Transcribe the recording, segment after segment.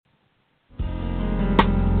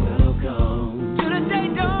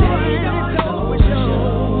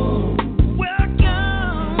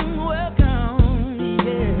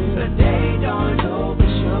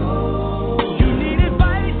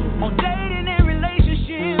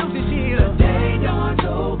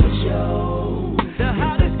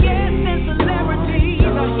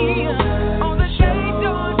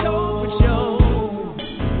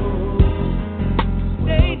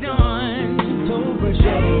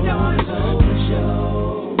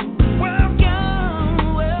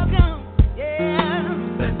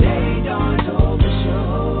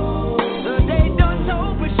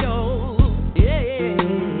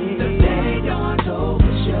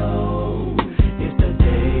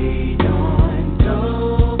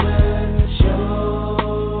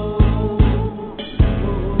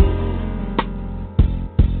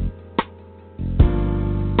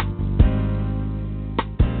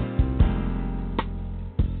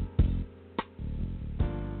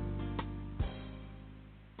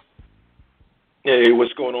Hey,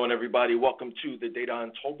 what's going on, everybody? Welcome to the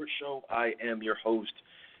Dedan Tolbert Show. I am your host,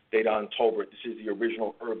 Dedan Tolbert. This is the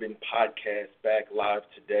original urban podcast, back live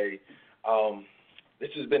today. This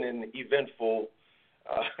has been an eventful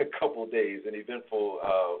couple of days, an eventful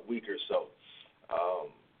week or so.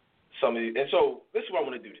 So this is what I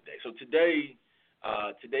want to do today. So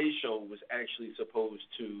today's show was actually supposed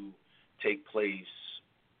to take place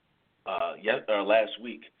last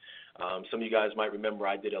week. Some of you guys might remember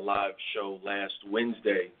I did a live show last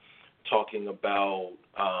Wednesday talking about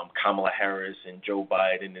Kamala Harris and Joe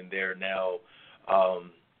Biden and their now,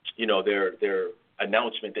 their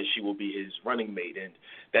announcement that she will be his running mate. And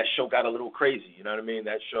that show got a little crazy, you know what I mean?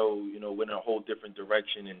 That show, went in a whole different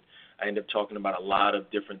direction, and I ended up talking about a lot of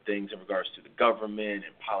different things in regards to the government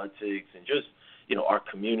and politics and just, our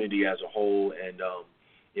community as a whole. And,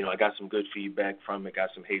 I got some good feedback from it, got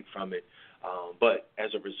some hate from it. But as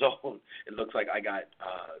a result, it looks like I got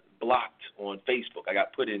blocked on Facebook. I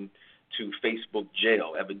got put into Facebook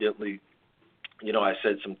jail. Evidently, I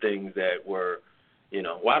said some things that were, I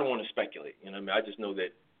don't want to speculate. I just know that,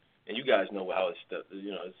 and you guys know how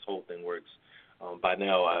this whole thing works. By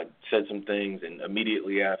now, I said some things, and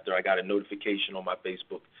immediately after, I got a notification on my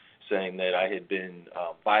Facebook saying that I had been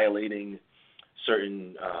violating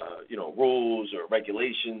certain, rules or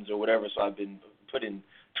regulations or whatever. So I've been put in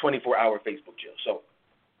 24-hour Facebook jail. So,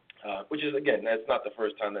 which is, again, that's not the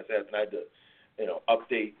first time that's happened. I had to,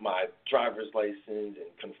 update my driver's license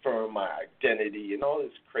and confirm my identity and all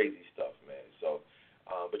this crazy stuff, man. So,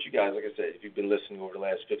 but you guys, like I said, if you've been listening over the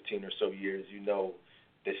last 15 or so years,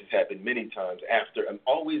 this has happened many times after, and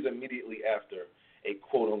always immediately after a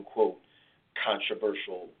quote-unquote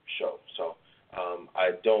controversial show. So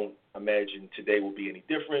I don't imagine today will be any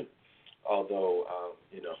different, although,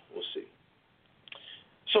 we'll see.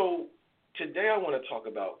 So today I want to talk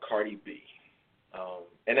about Cardi B.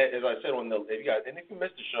 And as I said if you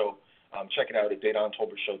missed the show, check it out at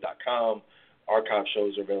DedanTolbertShow.com. Archive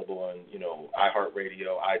shows are available on,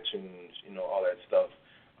 iHeartRadio, iTunes, all that stuff,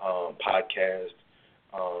 podcast,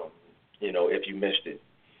 if you missed it.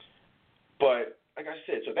 But like I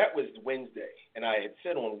said, so that was Wednesday, and I had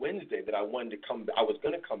said on Wednesday that I was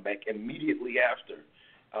going to come back immediately after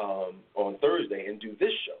on Thursday and do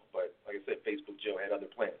this show. But like I said, Facebook jail had other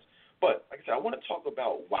plans. But like I said, I want to talk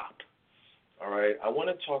about WAP. All right, I want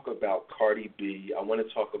to talk about Cardi B. I want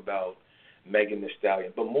to talk about Megan Thee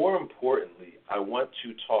Stallion. But more importantly, I want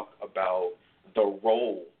to talk about the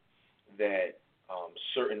role that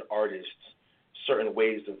certain artists, certain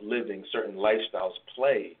ways of living, certain lifestyles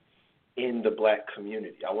play in the black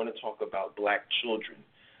community. I want to talk about black children.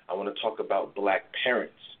 I want to talk about black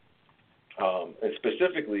parents, and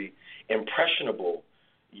specifically impressionable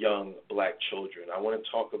young black children. I want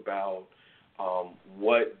to talk about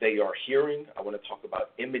what they are hearing. I want to talk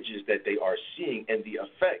about images that they are seeing and the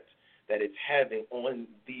effect that it's having on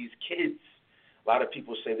these kids. A lot of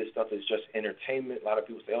people say this stuff is just entertainment. A lot of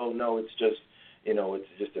people say, oh, no, it's just,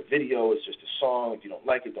 it's just a video. It's just a song. If you don't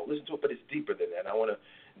like it, don't listen to it. But it's deeper than that. And I want to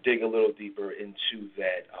dig a little deeper into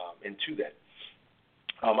that.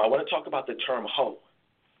 I want to talk about the term hoe.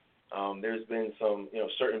 There's been some,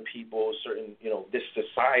 certain people, this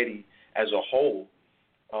society as a whole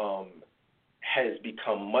has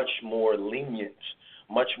become much more lenient,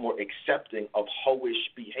 much more accepting of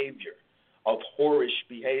hoish behavior, of whorish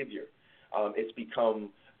behavior. It's become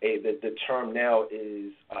the term now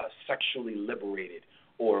is sexually liberated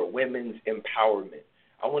or women's empowerment.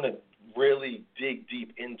 I want to really dig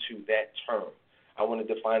deep into that term. I want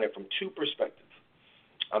to define it from two perspectives.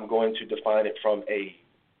 I'm going to define it from a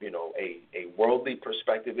worldly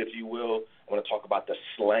perspective, if you will. I want to talk about the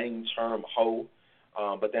slang term hoe,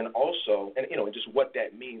 but then also, and just what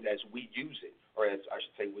that means as we use it, or as I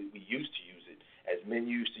should say, we used to use it, as men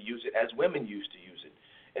used to use it, as women used to use it.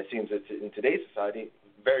 It seems that in today's society,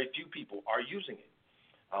 very few people are using it.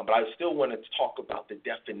 But I still want to talk about the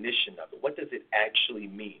definition of it. What does it actually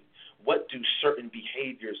mean? What do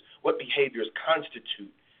what behaviors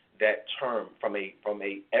constitute that term from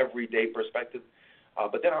a everyday perspective?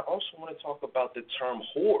 But then I also want to talk about the term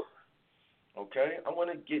whore. Okay, I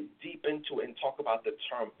want to get deep into it and talk about the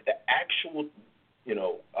term, the actual,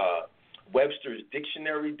 Webster's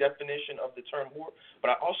dictionary definition of the term whore,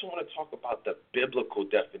 but I also want to talk about the biblical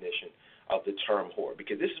definition of the term whore,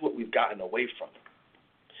 because this is what we've gotten away from.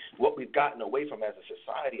 What we've gotten away from as a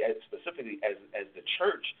society, as specifically as the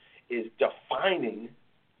church, is defining,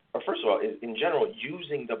 or first of all, is in general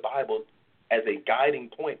using the Bible as a guiding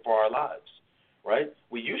point for our lives. Right?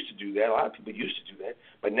 We used to do that. A lot of people used to do that,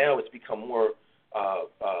 but now it's become more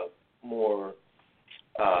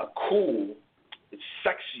cool. It's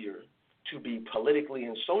sexier to be politically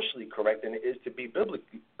and socially correct than it is to be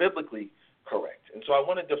biblically correct. And so I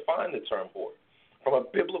want to define the term whore from a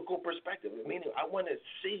biblical perspective, meaning I want to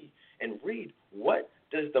see and read what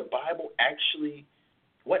does the Bible actually,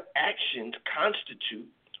 what actions constitute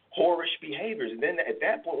whorish behaviors. And then at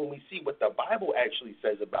that point, when we see what the Bible actually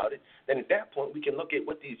says about it, then at that point we can look at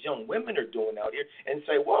what these young women are doing out here and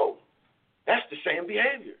say, whoa, that's the same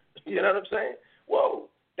behavior. You know what I'm saying? Whoa,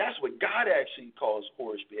 that's what God actually calls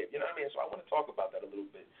whorish behavior. You know what I mean? So I want to talk about that a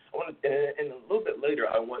little bit. And a little bit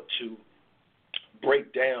later, I want to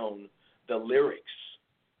break down the lyrics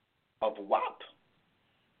of WAP.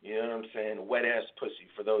 You know what I'm saying? Wet ass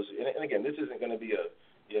pussy. For those, and again, this isn't going to be a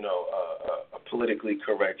politically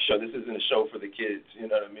correct show. This isn't a show for the kids, you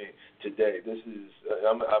know what I mean, today. This is,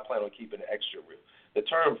 I plan on keeping it extra real. The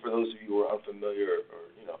term, for those of you who are unfamiliar or,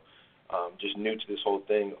 just new to this whole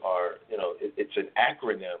thing, it's an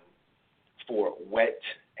acronym for wet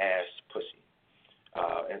ass pussy.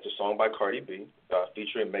 And it's a song by Cardi B,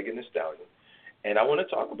 featuring Megan Thee Stallion. And I want to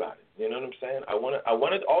talk about it, you know what I'm saying? I want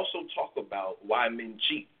to also talk about why men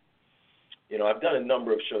cheat. I've done a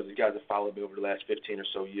number of shows. You guys have followed me over the last 15 or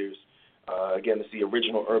so years. Again, it's the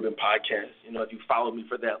Original Urban Podcast. If you followed me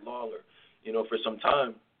for that long or, for some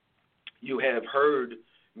time, you have heard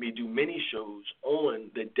me do many shows on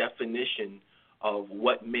the definition of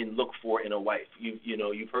what men look for in a wife.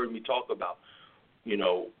 You've heard me talk about,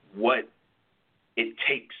 what it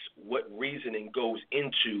takes, what reasoning goes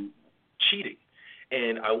into cheating.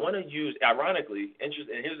 And I want to use, ironically, and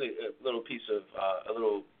here's a little piece of, I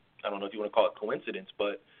don't know if you want to call it coincidence,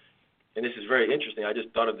 but, and this is very interesting, I just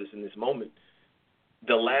thought of this in this moment.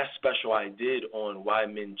 The last special I did on why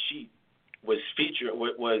men cheat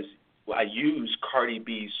I used Cardi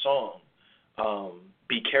B's song,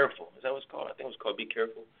 Be Careful. Is that what it's called? I think it was called Be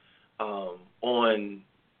Careful. On,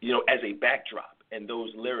 as a backdrop, and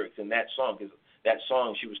those lyrics and that song, because that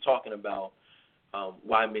song she was talking about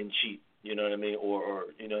why men cheat, you know what I mean, or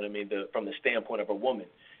you know what I mean, from the standpoint of a woman.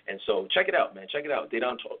 And so check it out, man. Check it out.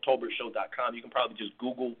 DaDonTolbertShow.com. You can probably just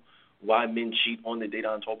Google why men cheat on the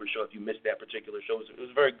Daydon Tolbert Show if you missed that particular show. It was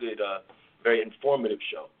a very good, very informative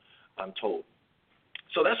show, I'm told.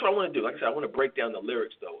 So that's what I want to do. Like I said, I want to break down the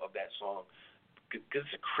lyrics, though, of that song, because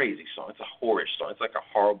it's a crazy song. It's a whorish song. It's like a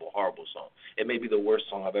horrible, horrible song. It may be the worst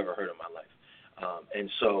song I've ever heard in my life. And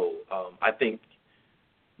so I think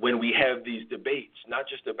when we have these debates, not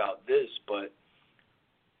just about this, but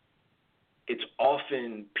it's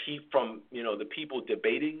often from, the people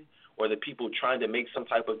debating or the people trying to make some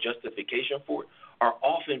type of justification for it are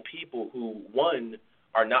often people who, one,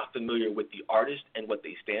 are not familiar with the artist and what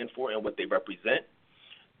they stand for and what they represent.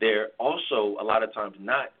 They're also, a lot of times,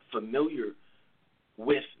 not familiar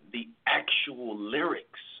with the actual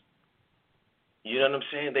lyrics. You know what I'm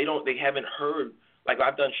saying? They haven't heard, like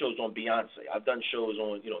I've done shows on Beyonce. I've done shows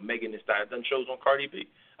on, Megan Thee Stallion. I've done shows on Cardi B.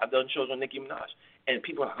 I've done shows on Nicki Minaj. And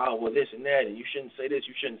people are, oh, well, this and that, and you shouldn't say this,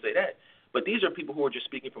 you shouldn't say that. But these are people who are just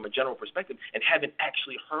speaking from a general perspective and haven't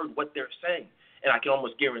actually heard what they're saying. And I can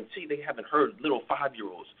almost guarantee they haven't heard little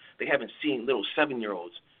 5-year-olds. They haven't seen little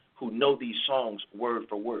 7-year-olds who know these songs word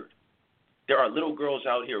for word. There are little girls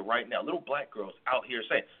out here right now, little black girls out here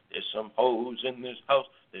saying, there's some hoes in this house,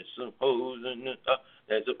 there's some hoes in this house.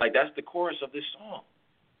 That's the chorus of this song.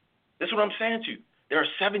 That's what I'm saying to you. There are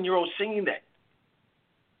 7-year-olds singing that.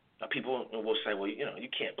 Now, people will say, well, you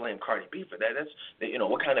can't blame Cardi B for that. That's,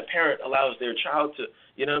 what kind of parent allows their child to,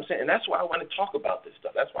 you know what I'm saying? And that's why I want to talk about this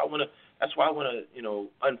stuff. That's why I want to,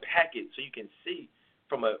 unpack it so you can see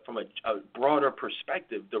from a broader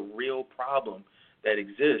perspective the real problem that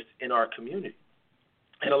exists in our community.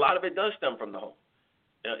 And a lot of it does stem from the home.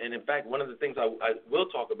 And in fact, one of the things I will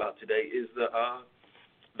talk about today is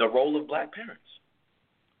the role of black parents.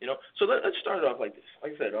 So let's start it off like this.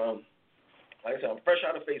 Like I said, I'm fresh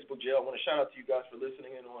out of Facebook jail. I want to shout out to you guys for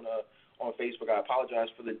listening in on Facebook. I apologize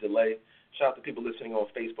for the delay. Shout out to people listening on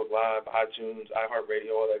Facebook Live, iTunes,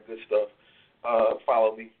 iHeartRadio, all that good stuff.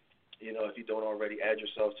 Follow me. If you don't already, add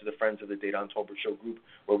yourselves to the Friends of the Daydon Tolbert Show group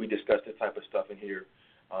where we discuss this type of stuff in here,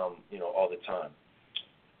 all the time.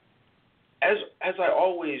 as I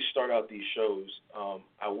always start out these shows,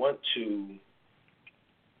 I want to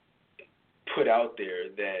put out there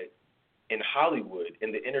that in Hollywood,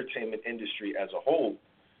 in the entertainment industry as a whole,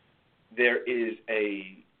 there is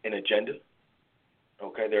an agenda.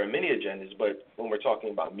 Okay, there are many agendas, but when we're talking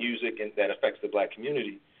about music and that affects the black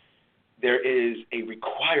community, there is a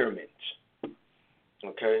requirement.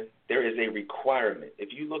 Okay, there is a requirement. If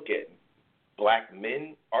you look at black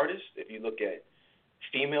men artists, if you look at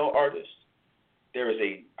female artists, there is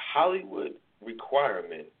a Hollywood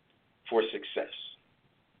requirement for success.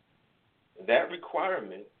 That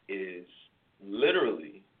requirement is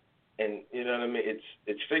literally, and you know what I mean,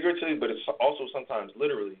 it's figuratively, but it's also sometimes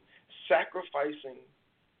literally sacrificing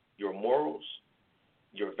your morals,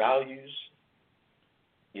 your values,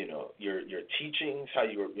 your teachings, how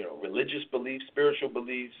your religious beliefs, spiritual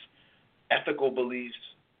beliefs, ethical beliefs,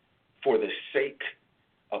 for the sake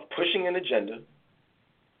of pushing an agenda,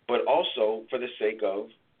 but also for the sake of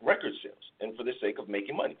record sales and for the sake of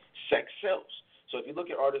making money. Sex sells. So if you look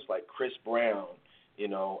at artists like Chris Brown,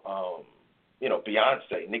 Beyonce,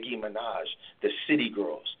 Nicki Minaj, the City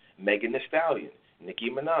Girls, Megan Thee Stallion, Nicki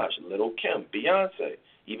Minaj, Lil' Kim, Beyonce,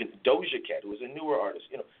 even Doja Cat, who is a newer artist.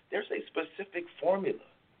 There's a specific formula.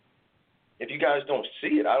 If you guys don't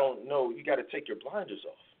see it, I don't know. You got to take your blinders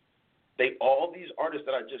off. All these artists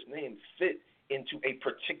that I just named fit into a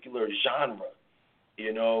particular genre.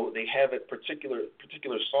 They have a particular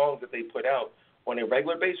songs that they put out on a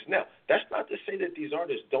regular basis. Now, that's not to say that these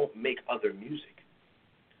artists don't make other music.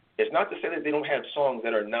 It's not to say that they don't have songs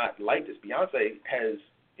that are not like this. Beyonce has,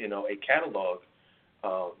 a catalog.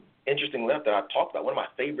 Interestingly enough, that I've talked about. One of my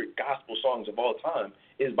favorite gospel songs of all time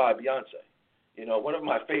is by Beyonce. One of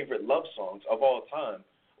my favorite love songs of all time,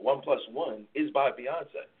 1+1, is by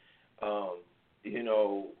Beyonce.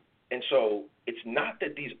 And so it's not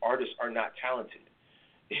that these artists are not talented.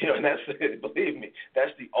 And that's, believe me,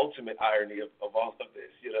 that's the ultimate irony of all of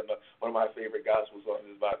this. One of my favorite gospel songs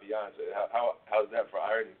is by Beyonce. How's that for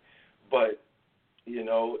irony? But,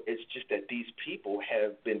 it's just that these people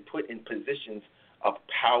have been put in positions of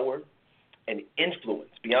power and influence.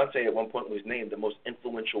 Beyonce at one point was named the most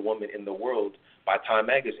influential woman in the world by Time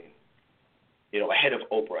Magazine. Ahead of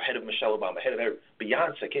Oprah, ahead of Michelle Obama, ahead of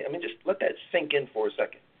Beyonce. Just let that sink in for a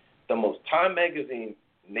second. Time Magazine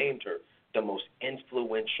named her the most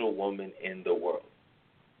influential woman in the world.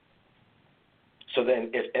 So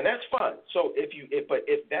then, and that's fine. So but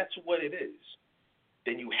if that's what it is,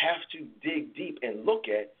 then you have to dig deep and look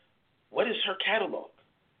at what is her catalog.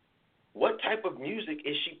 What type of music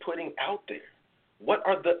is she putting out there? What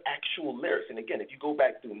are the actual lyrics? And again, if you go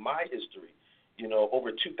back through my history,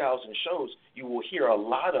 over 2,000 shows, you will hear a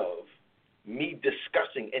lot of me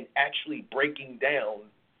discussing and actually breaking down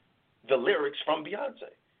the lyrics from Beyonce.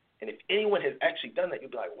 And if anyone has actually done that,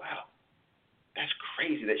 you'll be like, wow, that's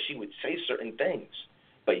crazy that she would say certain things.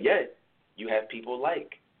 But yet, you have people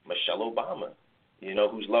like Michelle Obama,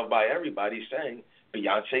 who's loved by everybody, saying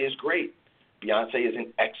Beyonce is great. Beyonce is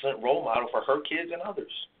an excellent role model for her kids and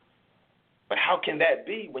others. But how can that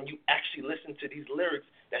be when you actually listen to these lyrics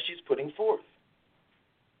that she's putting forth?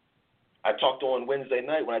 I talked on Wednesday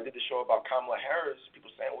night when I did the show about Kamala Harris.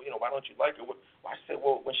 People saying, well, why don't you like her? I said,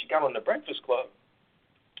 well, when she got on the Breakfast Club,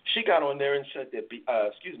 she got on there and said that,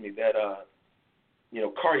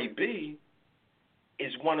 Cardi B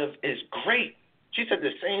is great. She said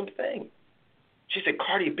the same thing. She said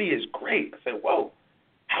Cardi B is great. I said, whoa,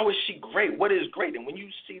 how is she great? What is great? And when you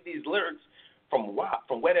see these lyrics from WAP,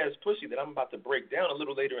 from Wet Ass Pussy, that I'm about to break down a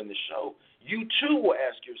little later in the show, you too will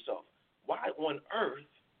ask yourself, why on earth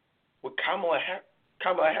would Kamala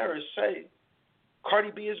Harris say Cardi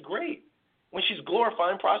B is great when she's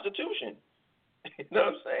glorifying prostitution? You know what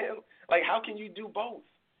I'm saying? Like, how can you do both?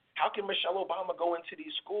 How can Michelle Obama go into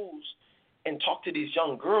these schools and talk to these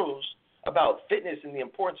young girls about fitness and the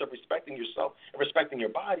importance of respecting yourself and respecting your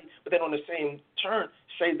body, but then on the same turn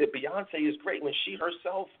say that Beyonce is great when she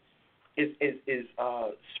herself is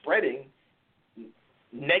spreading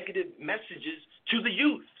negative messages to the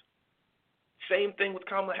youth? Same thing with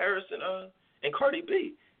Kamala Harris and Cardi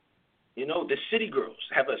B. The City Girls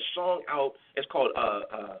have a song out. It's called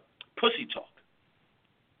Pussy Talk.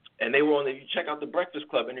 And they were on you check out the Breakfast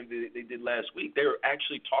Club interview they did last week. They were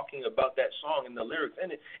actually talking about that song and the lyrics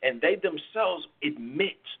in it. And they themselves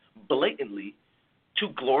admit blatantly to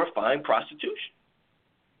glorifying prostitution.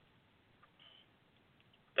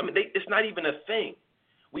 It's not even a thing.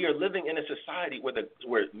 We are living in a society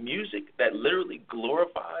where music that literally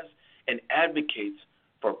glorifies and advocates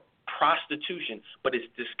for prostitution, but it's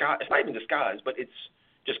disguised. It's not even disguised, but it's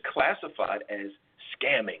just classified as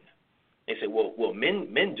scamming. They say, well,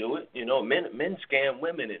 men do it. Men scam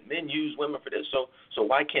women and men use women for this. So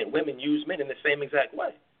why can't women use men in the same exact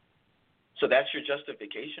way? So that's your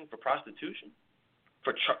justification for prostitution,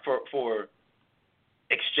 for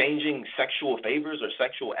exchanging sexual favors or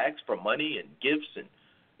sexual acts for money and gifts and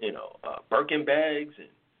Birkin bags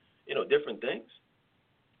and different things.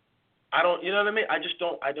 I don't, you know what I mean? I just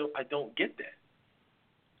don't. I don't get that.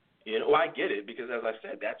 I get it because, as I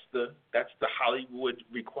said, that's the Hollywood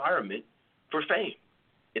requirement for fame.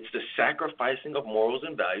 It's the sacrificing of morals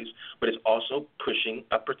and values, but it's also pushing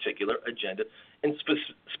a particular agenda, and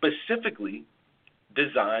specifically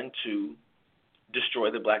designed to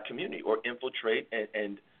destroy the black community or infiltrate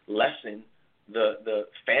and lessen the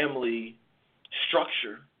family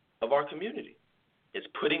structure of our community. It's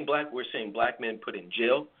we're seeing black men put in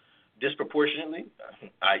jail disproportionately,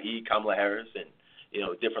 i.e. Kamala Harris and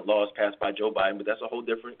different laws passed by Joe Biden, but that's a whole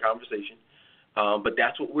different conversation. But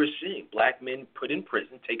that's what we're seeing. Black men put in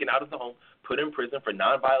prison, taken out of the home, put in prison for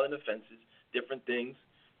nonviolent offenses, different things.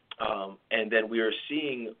 And then we are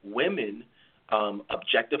seeing women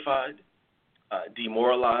objectified,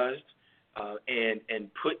 demoralized, and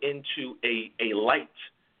put into a light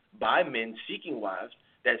by men seeking wives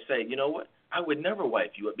that say, you know what, I would never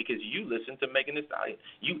wife you up because you listen to Megan Thee Stallion.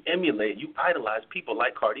 You emulate, you idolize people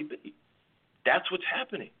like Cardi B. That's what's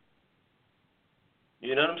happening.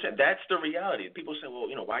 You know what I'm saying? That's the reality. People say, well,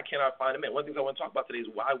 why can't I find a man? One of the things I want to talk about today is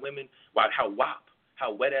how WAP,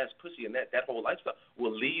 how wet-ass pussy and that whole lifestyle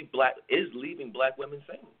is leaving black women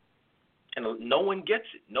single. And no one gets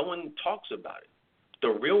it. No one talks about it. The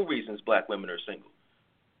real reasons black women are single.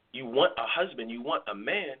 You want a husband, you want a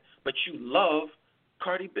man, but you love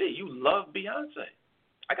Cardi B. You love Beyonce.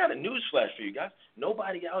 I got a news flash for you guys.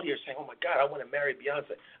 Nobody out here saying, oh, my God, I want to marry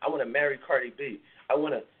Beyonce. I want to marry Cardi B. I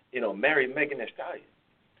want to, marry Megan Thee Stallion.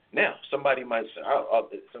 Now, somebody might say,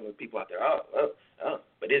 some of the people out there,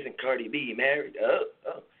 but isn't Cardi B married?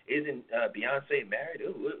 Isn't Beyonce married?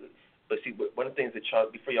 But see, one of the things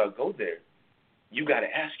that before y'all go there, you got to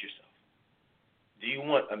ask yourself, do you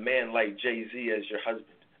want a man like Jay-Z as your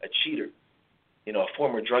husband, a cheater, a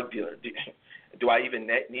former drug dealer? Do I even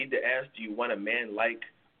need to ask, do you want a man like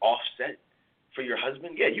Offset for your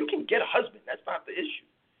husband? Yeah, you can get a husband. That's not the issue.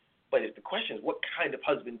 But if the question is, what kind of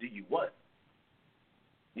husband do you want?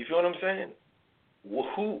 You feel what I'm saying?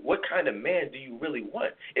 What kind of man do you really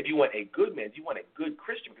want? If you want a good man, do you want a good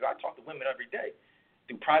Christian? Because I talk to women every day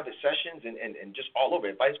through private sessions and just all over.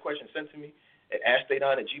 Advice questions sent to me at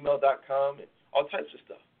ashdaydon@gmail.com and all types of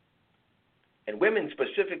stuff. And women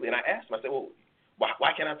specifically, and I asked them, I said, well,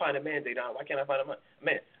 why can't I find a man, Daydon? Why can't I find a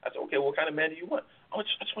man? I said, okay, what kind of man do you want? I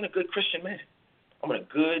just want a good Christian man. I want a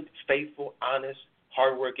good, faithful, honest,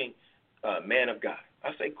 hardworking man of God.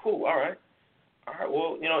 I say, cool, all right.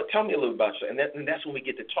 Well, tell me a little about you. And that's when we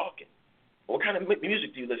get to talking. What kind of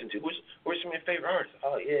music do you listen to? Who's some of your favorite artists?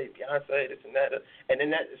 Oh, yeah, Beyonce, this and that. And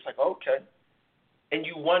then it's like, okay. And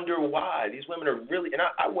you wonder why. These women are really, and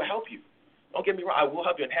I will help you. Don't get me wrong, I will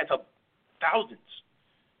help you and have helped thousands,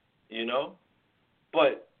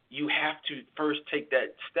 But you have to first take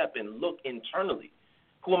that step and look internally.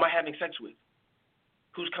 Who am I having sex with?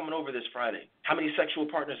 Who's coming over this Friday? How many sexual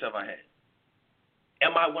partners have I had?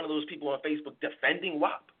 Am I one of those people on Facebook defending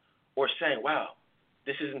WAP or saying, wow,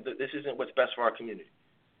 this isn't what's best for our community?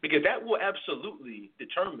 Because that will absolutely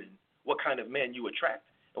determine what kind of man you attract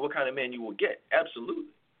and what kind of man you will get.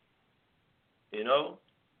 Absolutely.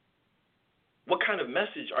 What kind of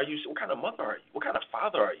message are you? What kind of mother are you? What kind of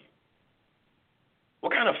father are you?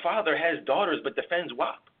 What kind of father has daughters but defends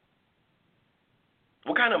WAP?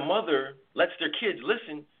 What kind of mother lets their kids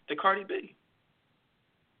listen to Cardi B?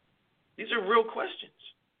 These are real questions.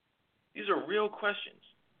 These are real questions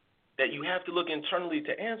that you have to look internally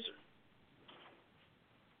to answer.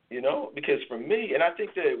 Because for me, and I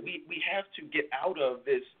think that we have to get out of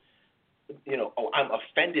this, I'm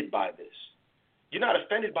offended by this. You're not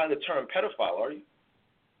offended by the term pedophile, are you?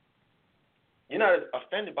 You're not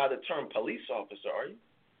offended by the term police officer, are you?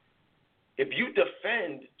 If you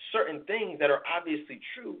defend certain things that are obviously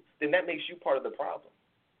true, then that makes you part of the problem.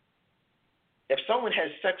 If someone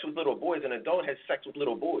has sex with little boys, an adult has sex with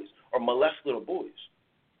little boys or molests little boys,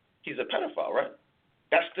 he's a pedophile, right?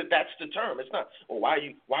 That's the term. It's not, well, why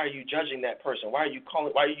are you judging that person? Why are you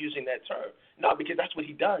using that term? No, because that's what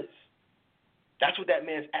he does. That's what that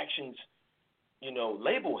man's actions,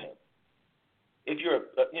 label him. If you're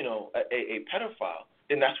a pedophile,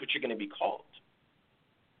 then that's what you're going to be called.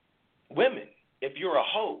 Women, if you're a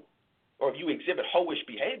hoe or if you exhibit hoish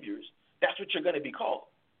behaviors, that's what you're going to be called.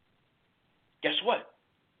 Guess what?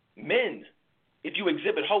 Men, if you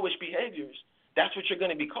exhibit hoish behaviors, that's what you're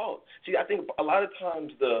going to be called. See, I think a lot of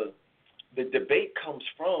times the the debate comes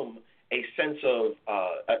from a sense of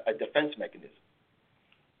a defense mechanism.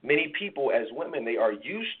 Many people as women, they are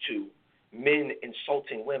used to men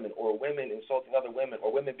insulting women or women insulting other women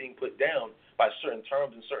or women being put down by certain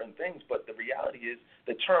terms and certain things. But the reality is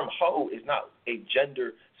the term hoe is not a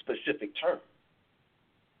gender-specific term.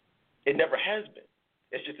 It never has been.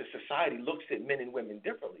 It's just that society looks at men and women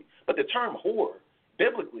differently. But the term whore,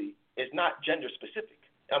 biblically, is not gender-specific.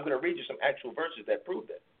 I'm going to read you some actual verses that prove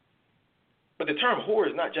that. But the term whore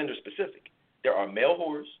is not gender-specific. There are male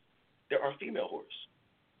whores. There are female whores.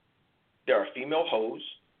 There are female hoes,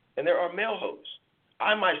 and there are male hoes.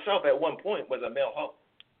 I myself, at one point, was a male hoe.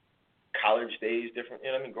 College days, different,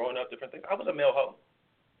 growing up, different things. I was a male hoe.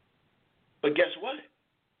 But guess what?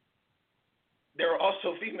 There are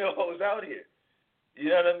also female hoes out here. You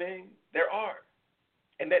know what I mean? There are.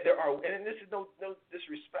 And that there are, and this is no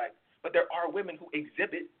disrespect, but there are women who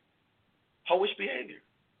exhibit hoish behavior.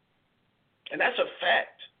 And that's a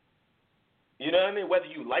fact. You know what I mean? Whether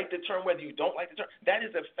you like the term, whether you don't like the term, that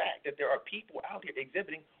is a fact that there are people out here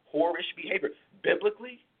exhibiting whorish behavior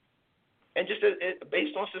biblically, and just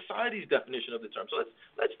based on society's definition of the term. So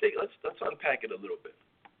let's unpack it a little bit.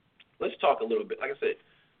 Let's talk a little bit. Like I said,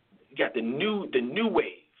 you got the new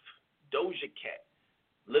wave, Doja Cat,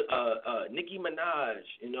 Nicki Minaj,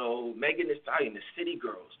 Megan Thee Stallion, the City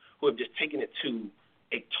Girls, who have just taken it to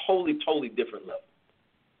a totally different level.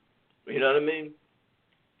 You know what I mean?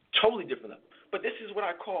 Totally different level. But this is what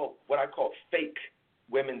I call fake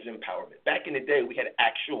women's empowerment. Back in the day, we had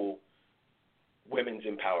actual women's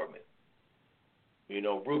empowerment.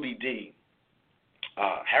 Ruby Dee,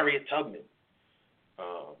 Harriet Tubman,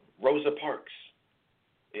 Rosa Parks.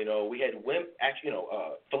 We had women.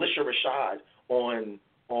 Felicia Rashad on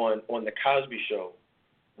the Cosby Show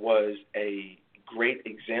was a great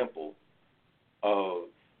example of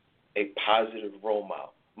a positive role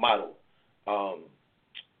model.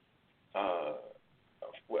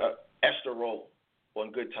 Esther Roll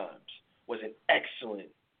on Good Times was an excellent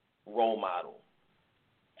role model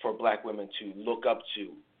for black women to look up to.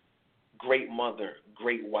 Great mother,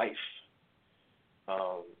 great wife.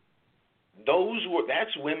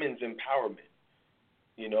 That's women's empowerment.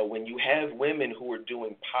 When you have women who are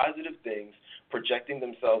doing positive things, projecting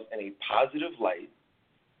themselves in a positive light,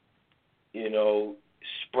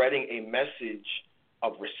 spreading a message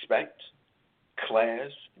of respect, class,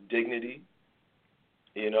 dignity,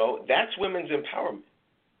 that's women's empowerment.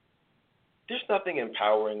 There's nothing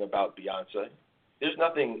empowering about Beyonce. There's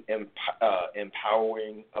nothing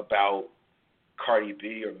empowering about Cardi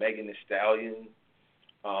B or Megan Thee Stallion.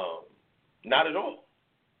 Not at all.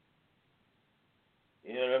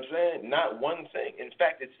 You know what I'm saying? Not one thing. In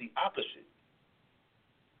fact, it's the opposite.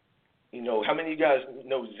 How many of you guys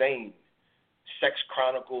know Zane, Sex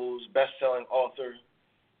Chronicles, best-selling author?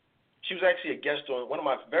 She was actually a guest on one of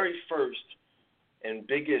my very first and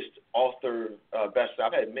biggest author best.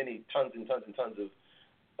 I've had tons and tons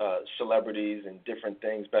of celebrities and different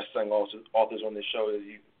things, best-selling authors on this show, as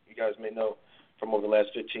you guys may know from over the last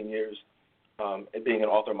 15 years, being an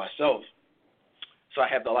author myself. So I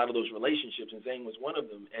have a lot of those relationships, and Zane was one of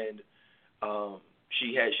them. And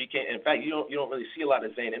she came. In fact, you don't really see a lot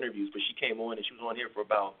of Zane interviews, but she came on and she was on here for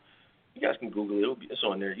about. You guys can Google it. It's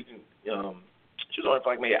on there. You can. She was on it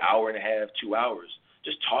for like maybe an hour and a half, 2 hours,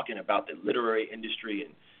 just talking about the literary industry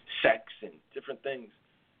and sex and different things.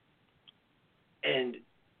 And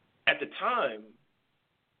at the time,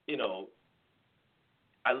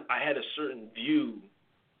 I had a certain view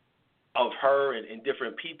of her and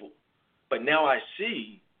different people. But now I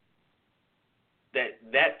see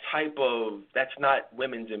that's not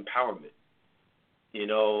women's empowerment.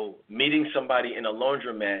 Meeting somebody in a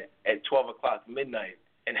laundromat at 12 o'clock midnight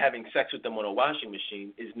and having sex with them on a washing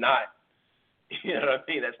machine is not, you know what I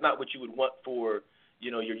mean? That's not what you would want for,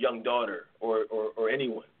 your young daughter or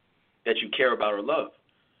anyone that you care about or love.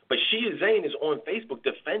 But Zane is on Facebook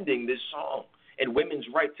defending this song and women's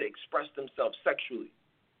right to express themselves sexually.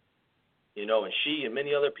 And she and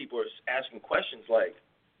many other people are asking questions like,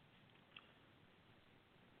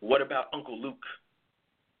 what about Uncle Luke,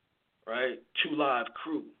 right? 2 Live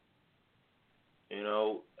Crew,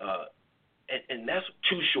 and that's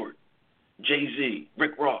Too Short, Jay-Z,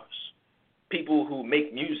 Rick Ross, people who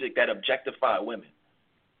make music that objectify women,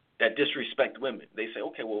 that disrespect women. They say,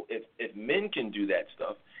 okay, well, if men can do that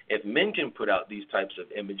stuff, if men can put out these types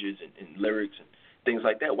of images and lyrics and things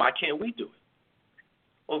like that, why can't we do it?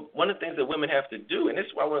 Well, one of the things that women have to do, and this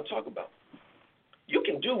is what I want to talk about, you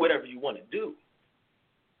can do whatever you want to do.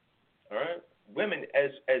 All right? Women,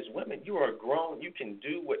 as women, you are grown. You can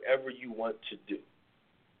do whatever you want to do.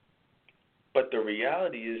 But the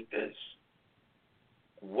reality is this.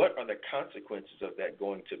 what are the consequences of that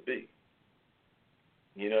going to be?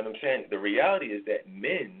 You know what I'm saying? The reality is that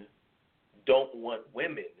men don't want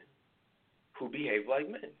women who behave like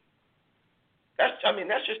men. That's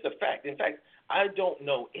just a fact. In fact, I don't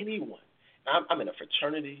know anyone. I'm in a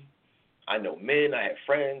fraternity. I know men. I have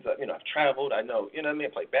friends. I've traveled. I know, I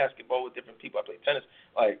play basketball with different people. I play tennis.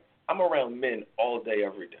 Like, I'm around men all day,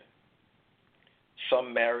 every day.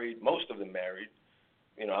 Some married, most of them married.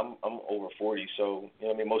 I'm over 40, so,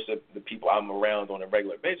 most of the people I'm around on a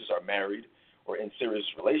regular basis are married or in serious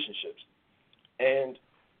relationships. And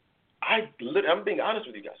I'm being honest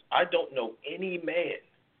with you guys. I don't know any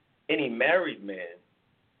married man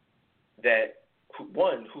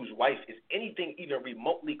whose wife is anything even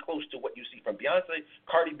remotely close to what you see from Beyonce,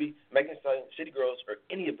 Cardi B, Megan Thee Stallion, City Girls, or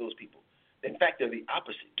any of those people. In fact, they're the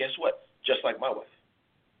opposite. Guess what? Just like my wife.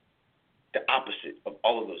 The opposite of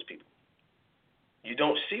all of those people. You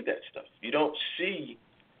don't see that stuff. You don't see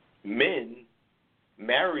men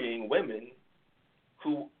marrying women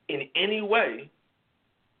who in any way,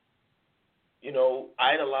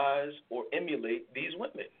 idolize or emulate these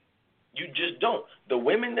women. You just don't. The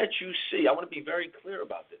women that you see, I want to be very clear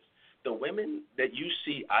about this. The women that you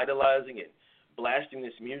see idolizing and blasting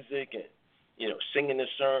this music and, singing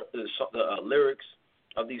the lyrics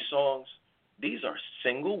of these songs, these are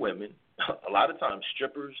single women, a lot of times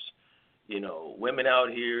strippers, women out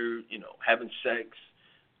here, having sex,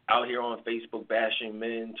 out here on Facebook bashing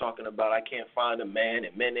men, talking about I can't find a man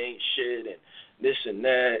and men ain't shit and this and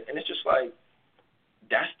that. And it's just like,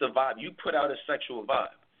 that's the vibe. You put out a sexual vibe.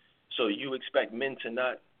 So you expect men to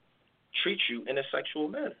not treat you in a sexual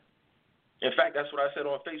manner. In fact, that's what I said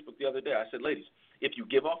on Facebook the other day. I said, ladies, if you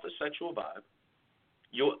give off a sexual vibe,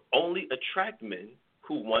 you'll only attract men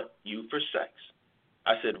who want you for sex.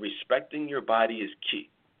 I said, respecting your body is key.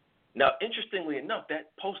 Now, interestingly enough,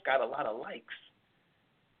 that post got a lot of likes.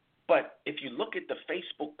 But if you look at the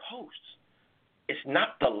Facebook posts, it's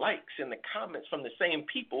not the likes and the comments from the same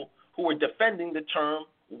people who are defending the term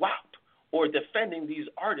WAP or defending these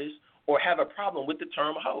artists or have a problem with the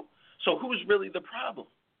term hoe. So who's really the problem?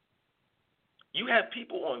 You have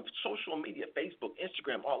people on social media, Facebook,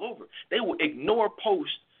 Instagram, all over. They will ignore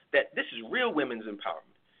posts that this is real women's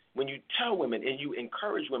empowerment. When you tell women and you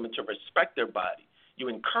encourage women to respect their body, you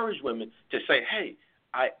encourage women to say, hey,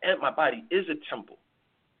 my body is a temple,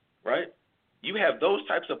 right? You have those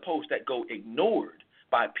types of posts that go ignored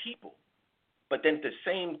by people, but then at the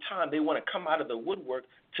same time they want to come out of the woodwork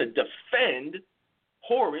to defend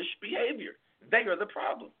whorish behavior. They are the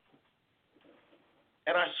problem.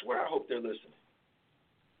 And I swear I hope they're listening,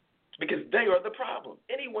 because they are the problem.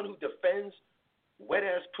 Anyone who defends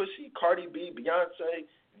wet-ass pussy, Cardi B, Beyonce,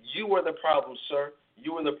 you are the problem, sir.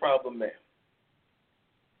 You are the problem, ma'am.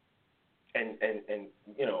 And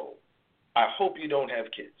I hope you don't have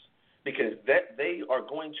kids, because that they are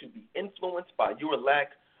going to be influenced by your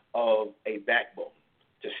lack of a backbone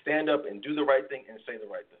to stand up and do the right thing and say the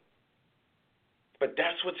right thing. But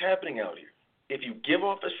that's what's happening out here. If you give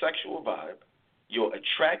off a sexual vibe, you'll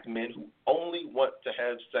attract men who only want to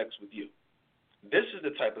have sex with you. This is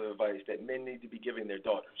the type of advice that men need to be giving their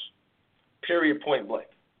daughters. Period, point blank.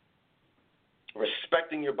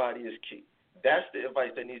 Respecting your body is key. That's the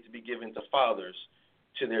advice that needs to be given to fathers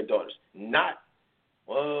to their daughters. Not,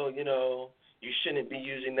 well, you shouldn't be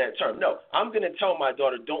using that term. No, I'm going to tell my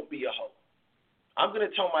daughter, don't be a hoe. I'm going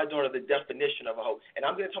to tell my daughter the definition of a hoe. And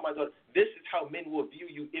I'm going to tell my daughter, this is how men will view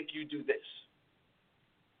you if you do this.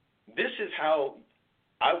 This is how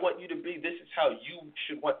I want you to be. This is how you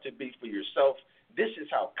should want to be for yourself. This is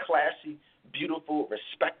how classy, beautiful,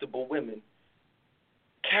 respectable women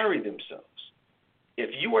carry themselves. If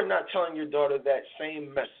you are not telling your daughter that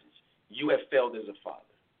same message, you have failed as a father.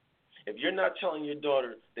 If you're not telling your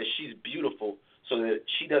daughter that she's beautiful so that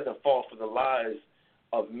she doesn't fall for the lies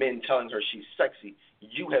of men telling her she's sexy,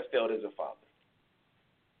 you have failed as a father.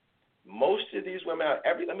 Most of these women,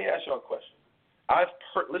 let me ask you a question.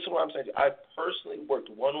 Listen to what I'm saying. I've personally worked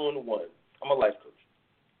one-on-one. I'm a life coach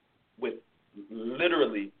with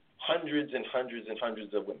literally hundreds and hundreds and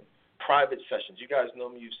hundreds of women. Private sessions. You guys know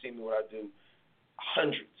me. You've seen me, what I do.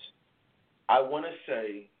 Hundreds. I want to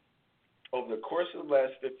say, over the course of the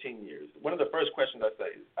last 15 years, one of the first questions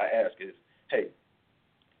I ask is, hey,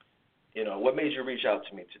 what made you reach out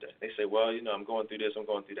to me today? They say, well, I'm going through this, I'm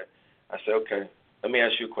going through that. I say, okay, let me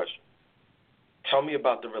ask you a question. Tell me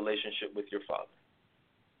about the relationship with your father.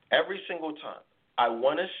 Every single time. I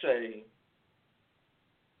want to say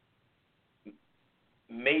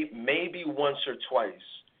maybe once or twice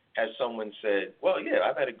has someone said, well, yeah,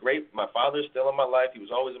 my father's still in my life. He was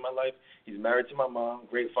always in my life. He's married to my mom,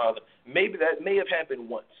 great father. Maybe that may have happened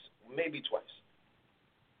once, maybe twice.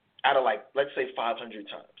 out of like, let's say 500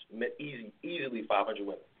 times, easily 500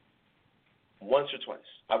 women, once or twice.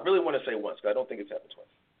 I really want to say once because I don't think it's happened twice.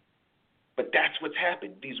 But that's what's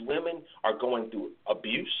happened. These women are going through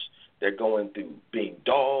abuse. They're going through being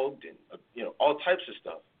dogged and all types of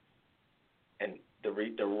stuff. And the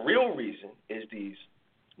real reason is these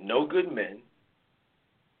no good men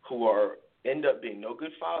who end up being no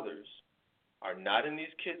good fathers are not in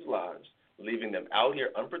these kids' lives, leaving them out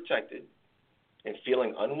here unprotected and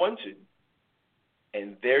feeling unwanted.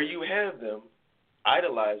 And there you have them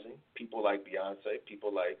idolizing people like Beyonce,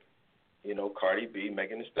 people like, Cardi B,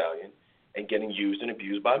 Megan Thee Stallion, and getting used and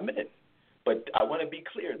abused by men. But I want to be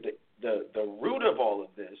clear that the root of all of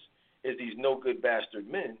this is these no good bastard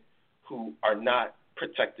men who are not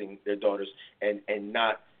protecting their daughters and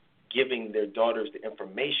not giving their daughters the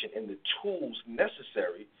information and the tools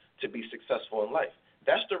necessary to be successful in life.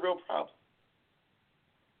 That's the real problem.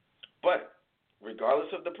 But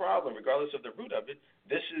regardless of the problem, regardless of the root of it,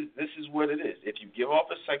 this is what it is. If you give off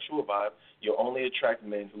a sexual vibe, you'll only attract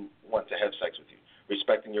men who want to have sex with you.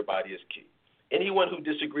 Respecting your body is key. Anyone who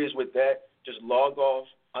disagrees with that, just log off,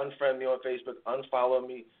 unfriend me on Facebook, unfollow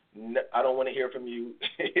me. I don't want to hear from you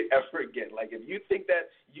ever again. Like, if you think that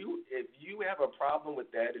if you have a problem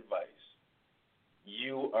with that advice,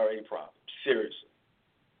 you are a problem. Seriously.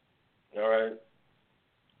 All right?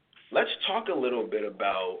 Let's talk a little bit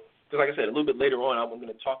about, because like I said, a little bit later on, I'm going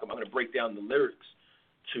to break down the lyrics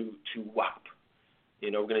to WAP.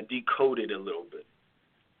 We're going to decode it a little bit.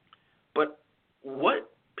 But a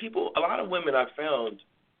lot of women I've found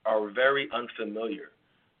are very unfamiliar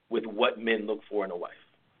with what men look for in a wife.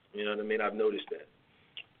 You know what I mean? I've noticed that.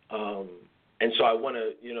 And so I want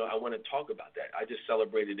to talk about that. I just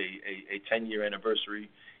celebrated a 10-year anniversary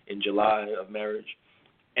in July of marriage.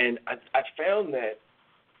 And I found that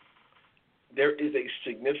there is a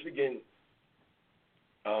significant,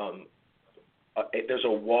 there's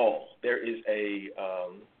a wall. There is a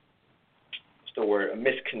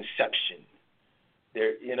misconception.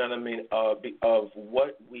 There, you know what I mean, of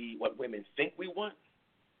what women think we want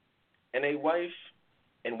in a wife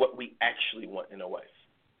and what we actually want in a wife.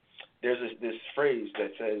 There's this phrase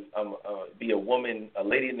that says, be a woman, a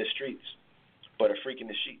lady in the streets, but a freak in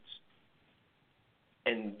the sheets.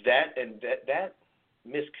 And that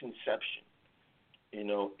misconception,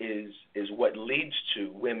 is what leads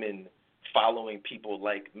to women following people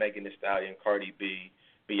like Megan Thee Stallion, Cardi B,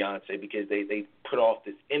 Beyonce, because they put off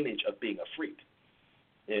this image of being a freak,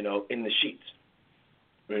 in the sheets.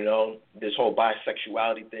 This whole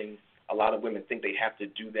bisexuality thing, a lot of women think they have to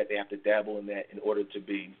do that, they have to dabble in that in order to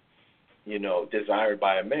be, desired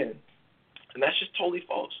by a man. And that's just totally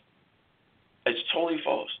false. It's totally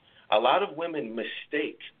false. A lot of women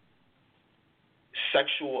mistake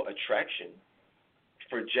sexual attraction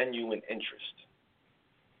for genuine interest.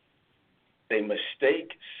 They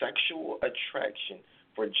mistake sexual attraction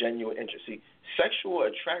for genuine interest. See, sexual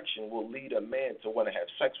attraction will lead a man to want to have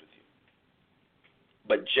sex with you.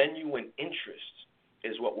 But genuine interest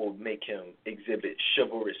is what will make him exhibit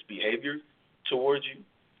chivalrous behavior towards you.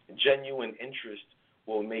 Genuine interest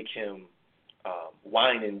will make him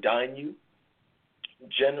wine and dine you.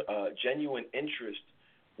 Genuine interest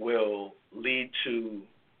will lead to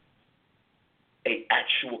a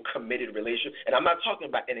actual committed relationship. And I'm not talking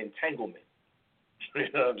about an entanglement.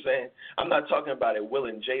 You know what I'm saying? I'm not talking about a Will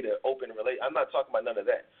and Jada open relationship. I'm not talking about none of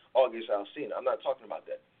that. August Alsina. I'm not talking about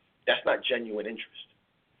that. That's not genuine interest.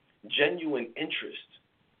 Genuine interest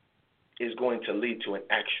is going to lead to an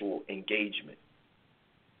actual engagement.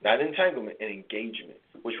 Not entanglement, an engagement,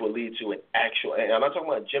 which will lead to an actual, and I'm not talking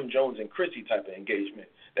about Jim Jones and Chrissy type of engagement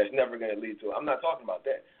that's never going to lead to, I'm not talking about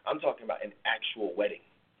that. I'm talking about an actual wedding.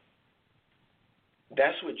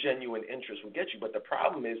 That's what genuine interest will get you. But the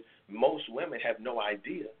problem is most women have no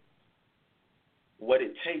idea what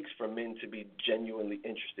it takes for men to be genuinely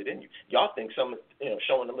interested in you. Y'all think some,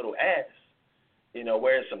 showing a little ass,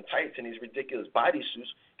 wearing some tights and these ridiculous bodysuits.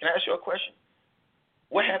 Can I ask you a question?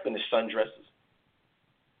 What happened to sundresses?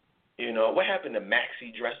 What happened to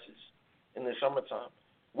maxi dresses in the summertime?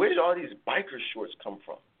 Where did all these biker shorts come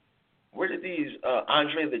from? Where did these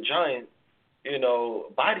Andre the Giant,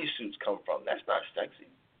 bodysuits come from? That's not sexy.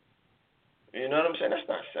 You know what I'm saying? That's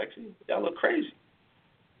not sexy. Y'all look crazy.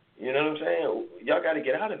 You know what I'm saying? Y'all got to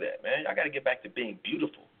get out of that, man. Y'all got to get back to being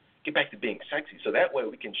beautiful. Get back to being sexy. So that way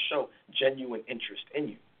we can show genuine interest in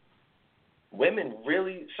you. A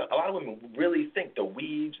lot of women really think the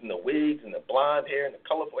weaves and the wigs and the blonde hair and the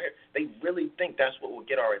colorful hair, they really think that's what will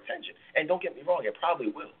get our attention. And don't get me wrong, it probably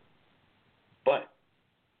will. But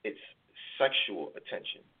it's sexual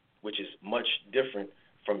attention, which is much different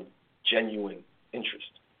from genuine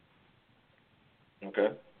interest. Okay?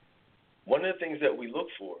 One of the things that we look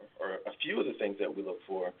for, or a few of the things that we look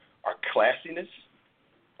for, are classiness,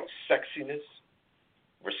 sexiness,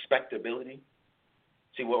 respectability.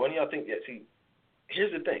 See, well, when y'all think,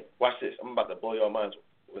 here's the thing. Watch this. I'm about to blow your minds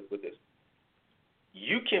with this.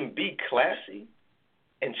 You can be classy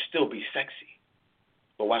and still be sexy.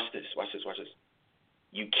 But watch this.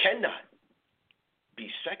 You cannot be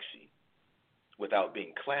sexy without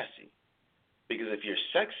being classy. Because if you're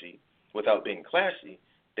sexy without being classy,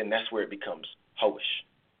 then that's where it becomes hoish.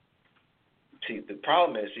 See, the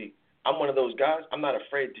problem is, I'm one of those guys, I'm not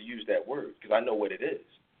afraid to use that word because I know what it is.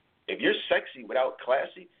 If you're sexy without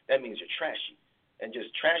classy, that means you're trashy. And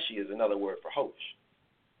just trashy is another word for hoish.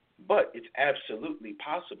 But it's absolutely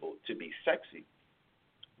possible to be sexy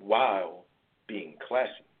while being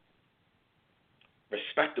classy,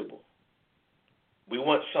 respectable. We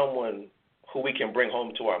want someone who we can bring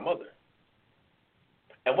home to our mother.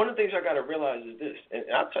 And one of the things I got to realize is this, and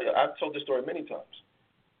I'll tell you, I've told this story many times.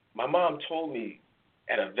 My mom told me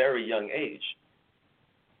at a very young age,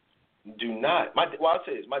 I'll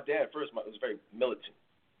say this, my dad first was very militant,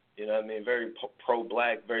 you know what I mean, very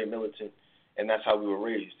pro-black, very militant, and that's how we were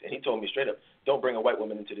raised. And he told me straight up, don't bring a white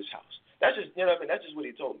woman into this house. That's just, you know what I mean, that's just what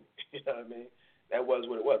he told me, you know what I mean. That was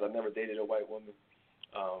what it was. I never dated a white woman,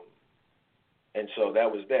 and so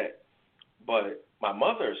that was that. But my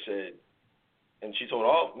mother said, and she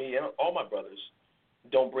told me and all my brothers,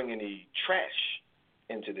 don't bring any trash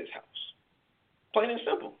into this house. Plain and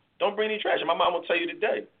simple. Don't bring any trash. And my mom will tell you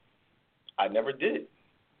today, I never did.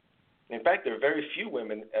 In fact, there are very few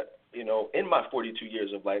women, in my 42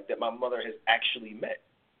 years of life that my mother has actually met.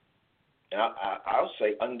 And I'll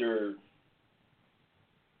say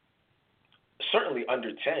certainly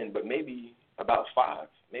under 10, but maybe about 5,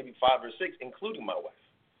 maybe 5 or 6, including my wife.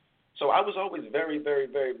 So I was always very, very,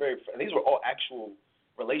 very, very, and these were all actual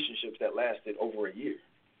relationships that lasted over a year,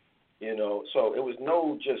 So it was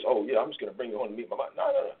no just, I'm just going to bring you home to meet my mom.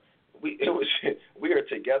 No. We are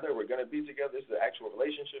together. We're going to be together. This is an actual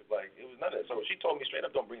relationship. Like, it was none of that. So she told me straight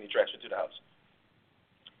up, don't bring any trash into the house.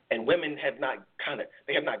 And women have not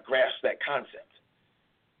grasped that concept.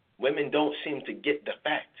 Women don't seem to get the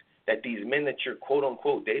fact that these men that you're quote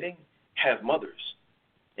unquote dating have mothers.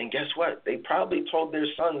 And guess what? They probably told their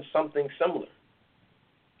sons something similar.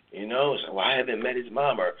 So I haven't met his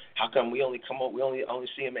mom, or how come we only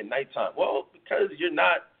see him at nighttime? Well, because you're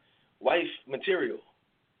not wife material.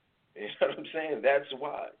 You know what I'm saying? That's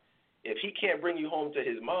why. If he can't bring you home to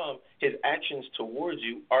his mom, his actions towards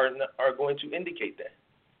you are going to indicate that.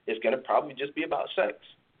 It's going to probably just be about sex.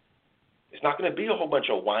 It's not going to be a whole bunch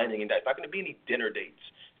of whining, and it's not going to be any dinner dates.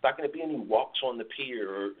 It's not going to be any walks on the pier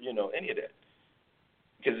or, any of that.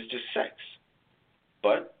 Because it's just sex.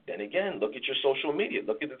 But then again, look at your social media.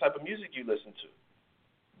 Look at the type of music you listen to.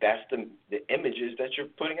 That's the images that you're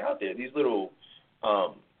putting out there. These little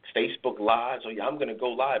Facebook lives. I'm going to go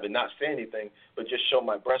live and not say anything, but just show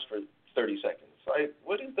my breast for 30 seconds. Like,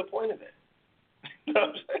 what is the point of that? You know what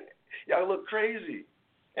I'm saying? Y'all look crazy.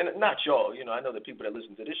 And not y'all. I know the people that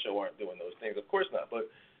listen to this show aren't doing those things. Of course not. But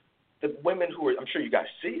the women I'm sure you guys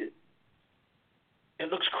see it. It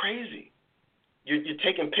looks crazy. You're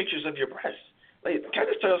taking pictures of your breasts. Like, can I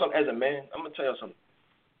just tell you something? As a man, I'm going to tell you something.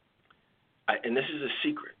 And this is a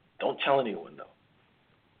secret. Don't tell anyone, though.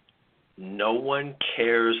 No one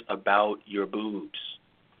cares about your boobs.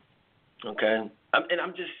 Okay? And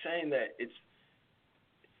I'm just saying that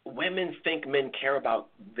women think men care about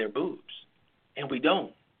their boobs, and we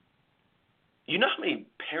don't. You know how many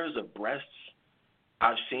pairs of breasts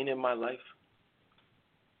I've seen in my life?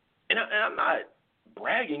 And I'm not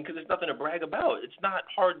bragging because there's nothing to brag about. It's not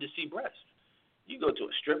hard to see breasts. You go to a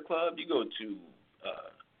strip club, you go to,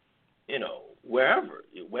 wherever.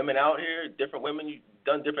 Women out here, different women, you've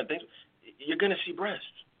done different things. You're going to see breasts.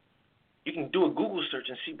 You can do a Google search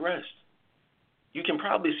and see breasts. You can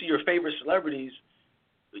probably see your favorite celebrities,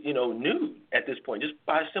 nude at this point, just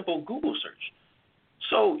by a simple Google search.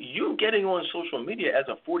 So you getting on social media as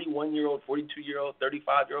a 41-year-old, 42-year-old,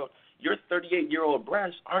 35-year-old, your 38-year-old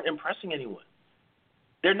breasts aren't impressing anyone.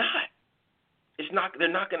 They're not.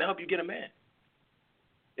 They're not going to help you get a man.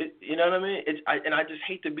 You know what I mean? And I just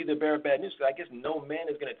hate to be the bearer of bad news because I guess no man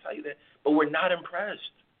is going to tell you that, but we're not impressed.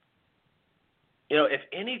 If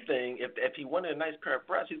anything, if he wanted a nice pair of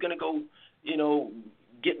breasts, he's going to go,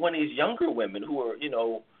 get one of these younger women who are,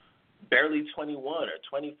 barely 21 or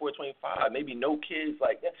 24, 25, maybe no kids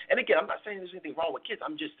like that. And again, I'm not saying there's anything wrong with kids.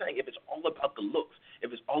 I'm just saying if it's all about the looks,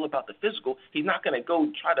 if it's all about the physical, he's not going to go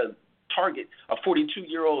try to target a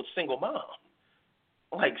 42-year-old single mom.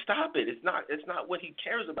 Like, stop it. It's not what he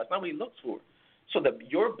cares about. It's not what he looks for. So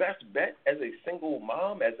your best bet as a single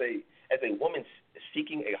mom, as a woman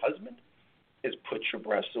seeking a husband, is put your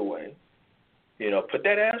breasts away, put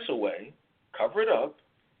that ass away, cover it up,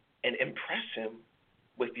 and impress him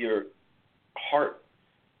with your heart,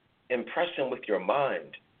 impress him with your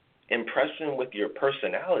mind, impress him with your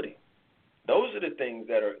personality. Those are the things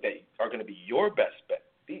that are going to be your best bet.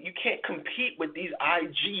 You can't compete with these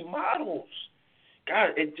IG models.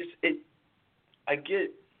 God, I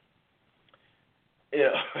get,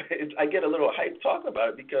 I get a little hyped talking about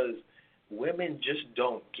it because women just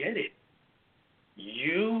don't get it.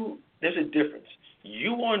 There's a difference.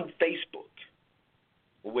 You on Facebook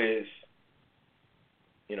with,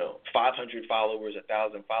 500 followers,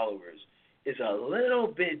 1,000 followers is a little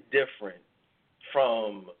bit different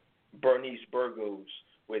from Bernice Burgos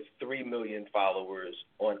with 3 million followers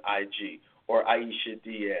on IG, or Aisha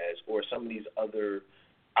Diaz, or some of these other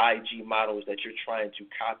IG models that you're trying to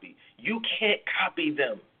copy. You can't copy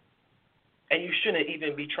them, and you shouldn't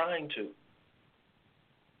even be trying to.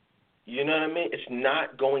 You know what I mean? It's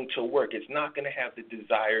not going to work. It's not going to have the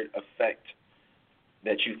desired effect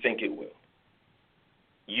that you think it will.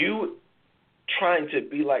 You trying to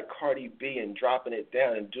be like Cardi B and dropping it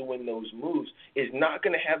down and doing those moves is not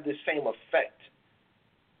going to have the same effect.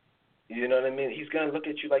 You know what I mean? He's going to look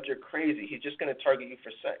at you like you're crazy. He's just going to target you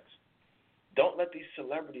for sex. Don't let these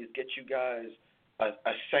celebrities get you guys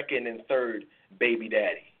a second and third baby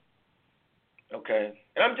daddy. Okay?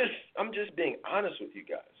 And I'm just being honest with you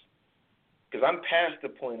guys. Because I'm past the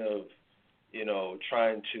point of,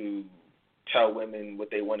 trying to tell women what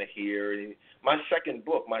they want to hear. My second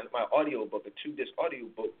book, my audio book, a 2-disc audio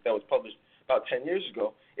book that was published about 10 years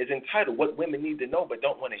ago, is entitled What Women Need to Know But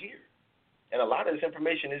Don't Want to Hear. And a lot of this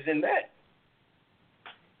information is in that.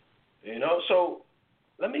 So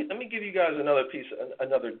let me give you guys another piece,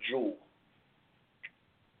 another jewel.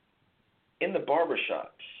 In the barbershops,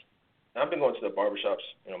 I've been going to the barbershops,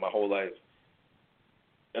 my whole life,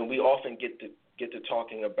 and we often get to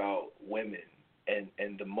talking about women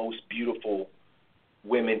and the most beautiful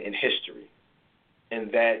women in history,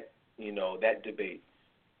 and that that debate.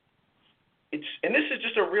 And this is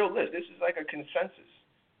just a real list. This is like a consensus.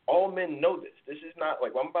 All men know this. This is not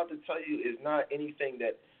like what I'm about to tell you is not anything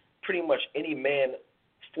that pretty much any man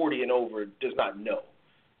 40 and over does not know.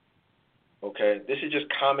 Okay? This is just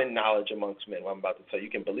common knowledge amongst men, what I'm about to tell you.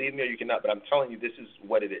 You can believe me or you cannot, but I'm telling you this is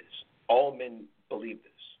what it is. All men believe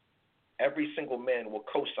this. Every single man will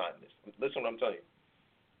co-sign this. Listen to what I'm telling you.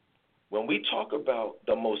 When we talk about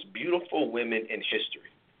the most beautiful women in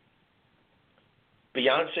history,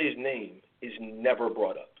 Beyonce's name is never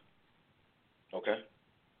brought up. Okay?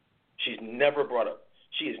 She's never brought up.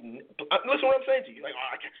 She is. Listen to what I'm saying to you. Like,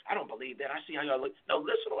 I don't believe that. I see how y'all look. No,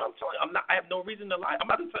 listen to what I'm telling you. I have no reason to lie. I'm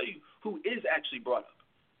about to tell you who is actually brought up.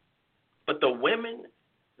 But the women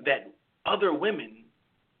that other women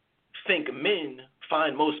think men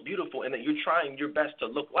find most beautiful and that you're trying your best to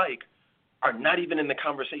look like are not even in the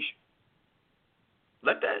conversation.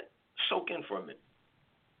 Let that soak in for a minute.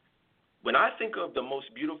 When I think of the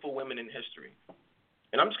most beautiful women in history,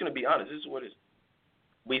 and I'm just going to be honest, this is what it is.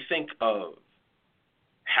 We think of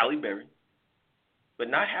Halle Berry, but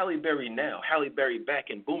not Halle Berry now. Halle Berry back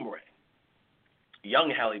in Boomerang.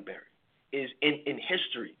 Young Halle Berry is in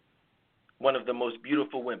history one of the most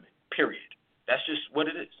beautiful women, period. That's just what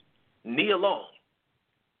it is. Nia Long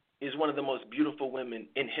is one of the most beautiful women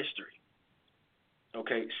in history.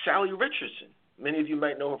 Okay, Sally Richardson. Many of you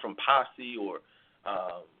might know her from Posse or,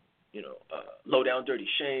 Low Down Dirty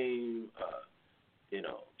Shame.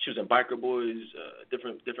 She was in Biker Boys,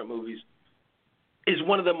 different movies. Is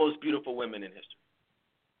one of the most beautiful women in history.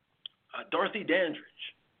 Dorothy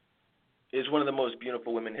Dandridge is one of the most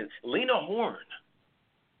beautiful women in history. Lena Horne,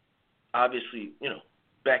 obviously,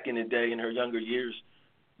 back in the day in her younger years,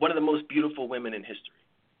 one of the most beautiful women in history.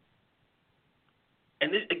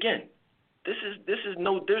 And this, again, there's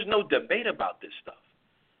no debate about this stuff.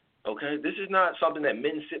 Okay? This is not something that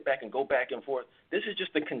men sit back and go back and forth. This is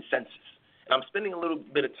just the consensus. And I'm spending a little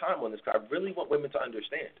bit of time on this because I really want women to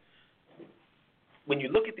understand. When you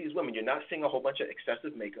look at these women, you're not seeing a whole bunch of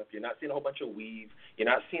excessive makeup. You're not seeing a whole bunch of weave. You're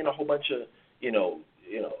not seeing a whole bunch of,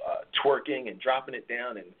 twerking and dropping it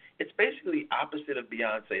down. And it's basically the opposite of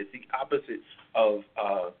Beyonce. It's the opposite of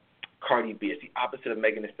Cardi B. It's the opposite of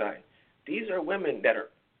Megan Thee Stallion. These are women that are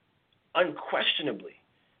unquestionably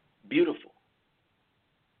beautiful.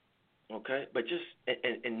 Okay? But just,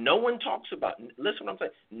 and no one talks about, listen what I'm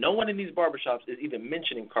saying, no one in these barbershops is even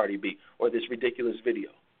mentioning Cardi B or this ridiculous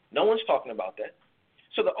video. No one's talking about that.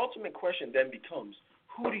 So the ultimate question then becomes,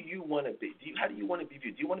 who do you want to be? How do you want to be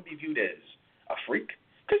viewed? Do you want to be viewed as a freak?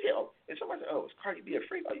 Because, if somebody says, is Cardi B a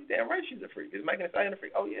freak? Oh, you damn right she's a freak. Is Megan Thee Stallion a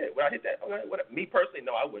freak? Oh, yeah. Would I hit that? Okay. Me personally,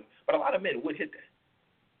 no, I wouldn't. But a lot of men would hit that.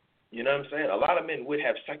 You know what I'm saying? A lot of men would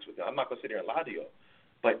have sex with them. I'm not going to sit here and lie to you.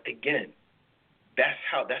 But again,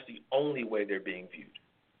 that's the only way they're being viewed.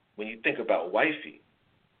 When you think about wifey,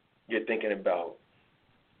 you're thinking about,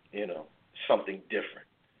 something different.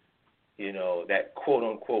 That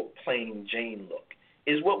quote-unquote plain Jane look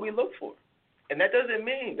is what we look for. And that doesn't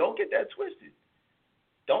mean, don't get that twisted.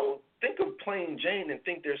 Don't think of plain Jane and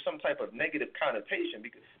think there's some type of negative connotation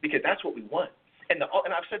because that's what we want. And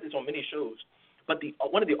I've said this on many shows, but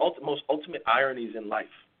one of the most ultimate ironies in life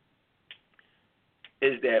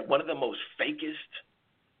is that one of the most fakest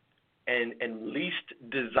and least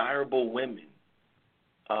desirable women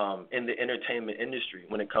in the entertainment industry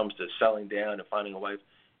when it comes to selling down and finding a wife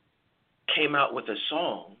came out with a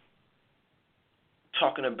song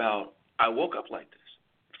talking about I woke up like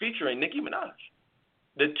this, featuring Nicki Minaj.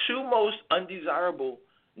 The two most undesirable,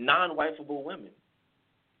 non-wifeable women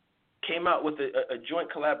came out with a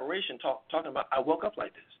joint collaboration talking about I woke up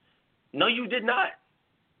like this. No, you did not.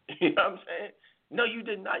 You know what I'm saying? No, you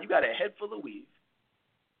did not. You got a head full of weave.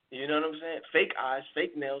 You know what I'm saying? Fake eyes,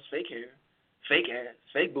 fake nails, fake hair, fake ass,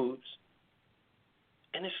 fake boobs.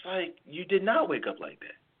 And it's like, you did not wake up like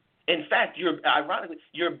that. In fact, ironically,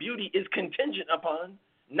 your beauty is contingent upon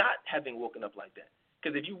not having woken up like that.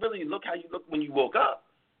 Because if you really look how you look when you woke up,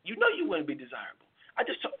 you know you wouldn't be desirable. I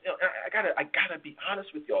gotta be honest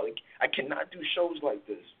with y'all. I cannot do shows like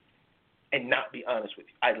this and not be honest with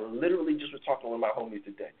you. I literally just was talking with my homies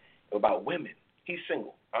today about women. He's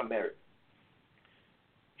single. I'm married.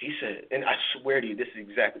 He said, and I swear to you, this is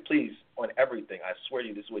exactly, please, on everything, I swear to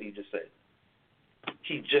you, this is what he just said.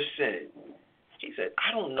 He said,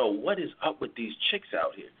 I don't know what is up with these chicks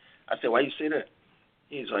out here. I said, why you say that?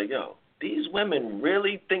 He's like, yo, these women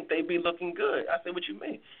really think they be looking good. I said, what you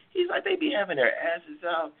mean? He's like, they be having their asses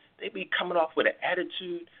out. They be coming off with an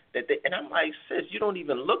attitude and I'm like, sis, you don't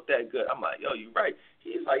even look that good. I'm like, yo, you're right.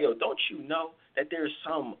 He's like, yo, don't you know that there's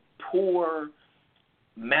some poor,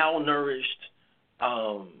 malnourished,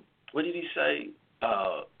 what did he say?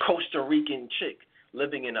 Costa Rican chick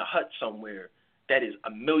living in a hut somewhere that is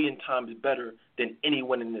 1,000,000 times better than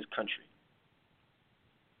anyone in this country.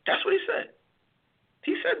 That's what he said.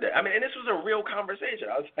 He said that. I mean, and this was a real conversation.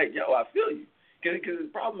 I was like, yo, I feel you. Because the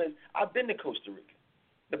problem is, I've been to Costa Rica.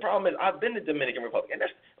 The problem is, I've been to Dominican Republic. And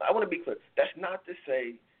I want to be clear. That's not to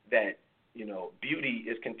say that, beauty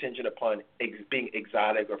is contingent upon being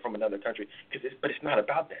exotic or from another country. But it's not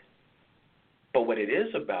about that. But what it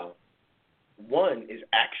is about, one, is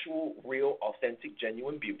actual, real, authentic,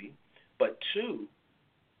 genuine beauty. But two,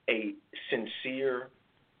 a sincere,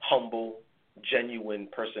 humble, genuine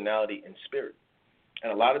personality and spirit.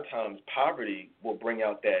 And a lot of times poverty will bring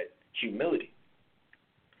out that humility.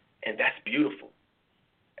 And that's beautiful.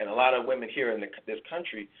 And a lot of women here in this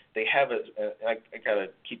country, they have I got to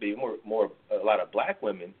keep it more a lot of black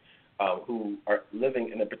women who are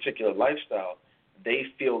living in a particular lifestyle, they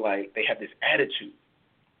feel like they have this attitude.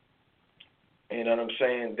 You know what I'm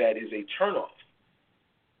saying? That is a turnoff.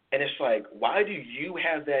 And it's like, why do you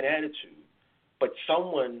have that attitude, but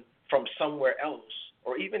someone from somewhere else,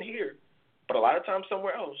 or even here, but a lot of times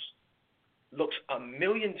somewhere else, looks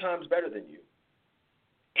 1,000,000 times better than you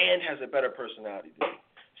and has a better personality than you?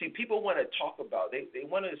 See, people want to talk about, they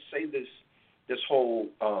want to say this whole,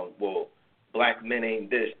 well, black men ain't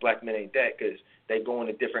this, black men ain't that, because they go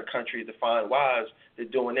into different countries to find wives, they're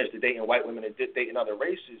doing this, they're dating white women, they're dating other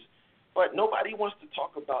races, but nobody wants to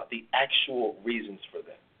talk about the actual reasons for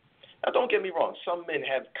that. Now, don't get me wrong. Some men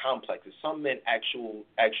have complexes. Some men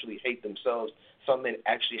actually hate themselves. Some men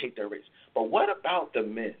actually hate their race. But what about the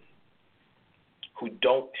men who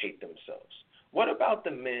don't hate themselves? What about the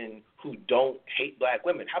men who don't hate black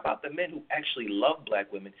women? How about the men who actually love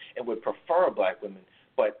black women and would prefer black women,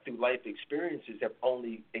 but through life experiences have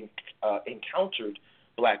only encountered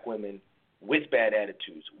black women with bad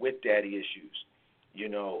attitudes, with daddy issues,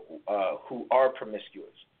 who are promiscuous?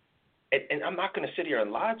 And I'm not going to sit here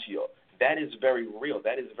and lie to you. That is very real.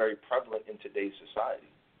 That is very prevalent in today's society.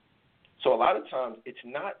 So a lot of times it's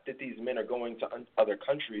not that these men are going to other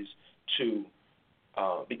countries to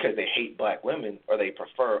because they hate black women or they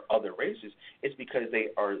prefer other races. It's because they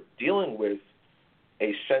are dealing with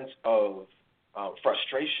a sense of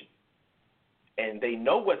frustration. And they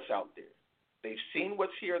know what's out there. They've seen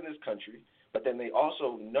what's here in this country, but then they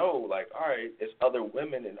also know, like, all right, there's other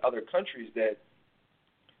women in other countries that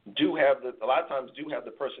a lot of times do have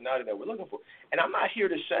the personality that we're looking for. And I'm not here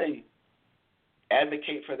to say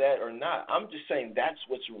advocate for that or not. I'm just saying that's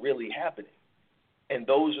what's really happening. And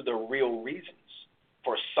those are the real reasons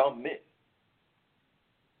for some men.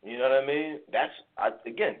 You know what I mean?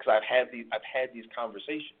 Again, because I've had these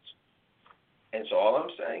conversations. And so all I'm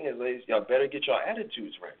saying is, ladies, y'all better get your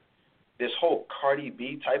attitudes right. This whole Cardi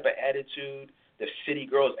B type of attitude, the city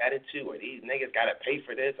girls attitude, where these niggas got to pay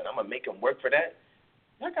for this and I'm going to make them work for that.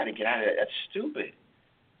 Y'all got to get out of that. That's stupid.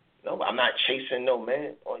 No, I'm not chasing no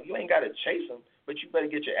man. Well, you ain't got to chase him, but you better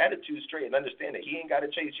get your attitude straight and understand that he ain't got to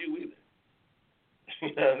chase you either.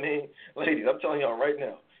 You know what I mean? Ladies, I'm telling y'all right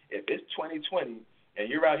now, if it's 2020 and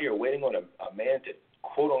you're out here waiting on a man to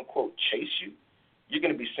quote-unquote chase you, you're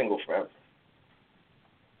going to be single forever.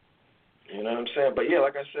 You know what I'm saying? But, yeah,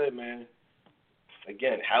 like I said, man,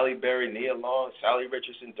 again, Halle Berry, Nia Long, Sally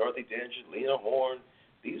Richardson, Dorothy Dandridge, Lena Horne,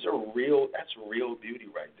 these are real, that's real beauty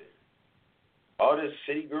right there. All the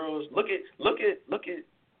city girls, look at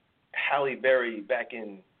Halle Berry back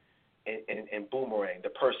in Boomerang, the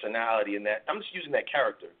personality and that. I'm just using that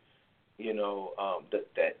character, you know,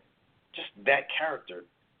 that character,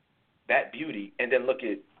 that beauty, and then look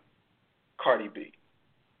at Cardi B.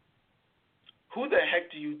 Who the heck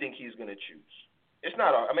do you think he's going to choose? It's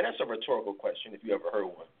not, I mean, that's a rhetorical question if you ever heard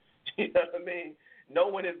one. You know what I mean? No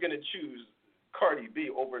one is going to choose Cardi B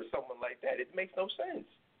over someone like that. It makes no sense.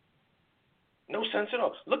 No sense at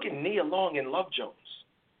all. Look at Nia Long and Love Jones.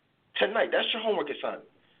 Tonight, that's your homework assignment.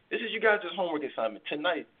 This is you guys' homework assignment.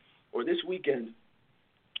 Tonight or this weekend,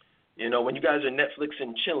 you know, when you guys are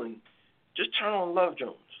Netflixing, chilling, just turn on Love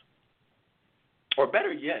Jones. Or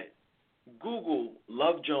better yet, Google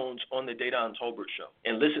Love Jones on the Dedan Tolbert show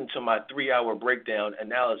and listen to my 3-hour breakdown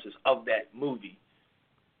analysis of that movie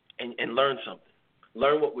and learn something.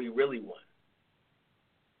 Learn what we really want.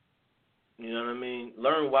 You know what I mean?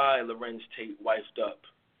 Learn why Lorenz Tate wifed up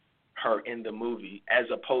her in the movie as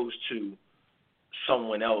opposed to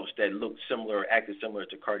someone else that looked similar or acted similar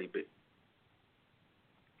to Cardi B.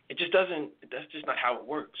 It just doesn't, that's just not how it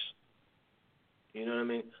works. You know what I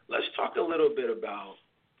mean? Let's talk a little bit about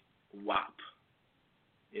WAP.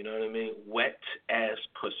 You know what I mean? Wet ass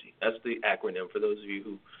pussy. That's the acronym for those of you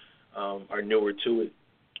who are newer to it.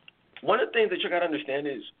 One of the things that you got to understand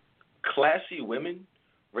is classy women,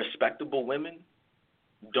 respectable women,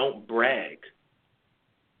 don't brag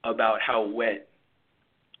about how wet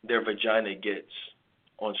their vagina gets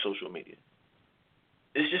on social media.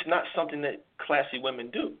 It's just not something that classy women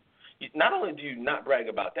do. Not only do you not brag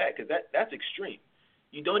about that, because that's extreme,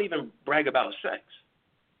 you don't even brag about sex.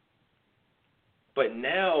 But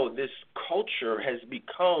now this culture has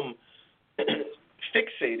become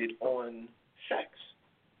fixated on sex.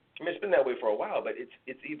 I mean, it's been that way for a while, but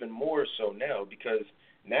it's even more so now because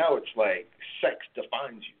now it's like sex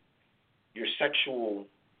defines you. Your sexual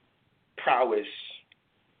prowess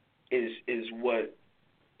is what,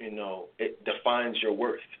 you know, it defines your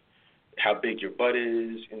worth. How big your butt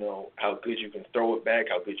is, you know, how good you can throw it back,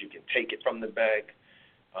 how good you can take it from the back,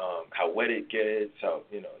 how wet it gets, how,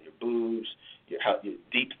 you know, your boobs, your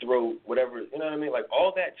deep throat, whatever, you know what I mean? Like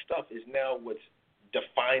all that stuff is now what's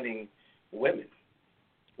defining women.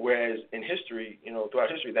 Whereas in history, you know, throughout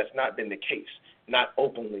history, that's not been the case, not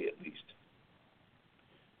openly at least.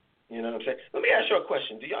 You know what I'm saying? Let me ask you a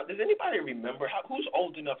question. Does anybody remember, who's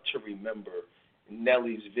old enough to remember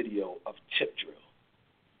Nelly's video of Tip Drill?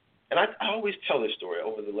 And I always tell this story.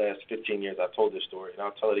 Over the last 15 years, I've told this story, and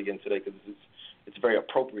I'll tell it again today because it's very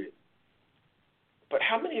appropriate. But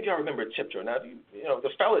how many of y'all remember Tip Drill? Now, you know,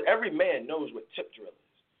 every man knows what Tip Drill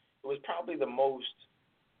is. It was probably the most,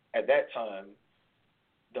 at that time,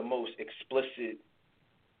 the most explicit,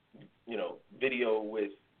 you know, video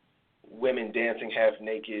with women dancing half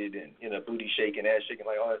naked and, you know, booty shaking, ass shaking,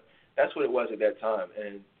 like all that. That's what it was at that time.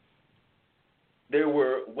 And there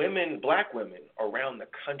were women, black women, around the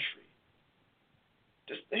country.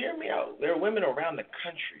 Just hear me out. There are women around the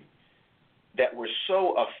country that were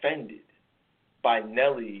so offended by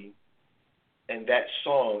Nelly and that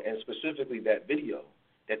song, and specifically that video,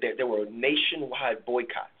 that there were nationwide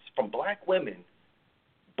boycotts from black women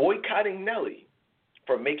boycotting Nelly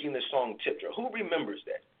for making the song Tip Drill. Who remembers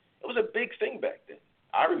that? It was a big thing back then.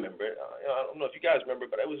 I remember it. I don't know if you guys remember,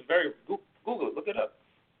 but it was very, Google it, look it up.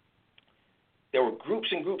 There were groups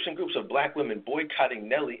and groups and groups of black women boycotting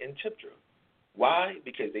Nelly and Tip Drill. Why?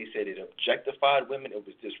 Because they said it objectified women. It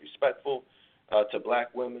was disrespectful to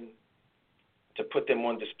black women to put them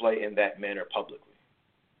on display in that manner publicly.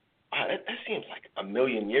 Wow, that seems like a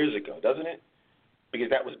million years ago, doesn't it? Because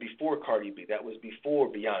that was before Cardi B. That was before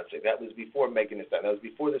Beyonce. That was before Megan Thee Stallion. That was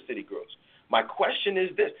before the City Girls. My question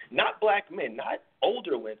is this. Not black men, not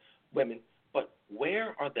older women, but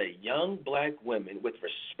where are the young black women with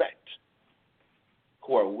respect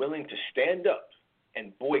who are willing to stand up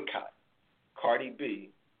and boycott Cardi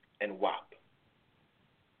B and WAP?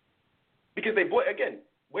 Because again,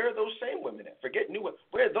 where are those same women at? Forget new women.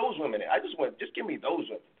 Where are those women at? Just give me those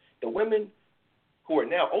women. The women who are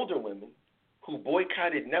now older women who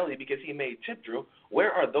boycotted Nelly because he made tip drill,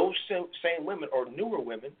 where are those same women or newer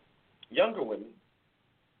women, younger women,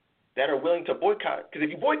 that are willing to boycott? Because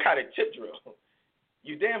if you boycotted tip drill,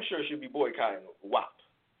 you damn sure should be boycotting WAP.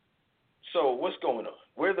 So what's going on?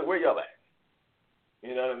 Where y'all at?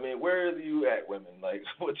 You know what I mean? Where are you at, women? Like,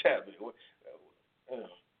 what's happening?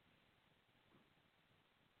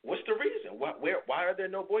 What's the reason? Why are there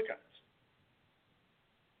no boycotts?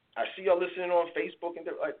 I see y'all listening on Facebook and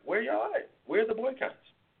they're like, where y'all at? Where are the boycotts?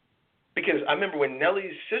 Because I remember when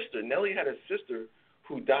Nelly had a sister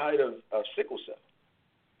who died of sickle cell.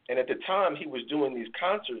 And at the time, he was doing these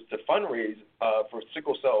concerts to fundraise for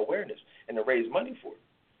sickle cell awareness and to raise money for it.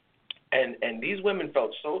 And these women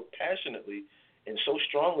felt so passionately and so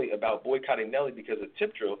strongly about boycotting Nelly because of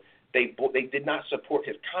tip drill, they did not support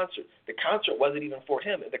his concert. The concert wasn't even for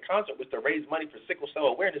him. The concert was to raise money for sickle cell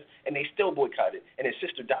awareness, and they still boycotted it. And his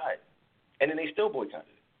sister died, and then they still boycotted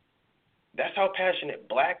it. That's how passionate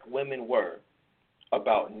black women were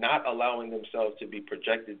about not allowing themselves to be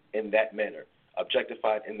projected in that manner,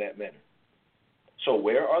 objectified in that manner. So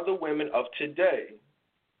where are the women of today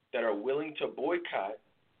that are willing to boycott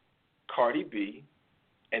Cardi B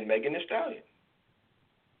and Megan Thee Stallion?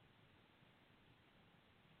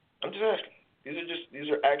 I'm just asking. These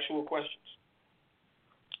are actual questions.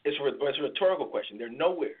 It's a rhetorical question. They're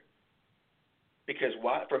nowhere. Because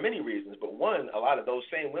why? For many reasons, but one, a lot of those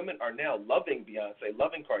same women are now loving Beyonce,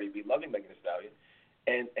 loving Cardi B, loving Megan Thee Stallion,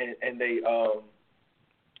 and they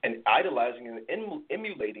and idolizing and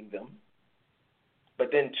emulating them. But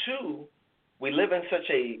then two, we live in such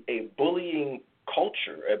a bullying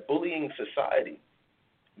culture, a bullying society,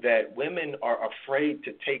 that women are afraid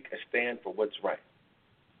to take a stand for what's right.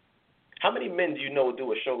 How many men do you know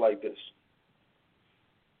do a show like this?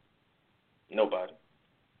 Nobody.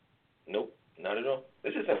 Nope, not at all.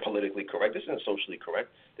 This isn't politically correct. This isn't socially correct.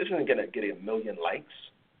 This isn't going to get a million likes.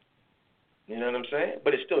 You know what I'm saying?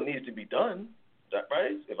 But it still needs to be done,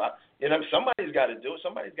 right? Somebody's got to do it.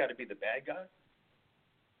 Somebody's got to be the bad guy.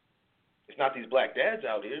 It's not these black dads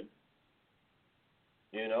out here.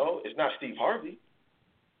 You know, it's not Steve Harvey.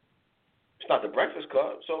 It's not the Breakfast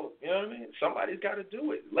Club. So, you know what I mean? Somebody's got to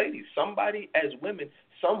do it. Ladies, somebody as women,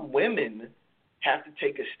 some women have to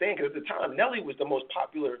take a stand. Because at the time, Nelly was the most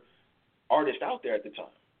popular artist out there at the time.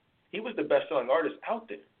 He was the best-selling artist out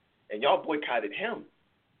there. And y'all boycotted him.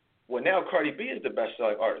 Well, now Cardi B is the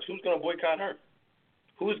best-selling artist. Who's going to boycott her?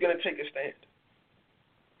 Who's going to take a stand?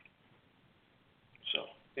 So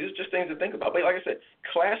these are just things to think about. But like I said,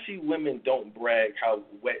 classy women don't brag how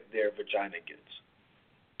wet their vagina gets.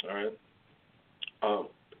 All right?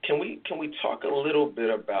 Can we talk a little bit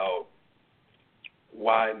about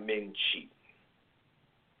why men cheat?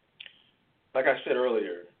 Like I said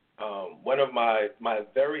earlier, one of my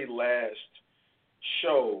very last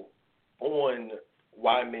show on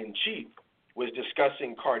why men cheat was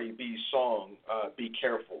discussing Cardi B's song, Be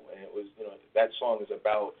Careful. And it was, that song is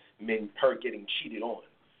about her getting cheated on.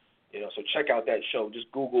 So check out that show.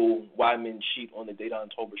 Just Google Why Men Cheat on the Dedan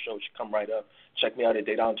Tolbert Show. It should come right up. Check me out at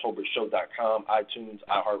DedanTolbertShow.com, iTunes,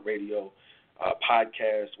 iHeartRadio,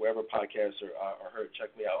 podcasts, wherever podcasts are heard.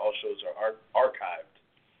 Check me out. All shows are archived.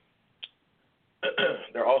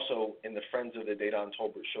 They're also in the Friends of the Dedan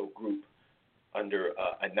Tolbert Show group under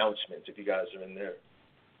announcements, if you guys are in there.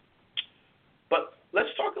 But let's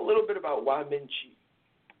talk a little bit about why men cheat.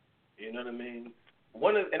 You know what I mean?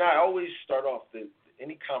 And I always start off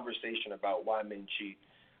any conversation about why men cheat,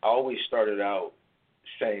 I always started out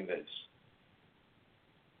saying this.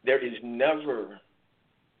 There is never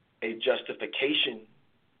a justification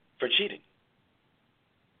for cheating.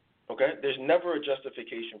 Okay? There's never a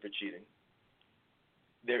justification for cheating.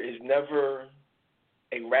 There is never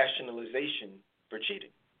a rationalization for cheating.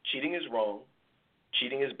 Cheating is wrong.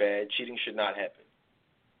 Cheating is bad. Cheating should not happen.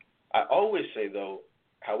 I always say, though,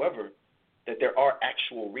 however, that there are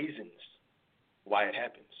actual reasons why it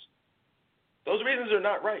happens. Those reasons are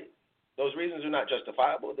not right. Those reasons are not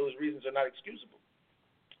justifiable. Those reasons are not excusable.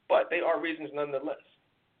 But they are reasons nonetheless.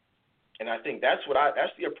 And I think that's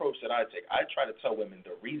the approach that I take. I try to tell women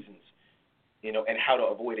the reasons, and how to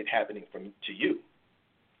avoid it happening to you.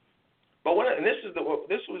 But this is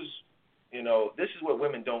what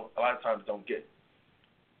women a lot of times don't get.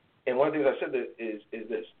 And one of the things I said is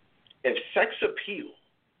this: if sex appeal,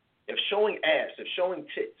 if showing ass, if showing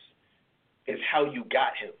tits is how you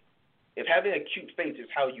got him, if having a cute face is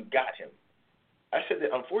how you got him, I said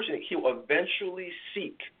that unfortunately he'll eventually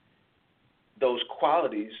seek those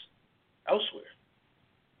qualities elsewhere.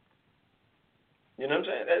 You know what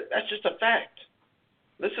I'm saying? That's just a fact.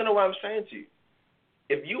 Listen to what I'm saying to you.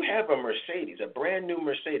 If you have a Mercedes, a brand new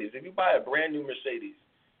Mercedes, if you buy a brand new Mercedes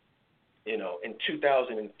in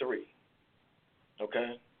 2003,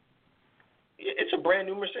 okay? It's a brand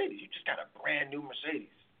new Mercedes. You just got a brand new Mercedes.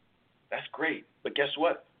 That's great. But guess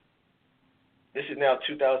what? This is now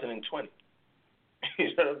 2020. You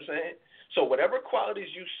know what I'm saying? So whatever qualities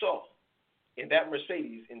you saw in that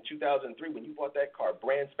Mercedes in 2003 when you bought that car,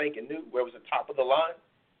 brand spanking new, where it was the top of the line,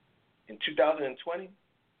 in 2020,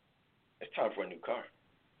 it's time for a new car.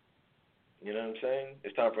 You know what I'm saying?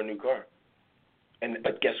 It's time for a new car.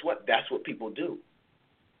 But guess what? That's what people do.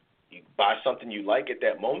 You buy something you like at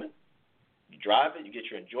that moment, you drive it, you get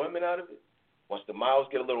your enjoyment out of it. Once the miles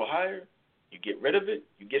get a little higher, you get rid of it,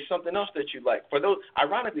 you get something else that you like.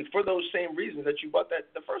 Ironically, for those same reasons that you bought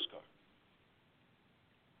the first car.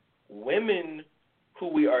 Women who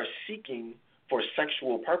we are seeking for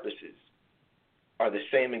sexual purposes are the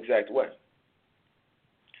same exact way.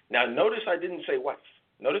 Now, notice I didn't say wife.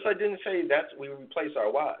 Notice I didn't say that we replace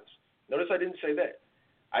our wives. Notice I didn't say that.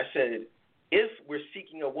 I said if we're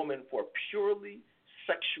seeking a woman for purely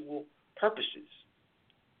sexual purposes,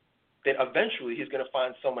 then eventually he's going to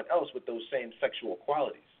find someone else with those same sexual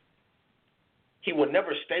qualities. He will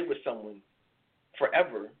never stay with someone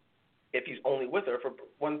forever if he's only with her for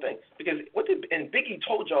one thing. Because and Biggie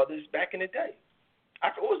told y'all this back in the day.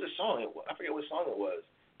 What was the song? I forget what song it was.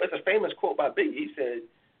 But it's a famous quote by Biggie. He said,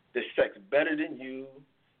 "The sex better than you,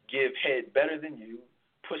 give head better than you,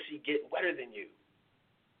 pussy get wetter than you."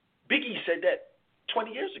 Biggie said that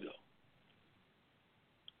 20 years ago.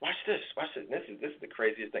 Watch this. This is the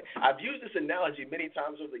craziest thing. I've used this analogy many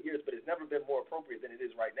times over the years, but it's never been more appropriate than it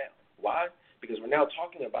is right now. Why? Because we're now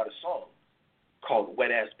talking about a song called Wet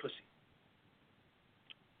Ass Pussy.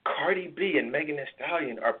 Cardi B and Megan Thee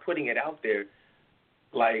Stallion are putting it out there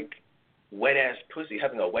like wet ass pussy.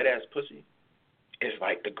 Having a wet ass pussy is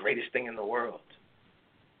like the greatest thing in the world,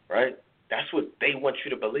 right? That's what they want you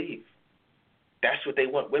to believe. That's what they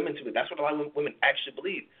want women to be. That's what a lot of women actually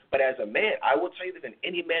believe. But as a man, I will tell you this, and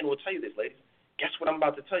any man will tell you this, ladies. Guess what I'm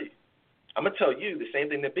about to tell you? I'm going to tell you the same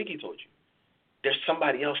thing that Biggie told you. There's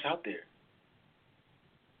somebody else out there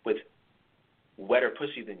with wetter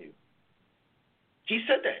pussy than you. He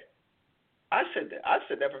said that. I said that. I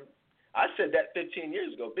said that 15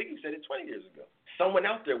 years ago. Biggie said it 20 years ago. Someone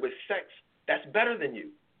out there with sex that's better than you.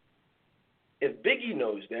 If Biggie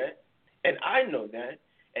knows that, and I know that,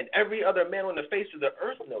 and every other man on the face of the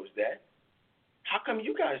earth knows that, how come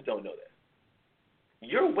you guys don't know that?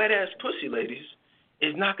 Your wet-ass pussy, ladies,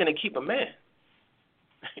 is not going to keep a man.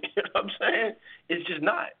 You know what I'm saying? It's just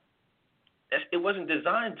not. It wasn't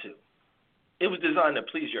designed to. It was designed to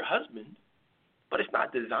please your husband, but it's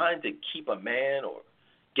not designed to keep a man or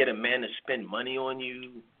get a man to spend money on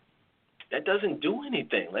you. That doesn't do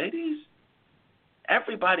anything, ladies.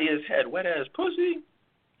 Everybody has had wet-ass pussy.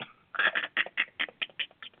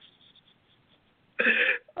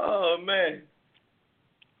 Oh, man.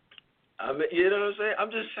 You know what I'm saying?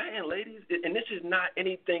 I'm just saying, ladies, and this is not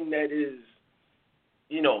anything that is,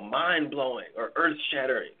 mind-blowing or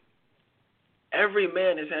earth-shattering. Every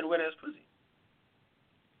man has had wet-ass pussy.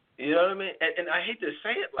 You know what I mean? And I hate to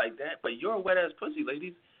say it like that, but your wet-ass pussy,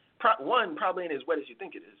 ladies, one, probably ain't as wet as you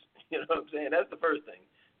think it is. You know what I'm saying? That's the first thing.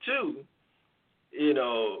 Two,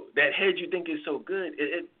 that head you think is so good,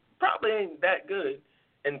 it probably ain't that good.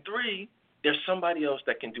 And three, there's somebody else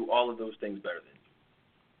that can do all of those things better than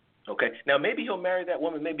you. Okay? Now, maybe he'll marry that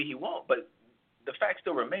woman, maybe he won't, but the fact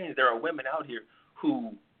still remains there are women out here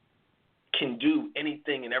who can do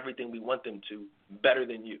anything and everything we want them to better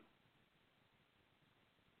than you.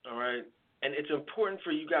 All right? And it's important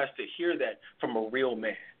for you guys to hear that from a real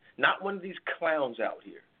man, not one of these clowns out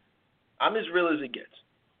here. I'm as real as it gets.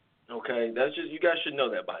 Okay? That's just, you guys should know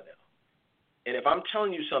that by now. And if I'm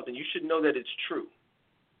telling you something, you should know that it's true.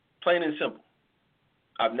 Plain and simple.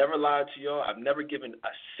 I've never lied to y'all. I've never given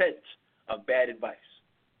a cent of bad advice.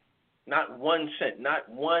 Not 1 cent. Not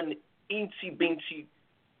one eensy-beensy.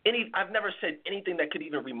 I've never said anything that could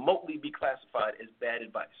even remotely be classified as bad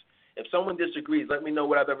advice. If someone disagrees, let me know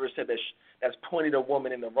what I've ever said that's pointed a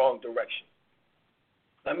woman in the wrong direction.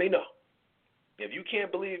 Let me know. If you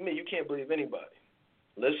can't believe me, you can't believe anybody.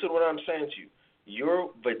 Listen to what I'm saying to you.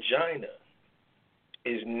 Your vagina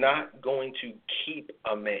is not going to keep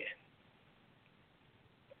a man.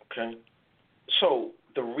 Okay? So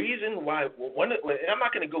the reason why, and I'm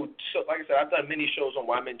not going to go, like I said, I've done many shows on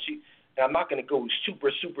why men cheat, and I'm not going to go super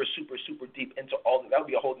deep into all of that. That would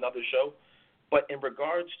be a whole nother show. But in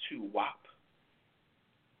regards to WAP,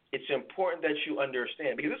 it's important that you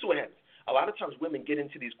understand, because this is what happens. A lot of times women get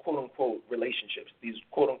into these quote-unquote relationships, these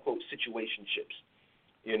quote-unquote situationships.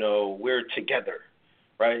 We're together,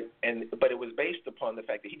 right? But it was based upon the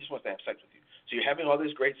fact that he just wants to have sex with you. So you're having all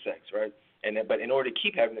this great sex, right? But in order to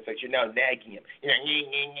keep having the sex, you're now nagging him.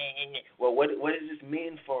 Well, what does this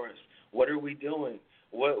mean for us? What are we doing?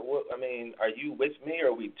 What I mean, are you with me?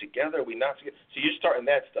 Are we together? Are we not together? So you're starting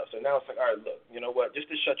that stuff. So now it's like, all right, look, you know what?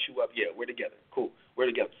 Just to shut you up, yeah, we're together. Cool,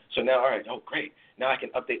 we're together. So now, all right, oh great. Now I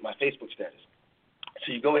can update my Facebook status.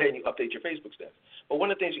 So you go ahead and you update your Facebook status. But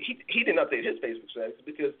one of the things he didn't update his Facebook status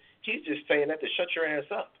because he's just saying that to shut your ass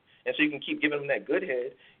up, and so you can keep giving him that good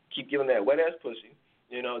head, keep giving him that wet ass pussy,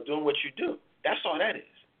 you know, doing what you do. That's all that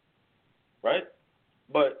is, right?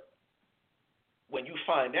 But when you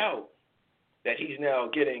find out that he's now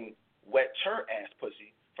getting wet her ass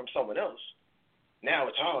pussy from someone else, now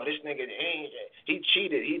it's this nigga he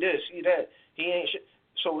cheated, he this, he that, he ain't shit.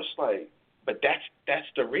 So it's like. But that's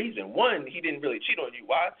the reason. One, he didn't really cheat on you.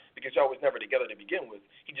 Why? Because y'all was never together to begin with.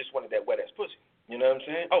 He just wanted that wet ass pussy. You know what I'm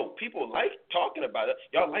saying? Oh, people like talking about it.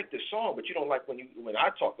 Y'all like this song, but you don't like when I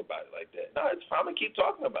talk about it like that. No, it's fine. I'm gonna keep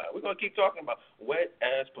talking about it. We're gonna keep talking about wet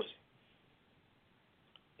ass pussy.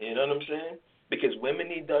 You know what I'm saying? Because women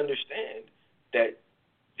need to understand that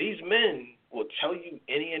these men will tell you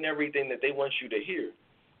any and everything that they want you to hear,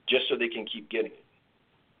 just so they can keep getting it.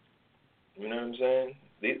 You know what I'm saying?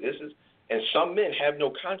 This is. And some men have no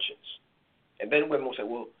conscience. And then women will say,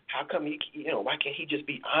 well, how come why can't he just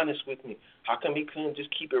be honest with me? How come he couldn't just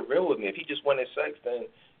keep it real with me? If he just wanted sex, then,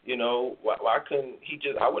 why couldn't he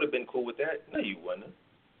just, I would have been cool with that. No, you wouldn't.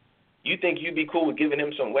 You think you'd be cool with giving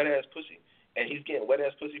him some wet-ass pussy, and he's getting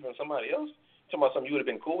wet-ass pussy from somebody else? Talking about something you would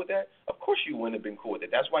have been cool with that? Of course you wouldn't have been cool with it.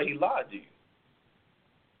 That's why he lied to you.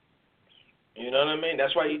 You know what I mean?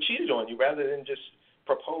 That's why he cheated on you rather than just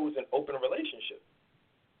propose an open relationship.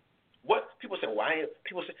 What people say? Why?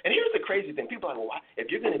 People say, and here's the crazy thing: people are like, well, why? If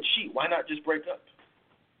you're gonna cheat, why not just break up?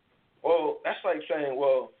 Well, that's like saying,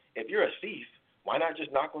 well, if you're a thief, why not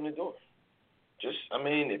just knock on the door?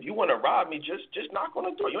 If you want to rob me, just knock on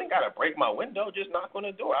the door. You ain't gotta break my window. Just knock on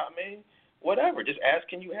the door. Whatever. Just ask,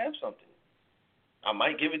 can you have something? I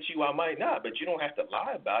might give it to you. I might not. But you don't have to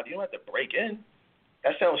lie about it. You don't have to break in.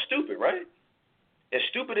 That sounds stupid, right? As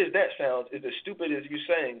stupid as that sounds, is as stupid as you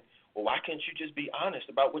saying, well, why can't you just be honest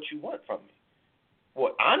about what you want from me?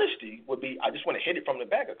 Well, honesty would be, I just want to hit it from the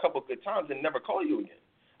back a couple good times and never call you again.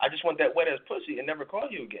 I just want that wet-ass pussy and never call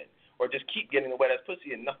you again. Or just keep getting the wet-ass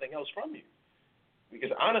pussy and nothing else from you.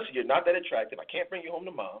 Because honestly, you're not that attractive. I can't bring you home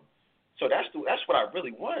to mom. So that's what I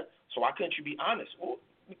really want. So why couldn't you be honest? Well,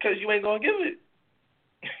 because you ain't going to give it.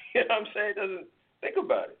 You know what I'm saying? It doesn't, think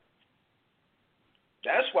about it.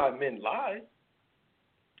 That's why men lie.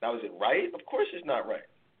 Now, is it right? Of course it's not right.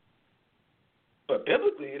 But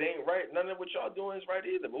biblically, it ain't right. None of what y'all doing is right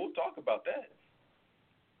either. But we'll talk about that.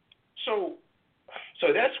 So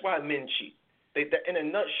that's why men cheat. In a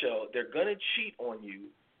nutshell, they're gonna cheat on you.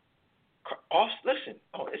 Listen,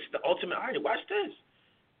 it's the ultimate irony. Watch this.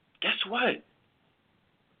 Guess what?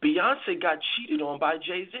 Beyonce got cheated on by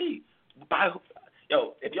Jay-Z.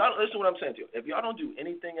 If y'all listen to what I'm saying to you, if y'all don't do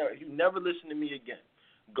anything else, if you never listen to me again,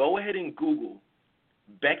 go ahead and Google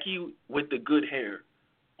Becky with the good hair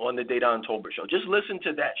on the Dedan Tolbert show. Just listen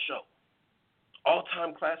to that show.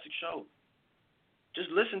 All-time classic show. Just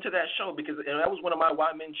listen to that show because that was one of my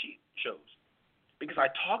Why Men Cheat shows. Because I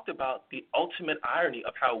talked about the ultimate irony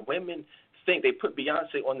of how women think they put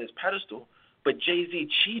Beyonce on this pedestal, but Jay-Z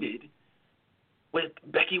cheated with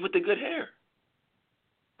Becky with the good hair.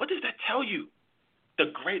 What does that tell you? The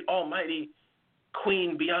great almighty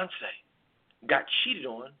Queen Beyonce got cheated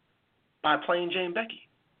on by plain Jane Becky.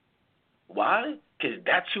 Why? Because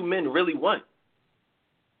that's who men really want.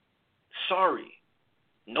 Sorry.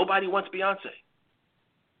 Nobody wants Beyonce.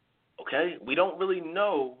 Okay? We don't really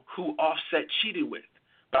know who Offset cheated with,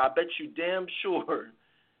 but I bet you damn sure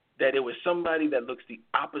that it was somebody that looks the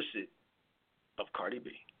opposite of Cardi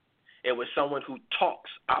B. It was someone who talks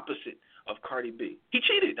opposite of Cardi B. He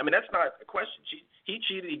cheated. That's not a question. He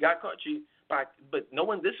cheated. He got caught cheating. But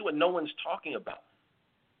this is what no one's talking about.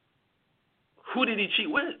 Who did he cheat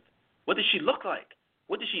with? What did she look like?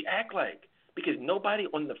 What did she act like? Because nobody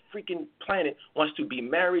on the freaking planet wants to be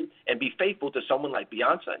married and be faithful to someone like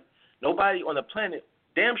Beyonce. Nobody on the planet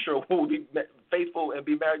damn sure will be faithful and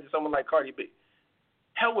be married to someone like Cardi B.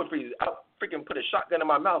 Hell would freeze. I'll freaking put a shotgun in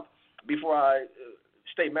my mouth before I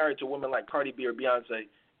stay married to a woman like Cardi B or Beyonce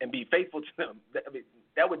and be faithful to them.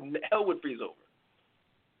 Hell would freeze over.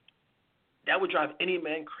 That would drive any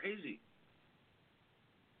man crazy.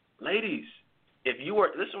 Ladies, listen to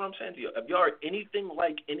what I'm saying to you. If you are anything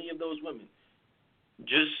like any of those women,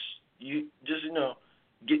 just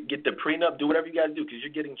get the prenup, do whatever you got to do because you're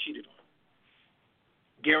getting cheated on.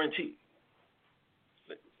 Guaranteed.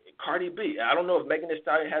 Cardi B. I don't know if Megan Thee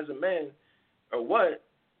Stallion has a man or what.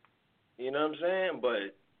 You know what I'm saying?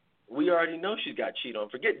 But we already know she's got cheated on.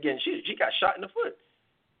 Forget again, she got shot in the foot.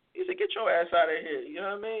 He said, get your ass out of here. You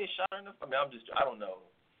know what I mean? Shot her in the foot. I mean, I don't know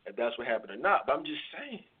if that's what happened or not, but I'm just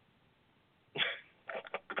saying.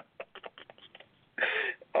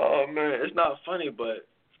 Oh, man, it's not funny, but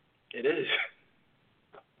it is.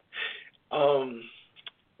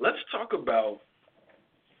 Let's talk about,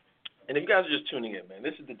 and if you guys are just tuning in, man,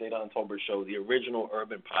 this is the Dedan Tolbert Show, the original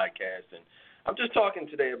urban podcast, and I'm just talking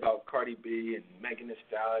today about Cardi B and Megan Thee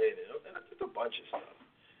Stallion and just a bunch of stuff.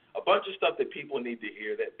 A bunch of stuff that people need to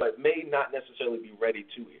hear but may not necessarily be ready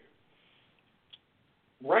to hear.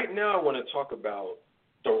 Right now I want to talk about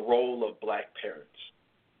the role of black parents,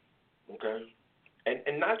 okay?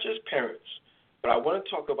 And not just parents, but I want to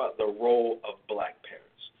talk about the role of black parents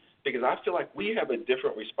because I feel like we have a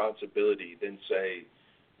different responsibility than, say,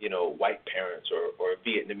 you know, white parents or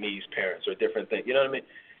Vietnamese parents or different things. You know what I mean?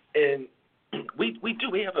 And we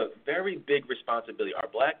do. We have a very big responsibility. Our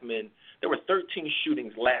black men, there were 13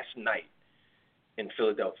 shootings last night in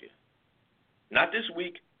Philadelphia. Not this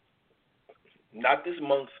week, not this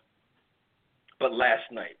month, but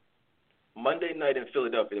last night. Monday night in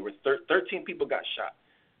Philadelphia, there were 13 people got shot.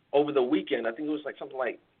 Over the weekend, I think it was like something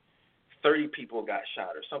like 30 people got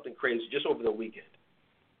shot or something crazy just over the weekend.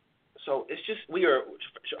 So it's just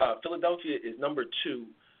Philadelphia is number 2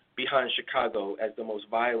 behind Chicago as the most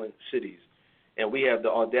violent cities. And we have the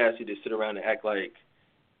audacity to sit around and act like,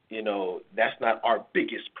 you know, that's not our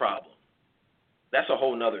biggest problem. That's a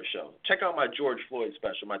whole nother show. Check out my George Floyd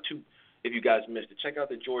special, if you guys missed it. Check out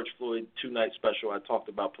the George Floyd 2-night special. I talked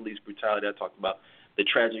about police brutality. I talked about the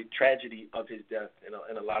tragedy of his death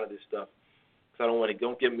and a lot of this stuff. Because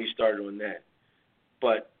don't get me started on that.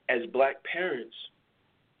 But as black parents,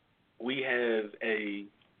 we have a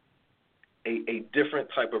different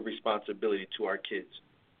type of responsibility to our kids.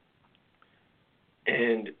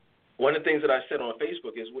 And one of the things that I said on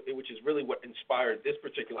Facebook which is really what inspired this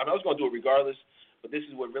particular. I was going to do it regardless, but this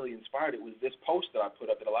is what really inspired it was this post that I put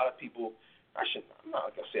up that a lot of people. I'm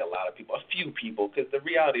not going to say a lot of people, a few people, because the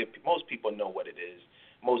reality of most people know what it is.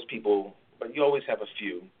 Most people, but you always have a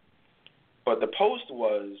few. But the post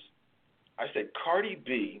was, I said, Cardi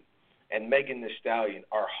B and Megan Thee Stallion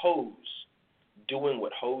are hoes doing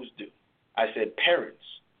what hoes do. I said, parents,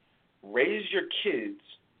 raise your kids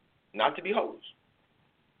not to be hoes.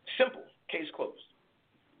 Simple. Case closed.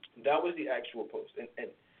 That was the actual post. And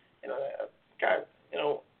I got,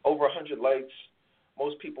 over 100 likes.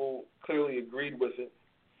 Most people clearly agreed with it.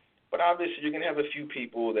 But obviously you're going to have a few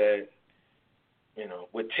people that,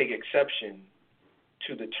 would take exception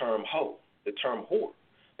to the term hoe, the term whore.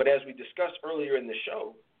 But as we discussed earlier in the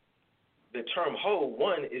show, the term hoe,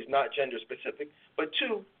 1, is not gender specific, but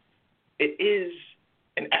 2, it is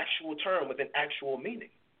an actual term with an actual meaning.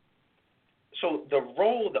 So the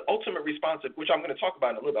role, the ultimate responsibility, which I'm going to talk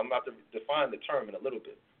about in a little bit, I'm about to define the term in a little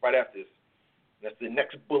bit, right after this. That's the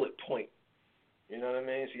next bullet point. You know what I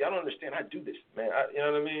mean? See, I don't understand. I do this, man. You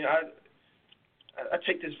know what I mean? I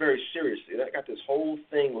take this very seriously. I got this whole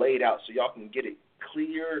thing laid out so y'all can get it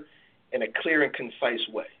clear in a clear and concise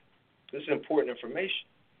way. This is important information.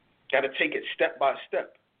 Got to take it step by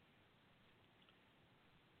step.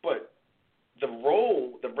 But the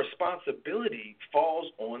role, the responsibility falls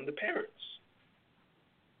on the parents.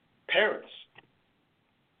 Parents,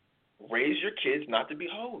 raise your kids not to be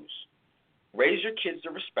hoes. Raise your kids to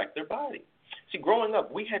respect their body. See, growing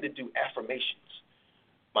up, we had to do affirmations.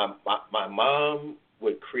 My mom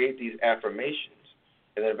would create these affirmations,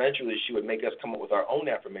 and then eventually she would make us come up with our own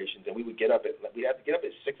affirmations, and we'd have to get up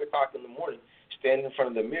at 6 o'clock in the morning, stand in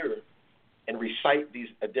front of the mirror, and recite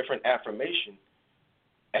a different affirmation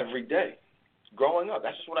every day. Growing up,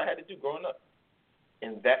 that's just what I had to do growing up.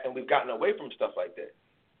 And we've gotten away from stuff like that.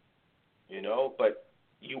 But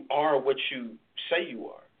you are what you say you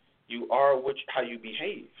are. You are how you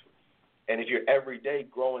behave. And if you're every day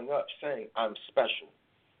growing up saying, I'm special,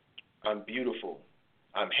 I'm beautiful,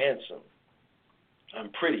 I'm handsome, I'm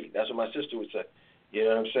pretty. That's what my sister would say. You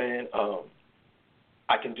know what I'm saying?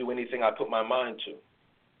 I can do anything I put my mind to.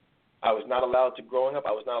 I was not allowed to, growing up,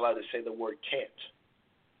 I was not allowed to say the word can't.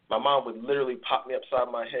 My mom would literally pop me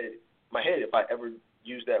upside my head if I ever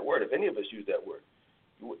used that word, if any of us used that word.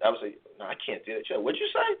 I would say, no, I can't do that. She said, what'd you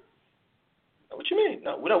say? What you mean?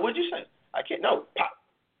 No, what'd you say? I can't. No, pop.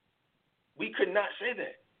 We could not say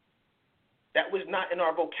that. That was not in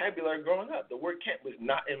our vocabulary growing up. The word can't was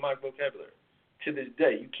not in my vocabulary. To this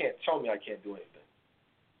day, you can't tell me I can't do anything.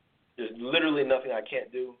 There's literally nothing I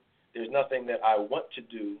can't do. There's nothing that I want to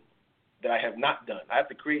do that I have not done. I have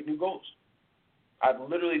to create new goals. I've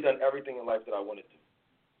literally done everything in life that I want to do.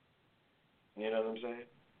 You know what I'm saying?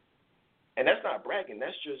 And that's not bragging.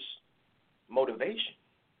 That's just motivation.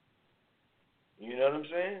 You know what I'm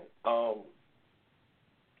saying?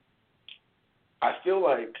 I feel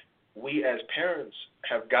like we as parents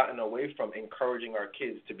have gotten away from encouraging our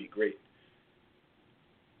kids to be great.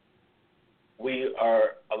 We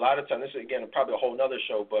are, a lot of times, this is again probably a whole nother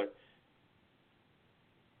show, but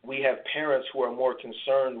we have parents who are more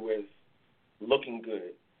concerned with looking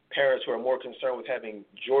good, parents who are more concerned with having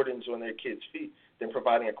Jordans on their kids' feet than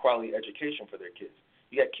providing a quality education for their kids.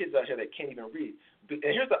 You got kids out here that can't even read. And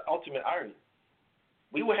here's the ultimate irony.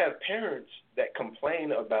 We will have parents that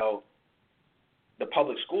complain about the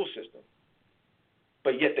public school system,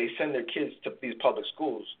 but yet they send their kids to these public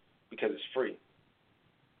schools because it's free.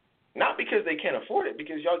 Not because they can't afford it,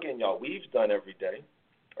 because y'all getting y'all weaves done every day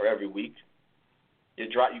or every week. You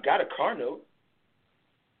got a car note.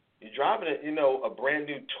 You're driving a brand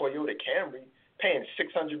new Toyota Camry, paying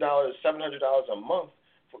 $600, $700 a month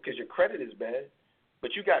because your credit is bad,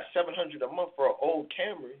 but you got $700 a month for an old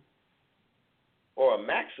Camry or a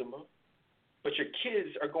Maxima, but your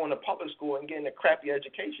kids are going to public school and getting a crappy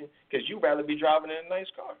education because you'd rather be driving in a nice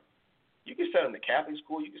car. You can send them to Catholic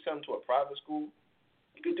school. You can send them to a private school.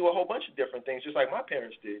 You can do a whole bunch of different things, just like my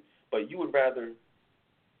parents did, but you would rather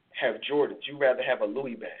have Jordans. You'd rather have a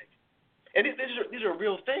Louis bag. And these are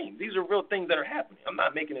real things. These are real things that are happening. I'm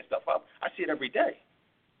not making this stuff up. I see it every day.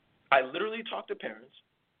 I literally talk to parents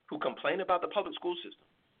who complain about the public school system,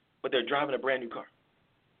 but they're driving a brand new car.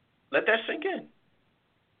 Let that sink in.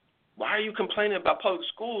 Why are you complaining about public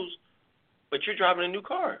schools, but you're driving a new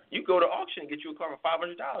car? You go to auction and get you a car for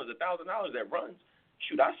 $500, $1,000 that runs.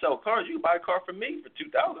 Shoot, I sell cars. You can buy a car from me for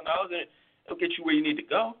 $2,000 and it'll get you where you need to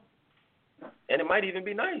go. And it might even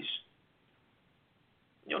be nice.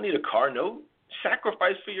 You don't need a car note.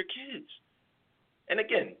 Sacrifice for your kids. And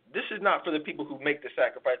again, this is not for the people who make the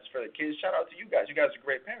sacrifices for their kids. Shout out to you guys. You guys are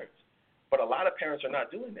great parents. But a lot of parents are not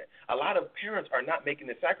doing that. A lot of parents are not making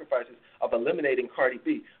the sacrifices of eliminating Cardi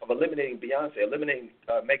B, of eliminating Beyonce, eliminating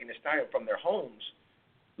Megan Thee Stallion from their homes,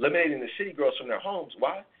 eliminating the city girls from their homes.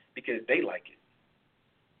 Why? Because they like it.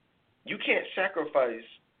 You can't sacrifice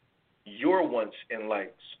your wants and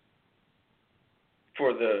likes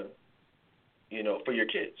for for your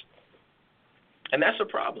kids. And that's a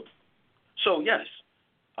problem. So, yes,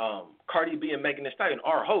 Cardi B and Megan Thee Stallion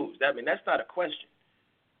are hoes. That's not a question.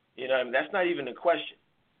 That's not even a question.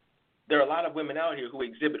 There are a lot of women out here who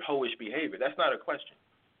exhibit hoish behavior. That's not a question.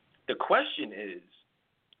 The question is,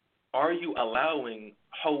 are you allowing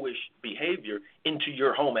hoish behavior into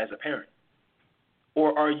your home as a parent?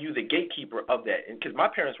 Or are you the gatekeeper of that? Because my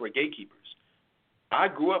parents were gatekeepers. I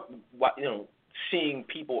grew up, seeing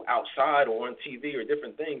people outside or on TV or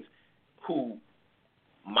different things who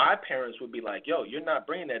my parents would be like, yo, you're not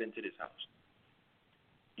bringing that into this house.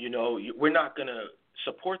 We're not going to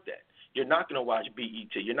support that. You're not going to watch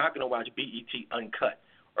BET. You're not going to watch BET Uncut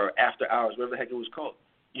or After Hours, whatever the heck it was called.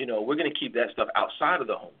 We're going to keep that stuff outside of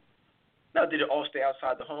the home. Now, did it all stay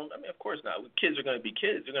outside the home? Of course not. Kids are going to be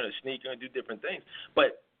kids. They're going to sneak, going to do different things.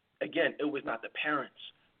 But, again, it was not the parents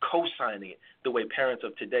co-signing it the way parents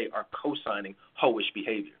of today are co-signing hoish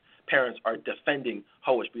behavior. Parents are defending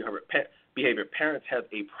hoish behavior. Parents have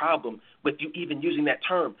a problem with you even using that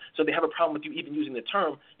term. So they have a problem with you even using the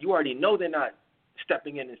term. You already know they're not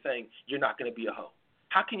stepping in and saying you're not going to be a hoe.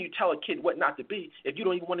 How can you tell a kid what not to be if you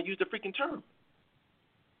don't even want to use the freaking term?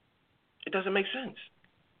 It doesn't make sense.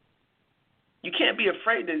 You can't be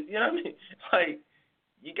afraid to,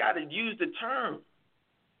 you got to use the term.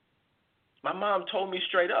 My mom told me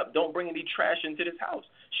straight up, don't bring any trash into this house.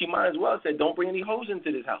 She might as well have said, don't bring any hoes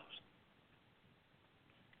into this house.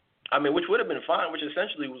 Which would have been fine, which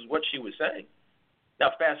essentially was what she was saying.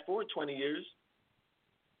 Now, fast forward 20 years,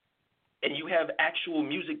 and you have actual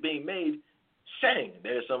music being made saying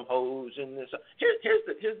there's some hoes in this. Here's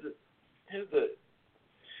the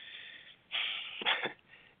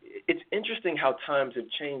It's interesting how times have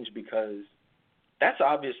changed, because that's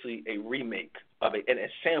obviously a remake of a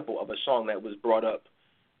sample of a song that was brought up,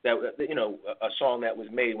 a song that was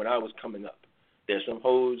made when I was coming up. There's some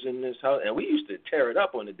hoes in this house, and we used to tear it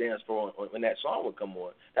up on the dance floor when that song would come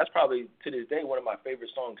on. That's probably to this day one of my favorite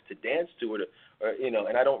songs to dance to,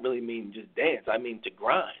 and I don't really mean just dance. I mean to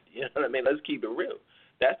grind. You know what I mean? Let's keep it real.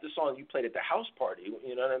 That's the song you played at the house party.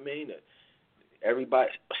 You know what I mean? Everybody,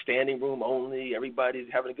 standing room only, everybody's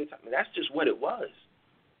having a good time. That's just what it was.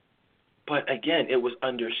 But again, it was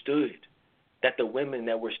understood that the women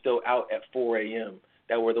that were still out at 4 a.m.,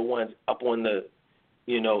 that were the ones up on the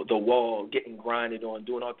wall getting grinded on,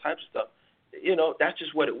 doing all types of stuff, that's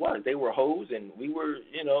just what it was. They were hoes, and we were,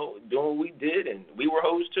 doing what we did, and we were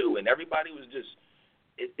hoes too. And everybody was just,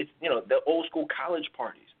 it's the old school college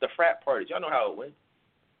parties, the frat parties. Y'all know how it went.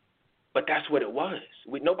 But that's what it was.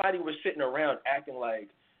 Nobody was sitting around acting like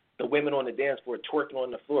the women on the dance floor twerking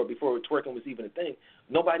on the floor before twerking was even a thing.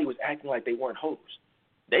 Nobody was acting like they weren't hoes.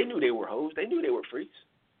 They knew they were hoes. They knew they were freaks.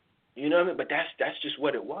 You know what I mean? But that's just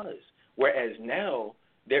what it was. Whereas now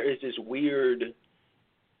there is this weird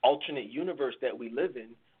alternate universe that we live in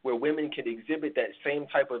where women can exhibit that same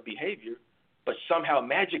type of behavior but somehow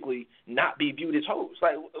magically not be viewed as hoes.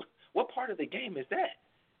 Like, what part of the game is that?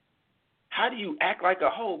 How do you act like a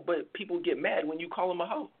hoe but people get mad when you call them a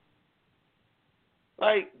hoe?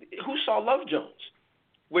 Like, who saw Love Jones?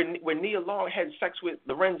 When Nia Long had sex with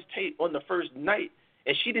Lorenz Tate on the first night,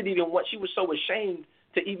 and she was so ashamed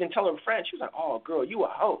to even tell her friend. She was like, oh, girl, you a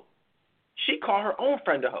hoe. She called her own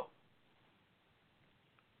friend a hoe.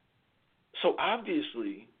 So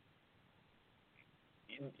obviously,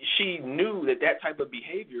 she knew that type of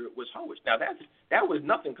behavior was hoish. Now, that was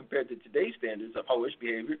nothing compared to today's standards of hoish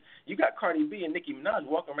behavior. You got Cardi B and Nicki Minaj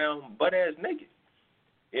walking around butt-ass naked.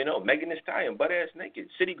 Megan Thee Stallion, butt-ass naked.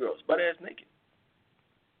 City Girls, butt-ass naked.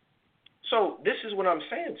 So this is what I'm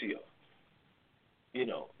saying to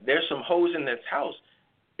y'all. There's some hoes in this house.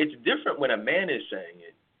 It's different when a man is saying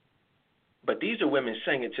it, but these are women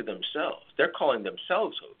saying it to themselves. They're calling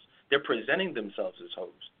themselves hoes. They're presenting themselves as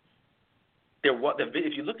hoes.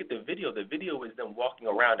 If you look at the video is them walking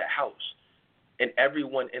around a house, and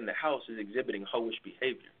everyone in the house is exhibiting hoish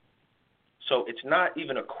behavior. So it's not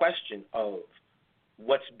even a question of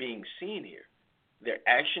what's being seen here. Their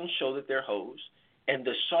actions show that they're hoes, and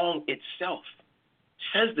the song itself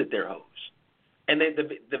says that they're hoes. And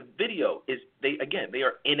the video is, they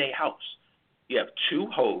are in a house. You have two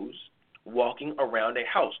hoes walking around a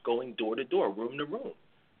house, going door to door, room to room.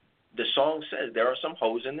 The song says there are some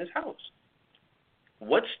hoes in this house.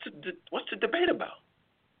 What's to debate about?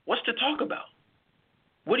 What's to talk about?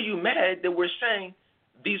 What are you mad that we're saying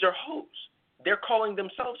these are hoes? They're calling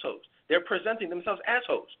themselves hoes. They're presenting themselves as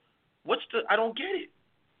hoes. I don't get it.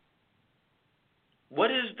 What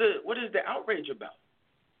is the outrage about?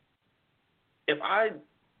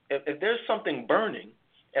 If there's something burning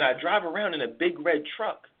and I drive around in a big red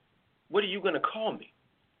truck, what are you going to call me?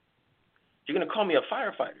 You're going to call me a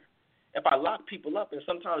firefighter. If I lock people up and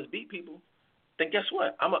sometimes beat people, then guess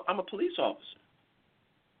what? I'm a police officer.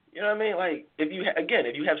 You know what I mean? Like, if you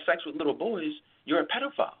have sex with little boys, you're a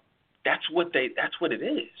pedophile. That's what it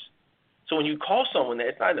is. So when you call someone that,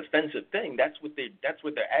 it's not an offensive thing. That's what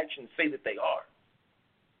their actions say that they are.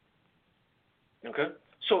 Okay?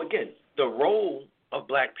 So again, the role of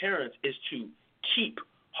black parents is to keep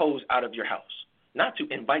hoes out of your house, not to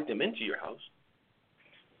invite them into your house.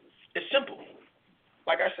 It's simple.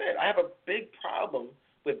 Like I said, I have a big problem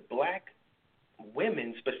with black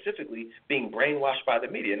women specifically being brainwashed by the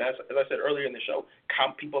media. And as I said earlier in the show,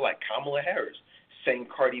 people like Kamala Harris saying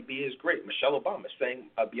Cardi B is great, Michelle Obama saying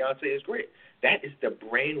Beyonce is great. That is the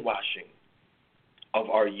brainwashing of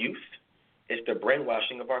our youth. It's the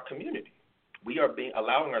brainwashing of our community. We are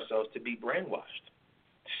allowing ourselves to be brainwashed.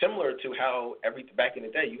 Similar to how back in the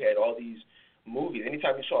day you had all these movies.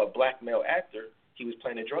 Anytime you saw a black male actor, he was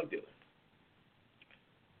playing a drug dealer.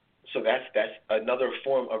 So that's another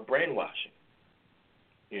form of brainwashing.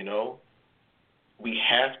 We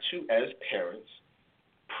have to, as parents,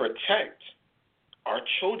 protect our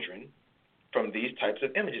children from these types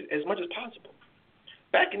of images as much as possible.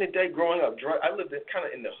 Back in the day, growing up, I lived kind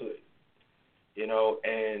of in the hood,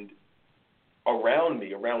 and around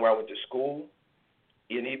where I went to school,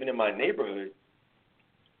 and even in my neighborhood,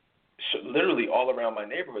 literally all around my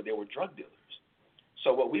neighborhood, there were drug dealers.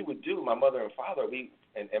 So what we would do, my mother and father,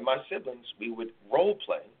 and my siblings, we would role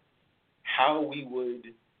play how we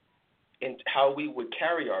would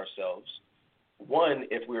carry ourselves. One,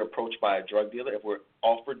 if we were approached by a drug dealer, if we're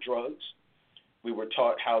offered drugs, we were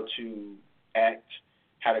taught how to act,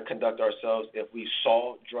 how to conduct ourselves if we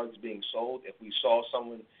saw drugs being sold, if we saw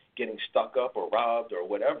someone getting stuck up or robbed or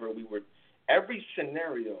whatever. Every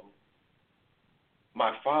scenario,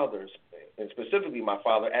 my father, and specifically my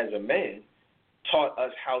father as a man, taught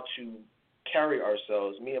us how to carry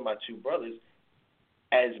ourselves, me and my two brothers,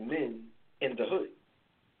 as men in the hood.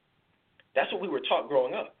 That's what we were taught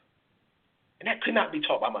growing up. And that could not be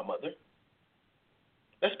taught by my mother.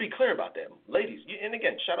 Let's be clear about that. Ladies, and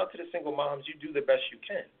again, shout out to the single moms. You do the best you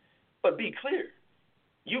can. But be clear.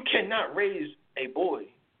 You cannot raise a boy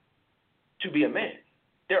to be a man.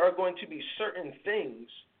 There are going to be certain things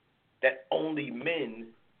that only men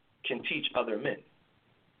can teach other men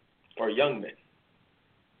or young men.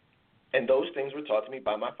 And those things were taught to me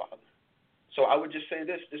by my father. So I would just say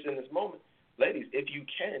this in this moment. ladies, if you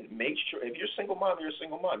can, make sure, if you're a single mom, you're a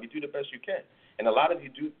single mom. You do the best you can. And a lot of you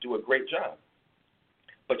do a great job.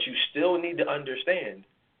 But you still need to understand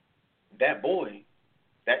that boy,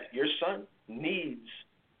 that your son needs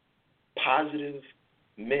positive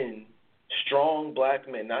men, strong black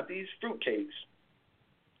men, not these fruitcakes,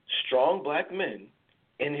 strong black men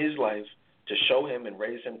in his life to show him and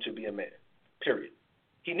raise him to be a man, period.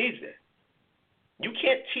 He needs that. You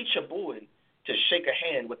can't teach a boy to shake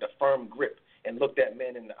a hand with a firm grip and look that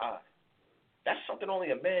man in the eye. That's something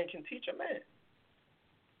only a man can teach a man.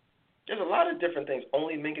 There's a lot of different things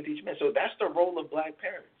only men can teach men. So that's the role of black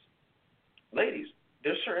parents. Ladies,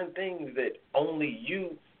 there's certain things that only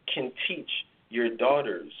you can teach your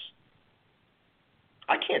daughters.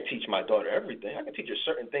 I can't teach my daughter everything. I can teach her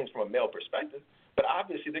certain things from a male perspective, but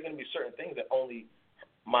obviously there are going to be certain things that only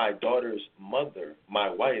my daughter's mother, my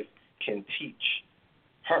wife, can teach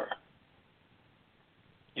her.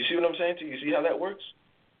 You see what I'm saying to you? You see how that works?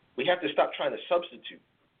 We have to stop trying to substitute.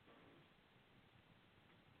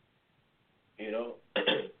 You know?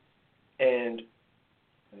 And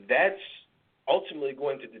that's ultimately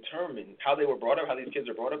going to determine how they were brought up, how these kids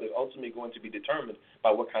are brought up, is ultimately going to be determined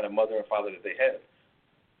by what kind of mother and father that they have.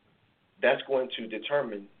 That's going to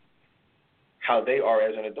determine how they are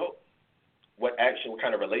as an adult, what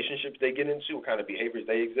kind of relationships they get into, what kind of behaviors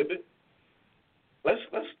they exhibit. Let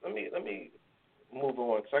me move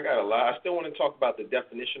on, because I got a lot. I still want to talk about the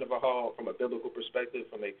definition of a hoe from a biblical perspective,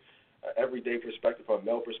 from a everyday perspective, from a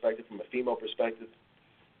male perspective, from a female perspective.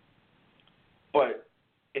 But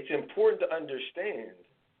it's important to understand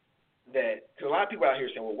that, because a lot of people out here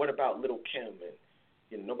saying, well, what about Little Kim?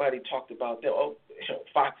 And nobody talked about them. Oh,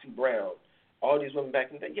 Foxy Brown, all these women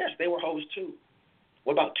back in the day. Yes, they were hoes too.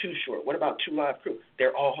 What about Too Short? What about 2 Live Crew?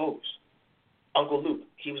 They're all hoes. Uncle Luke,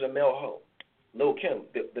 he was a male hoe. Lil Kim,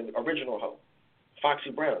 the original hoe.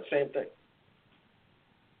 Foxy Brown, same thing.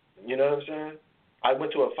 You know what I'm saying? I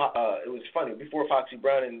went to it was funny, before Foxy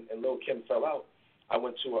Brown and Lil Kim fell out, I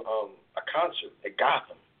went to a concert at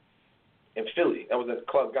Gotham in Philly. That was at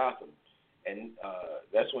Club Gotham. And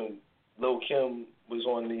that's when Lil Kim was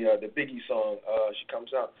on the Biggie song. She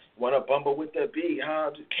comes out, wanna bumble with the B,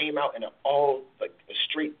 huh? Came out in a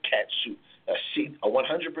straight cat suit, a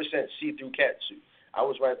 100% see-through cat suit. I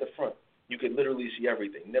was right at the front. You could literally see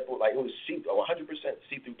everything. Nipple, like it was a 100%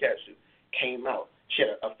 see-through cat suit. Came out. She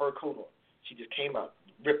had a fur coat on. She just came out,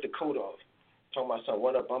 ripped the coat off. Talking about something,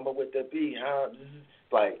 wanna bumble with the B, huh?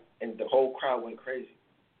 And the whole crowd went crazy.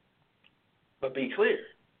 But be clear,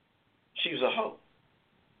 she was a hoe.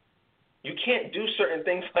 You can't do certain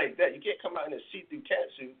things like that. You can't come out in a see-through cat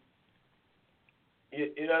suit,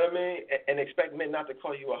 you know what I mean, and expect men not to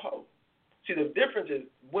call you a hoe. See, the difference is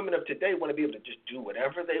women of today want to be able to just do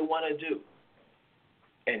whatever they want to do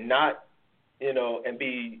and not, and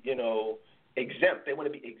be, exempt. They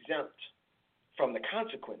want to be exempt from the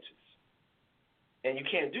consequences. And you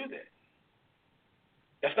can't do that.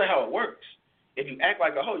 That's not how it works. If you act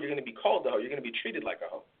like a hoe, you're going to be called a hoe. You're going to be treated like a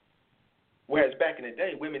hoe. Whereas back in the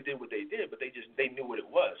day, women did what they did, but they knew what it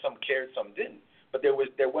was. Some cared, some didn't. But there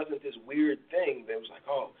wasn't this weird thing that was like,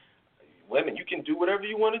 oh, women, you can do whatever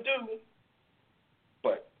you want to do,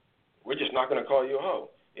 but we're just not going to call you a hoe.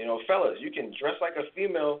 Fellas, you can dress like a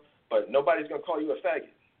female, but nobody's going to call you a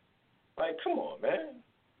faggot. Like, come on, man.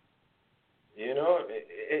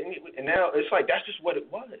 And now it's like that's just what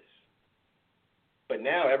it was. But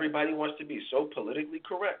now everybody wants to be so politically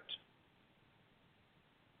correct.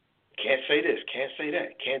 Can't say this, can't say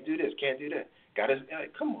that, can't do this, can't do that.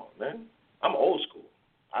 Come on, man. I'm old school.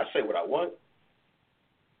 I say what I want.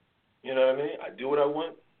 You know what I mean? I do what I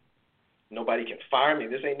want. Nobody can fire me.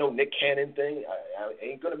 This ain't no Nick Cannon thing. I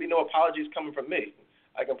ain't going to be no apologies coming from me.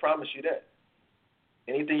 I can promise you that.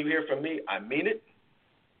 Anything you hear from me, I mean it.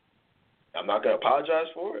 I'm not going to apologize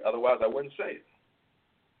for it. Otherwise, I wouldn't say it.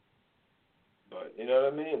 But you know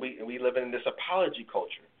what I mean? We live in this apology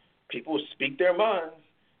culture. People speak their minds,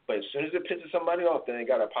 but as soon as it pisses somebody off, then they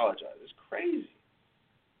got to apologize. It's crazy.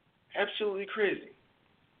 Absolutely crazy.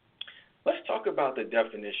 Let's talk about the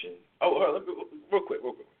definition. Real quick.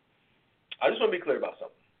 I just want to be clear about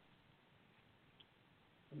something.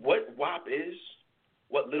 What WAP is,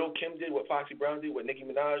 what Lil Kim did, what Foxy Brown did, what Nicki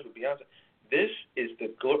Minaj, what Beyonce, this is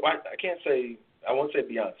I won't say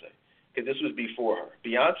Beyonce, because this was before her.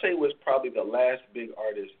 Beyonce was probably the last big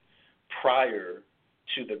artist prior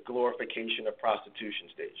to the glorification of prostitution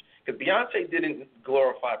stage. Because Beyonce didn't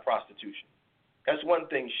glorify prostitution. That's one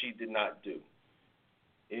thing she did not do.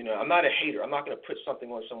 I'm not a hater. I'm not going to put something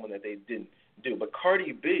on someone that they didn't do. But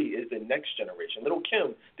Cardi B is the next generation. Lil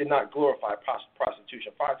Kim did not glorify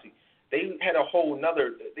prostitution. Foxy, they had a whole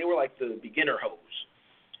nother, they were like the beginner hoes.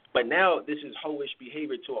 But now this is hoish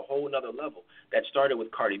behavior to a whole nother level that started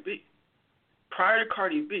with Cardi B. Prior to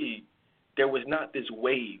Cardi B, there was not this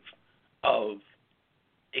wave of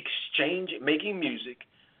making music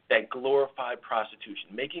that glorified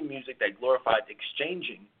prostitution, making music that glorified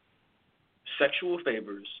exchanging sexual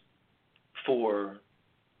favors for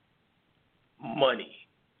money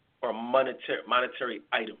or monetary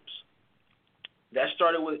items. That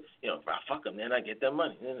started with, if I fuck them, then I get that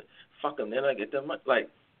money. Then fuck them, then I get that money. Like,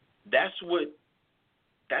 they're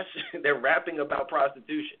rapping about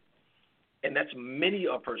prostitution. And that's many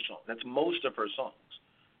of her songs. That's most of her songs.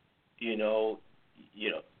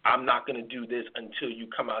 I'm not going to do this until you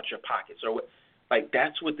come out your pockets. Or what? Like,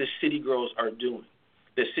 that's what the City Girls are doing.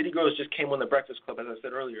 The City Girls just came on the Breakfast Club, as I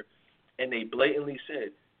said earlier, and they blatantly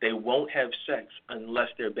said they won't have sex unless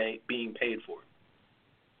they're being paid for it.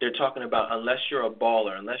 They're talking about unless you're a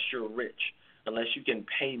baller, unless you're rich, unless you can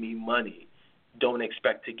pay me money, don't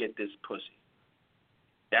expect to get this pussy.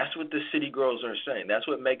 That's what the City Girls are saying. That's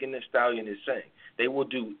what Megan Thee Stallion is saying. They will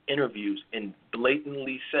do interviews and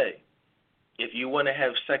blatantly say, if you want to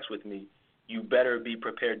have sex with me, you better be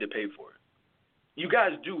prepared to pay for it. You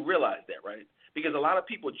guys do realize that, right? Because a lot of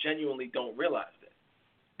people genuinely don't realize that.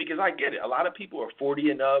 Because I get it. A lot of people are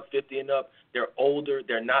 40 and up, 50 and up. They're older.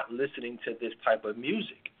 They're not listening to this type of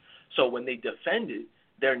music. So when they defend it,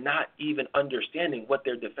 they're not even understanding what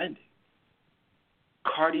they're defending.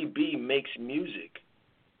 Cardi B makes music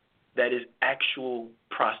that is actual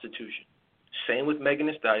prostitution. Same with Megan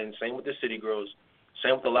Thee Stallion, same with the City Girls,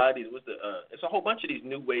 same with a lot of these. It's a whole bunch of these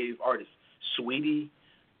new wave artists. Sweetie,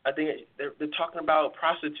 I think they're talking about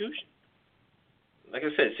prostitution. Like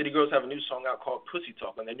I said, City Girls have a new song out called Pussy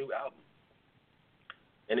Talk on their new album.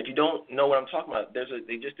 And if you don't know what I'm talking about,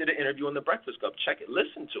 they just did an interview on the Breakfast Club. Check it.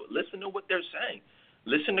 Listen to it. Listen to what they're saying.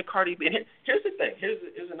 Listen to Cardi B. And here's the thing. Here's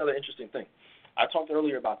another interesting thing. I talked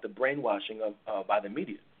earlier about the brainwashing by the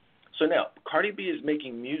media. So now, Cardi B is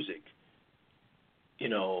making music,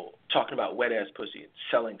 talking about wet-ass pussy,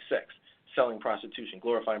 selling sex, selling prostitution,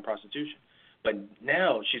 glorifying prostitution. But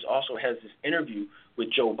now she's also has this interview with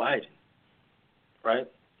Joe Biden, right?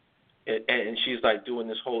 And she's like doing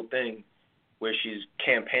this whole thing where she's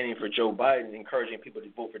campaigning for Joe Biden, encouraging people to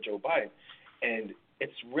vote for Joe Biden. And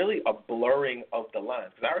it's really a blurring of the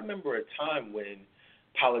lines. Because I remember a time when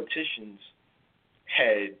politicians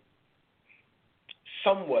had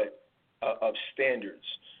somewhat of standards,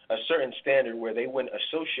 a certain standard where they wouldn't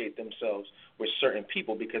associate themselves with certain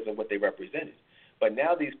people because of what they represented. But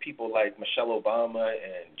now these people like Michelle Obama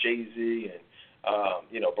and Jay-Z and,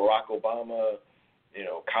 Barack Obama,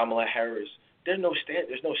 Kamala Harris, there's no stand.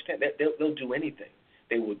 They'll do anything.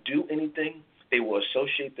 They will do anything. They will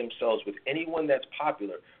associate themselves with anyone that's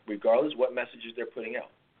popular, regardless what messages they're putting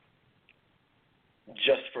out,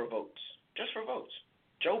 just for votes. Just for votes.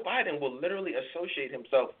 Joe Biden will literally associate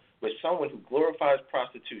himself with someone who glorifies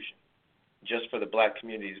prostitution just for the black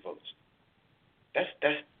community's votes.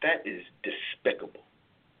 That is despicable.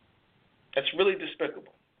 That's really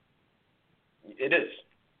despicable. It is.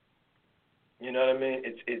 You know what I mean?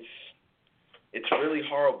 It's really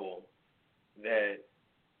horrible that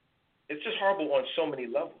it's just horrible on so many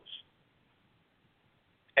levels.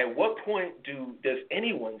 At what point does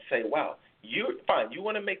anyone say, wow, you're fine, you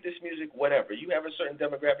want to make this music, whatever. You have a certain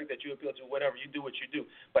demographic that you appeal to, whatever. You do what you do.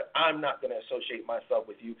 But I'm not going to associate myself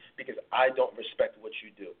with you because I don't respect what you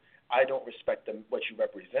do. I don't respect what you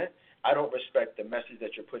represent. I don't respect the message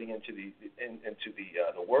that you're putting into the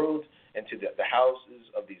world, into the houses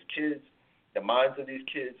of these kids, the minds of these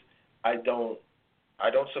kids. I don't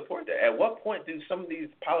support that. At what point do some of these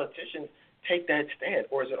politicians take that stand,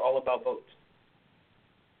 or is it all about votes?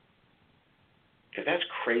 Because that's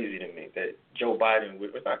crazy to me that Joe Biden,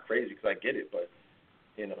 it's not crazy because I get it, but,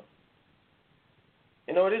 it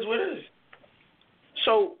is what it is.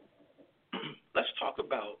 So let's talk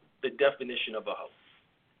about the definition of a hoe.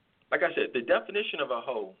 Like I said, the definition of a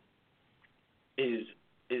hoe is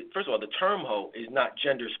first of all, the term hoe is not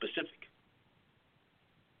gender specific.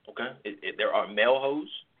 Okay? There are male hoes.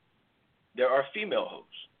 There are female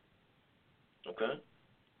hoes. Okay?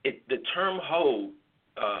 The term hoe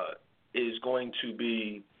is going to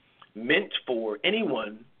be meant for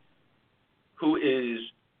anyone who is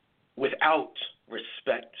without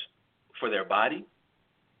respect for their body,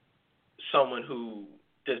 someone who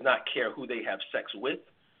does not care who they have sex with,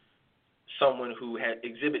 someone who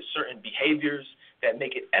exhibits certain behaviors that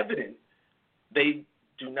make it evident they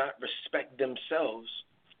do not respect themselves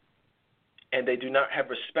and they do not have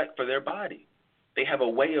respect for their body. They have a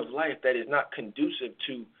way of life that is not conducive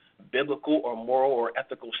to biblical or moral or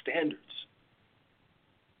ethical standards.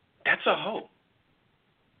 That's a hoe.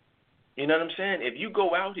 You know what I'm saying? If you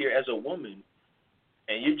go out here as a woman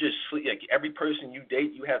and you just sleep, like every person you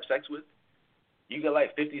date, you have sex with, you get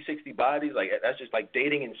like 50, 60 bodies, like that's just like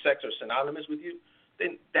dating and sex are synonymous with you,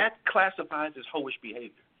 then that classifies as hoish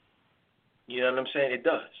behavior. You know what I'm saying? It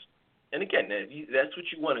does. And again, if that's what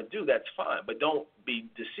you want to do, that's fine. But don't be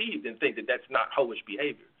deceived and think that that's not hoish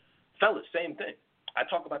behavior. Fellas, same thing. I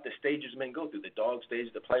talk about the stages men go through, the dog stage,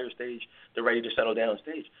 the player stage, the ready to settle down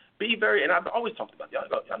stage. Be very, and I've always talked about, y'all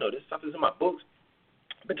know this stuff is in my books.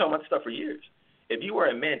 I've been talking about this stuff for years. If you are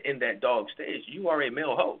a man in that dog stage, you are a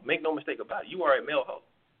male hoe. Make no mistake about it. You are a male hoe.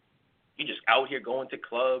 You just out here going to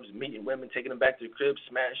clubs, meeting women, taking them back to the crib,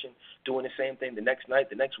 smashing, doing the same thing the next night,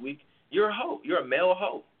 the next week. You're a hoe. You're a male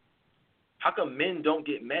hoe. How come men don't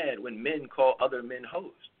get mad when men call other men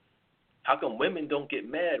hoes? How come women don't get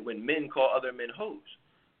mad when men call other men hoes?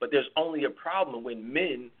 But there's only a problem when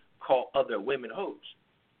men call other women hoes.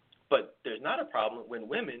 But there's not a problem when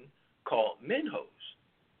women call men hoes.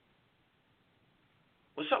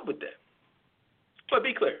 What's up with that? But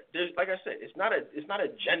be clear, there's, like I said, it's not a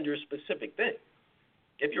gender specific thing.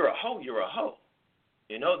 If you're a hoe, you're a hoe.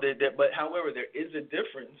 You know, but however, there is a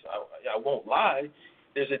difference. I won't lie.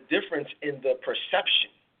 There's a difference in the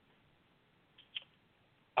perception.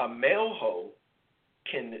 A male hoe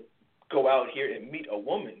can go out here and meet a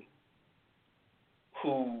woman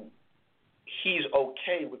who he's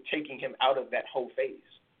okay with taking him out of that hoe phase,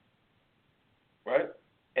 right?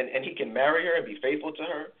 And he can marry her and be faithful to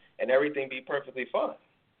her and everything be perfectly fine.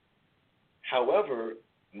 However,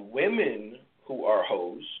 women who are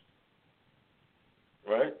hoes,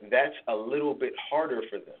 right, that's a little bit harder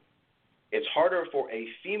for them. It's harder for a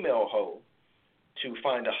female hoe to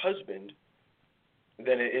find a husband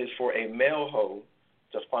than it is for a male hoe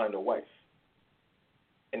to find a wife.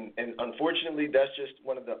 And unfortunately, that's just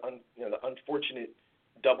one of the unfortunate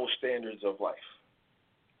double standards of life.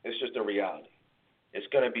 It's just a reality. It's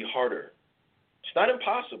going to be harder. It's not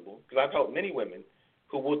impossible, because I've helped many women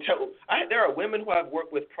who will tell. There are women who I've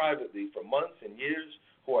worked with privately for months and years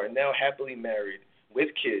who are now happily married with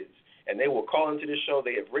kids, and they will call into the show.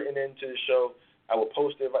 They have written into the show. I will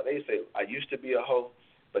post it. They say, I used to be a hoe,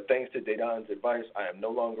 but thanks to Dedan's advice, I am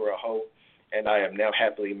no longer a hoe, and I am now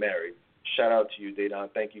happily married. Shout out to you, Dedan.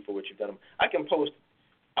 Thank you for what you've done. I can post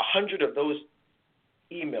 100 of those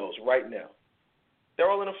emails right now. They're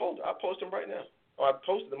all in a folder. I'll post them right now. Or I've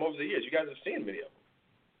posted them over the years. You guys have seen many of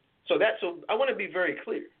them. So I want to be very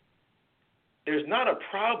clear. There's not a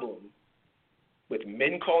problem with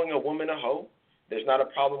men calling a woman a hoe. There's not a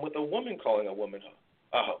problem with a woman calling a woman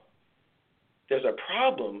a hoe. There's a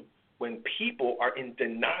problem when people are in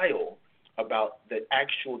denial about the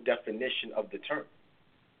actual definition of the term.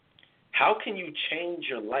 How can you change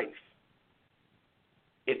your life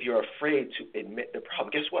if you're afraid to admit the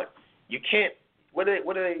problem? Guess what? You can't. What do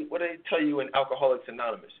they tell you in Alcoholics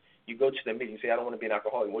Anonymous? You go to the meeting, you say, I don't want to be an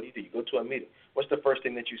alcoholic. What do? You go to a meeting. What's the first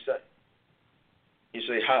thing that you say? You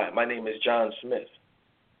say, hi, my name is John Smith,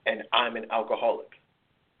 and I'm an alcoholic.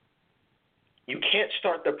 You can't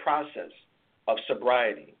start the process of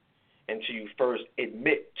sobriety until you first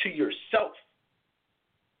admit to yourself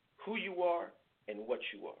who you are and what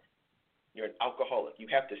you are. You're an alcoholic. You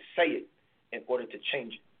have to say it in order to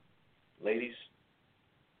change it. Ladies,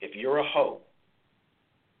 if you're a hoe,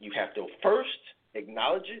 you have to first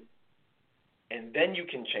acknowledge it, and then you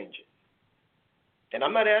can change it. And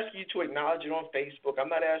I'm not asking you to acknowledge it on Facebook. I'm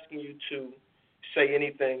not asking you to say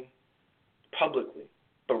anything publicly.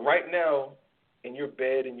 But right now, in your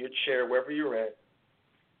bed, in your chair, wherever you're at,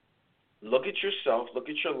 look at yourself, look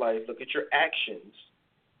at your life, look at your actions,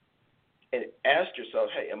 and ask yourself,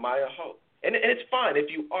 hey, am I a hoe? And it's fine. If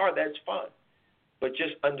you are, that's fine. But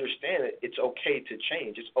just understand that it's okay to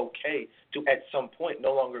change. It's okay to, at some point,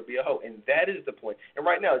 no longer be a hoe. And that is the point. And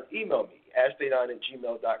right now, email me,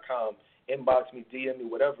 askdadon@gmail.com. Inbox me, DM me,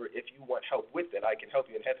 whatever. If you want help with that, I can help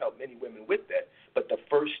you and have helped many women with that. But the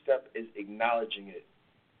first step is acknowledging it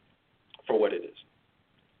for what it is.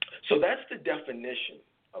 So that's the definition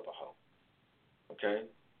of a hoe. Okay?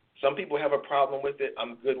 Some people have a problem with it.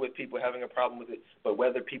 I'm good with people having a problem with it. But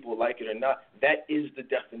whether people like it or not, that is the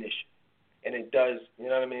definition. And it does, you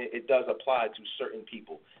know what I mean? It does apply to certain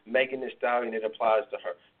people. Megan Thee Stallion, it applies to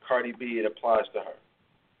her. Cardi B, it applies to her.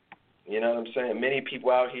 You know what I'm saying? Many people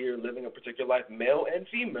out here living a particular life, male and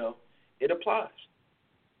female, it applies.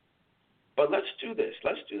 But let's do this.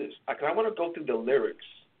 I want to go through the lyrics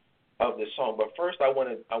of the song. But first, I want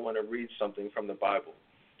to read something from the Bible.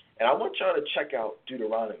 And I want y'all to check out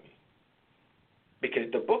Deuteronomy.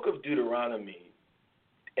 Because the book of Deuteronomy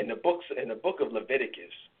and the book of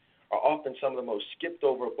Leviticus are often some of the most skipped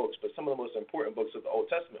over books, but some of the most important books of the Old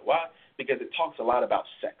Testament. Why? Because it talks a lot about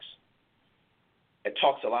sex. It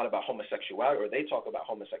talks a lot about homosexuality, or they talk about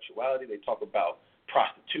homosexuality. They talk about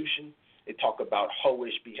prostitution. They talk about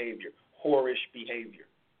whorish behavior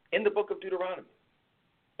in the book of Deuteronomy.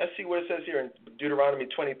 Let's see what it says here in Deuteronomy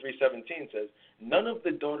 23:17 says, none of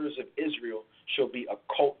the daughters of Israel shall be a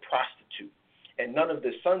cult prostitute, and none of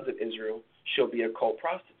the sons of Israel shall be a cult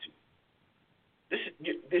prostitute. This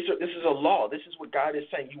is a law. This is what God is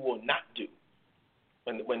saying you will not do.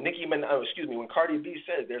 When Cardi B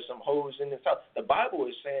says there's some hoes in this house, the Bible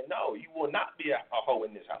is saying, no, you will not be a hoe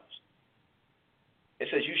in this house. It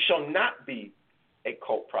says you shall not be a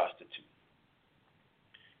cult prostitute.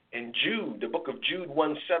 In Jude, the book of Jude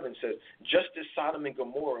 1:7 says, just as Sodom and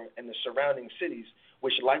Gomorrah and the surrounding cities,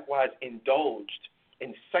 which likewise indulged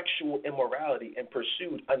in sexual immorality and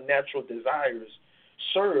pursued unnatural desires,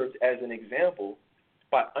 served as an example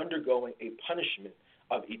by undergoing a punishment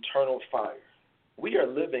of eternal fire. We are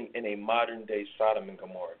living in a modern-day Sodom and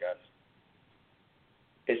Gomorrah, guys.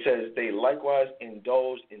 It says they likewise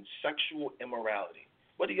indulged in sexual immorality.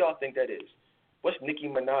 What do y'all think that is? What's Nicki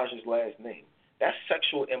Minaj's last name? That's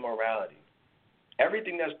sexual immorality.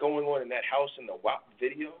 Everything that's going on in that house in the WAP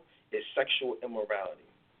video is sexual immorality.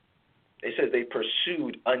 It says they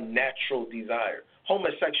pursued unnatural desire.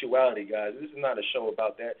 Homosexuality, guys, this is not a show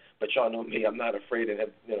about that, but y'all know me. I'm not afraid and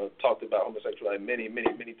have talked about homosexuality many,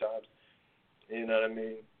 many, many times. You know what I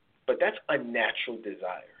mean? But that's unnatural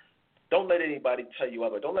desire. Don't let anybody tell you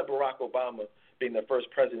other. Don't let Barack Obama, being the first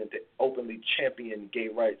president to openly champion gay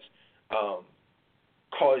rights,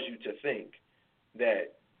 cause you to think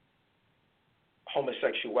that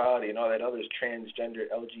homosexuality and all that other transgender,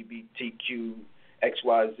 LGBTQ,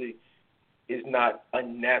 XYZ is not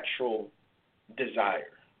unnatural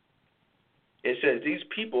desire. It says these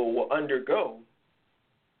people will undergo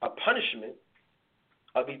a punishment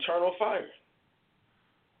of eternal fire.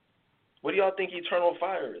 What do y'all think eternal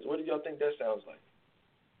fire is? What do y'all think that sounds like?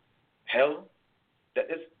 Hell? That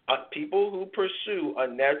is people who pursue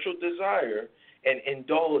unnatural desire and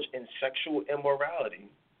indulge in sexual immorality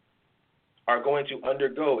are going to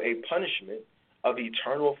undergo a punishment of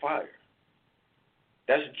eternal fire.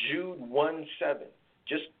 That's Jude 1:7.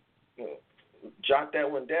 Just jot that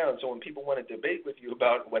one down so when people want to debate with you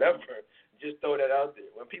about whatever, just throw that out there.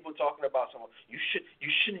 When people talking about someone, you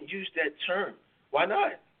shouldn't use that term. Why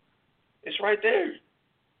not? It's right there.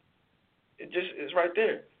 It's right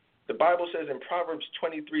there. The Bible says in Proverbs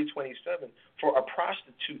 23:27, for a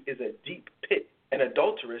prostitute is a deep pit, an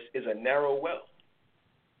adulteress is a narrow well.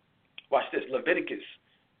 Watch this. Leviticus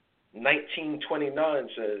 19:29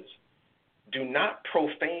 says, do not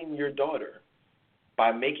profane your daughter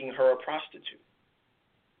by making her a prostitute.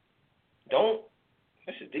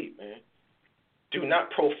 This is deep, man. Do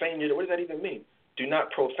not profane your daughter. What does that even mean? Do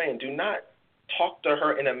not profane. Do not talk to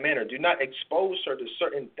her in a manner. Do not expose her to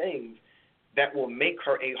certain things that will make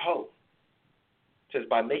her a hoe. It says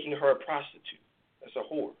by making her a prostitute. That's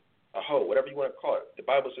a whore, a hoe, whatever you want to call it. The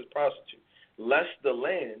Bible says prostitute. Lest the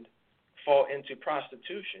land fall into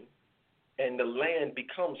prostitution and the land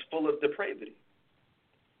becomes full of depravity.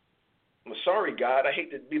 I'm sorry, God, I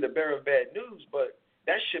hate to be the bearer of bad news, but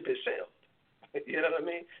that ship has sailed. You know what I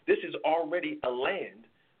mean? This is already a land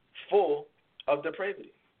full of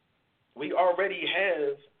depravity. We already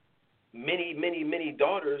have many, many, many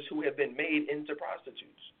daughters who have been made into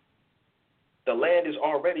prostitutes. The land is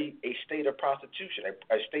already a state of prostitution,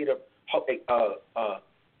 a state of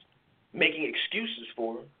making excuses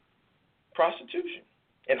for prostitution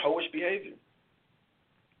and hoish behavior.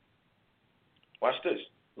 Watch this.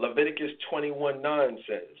 Leviticus 21:9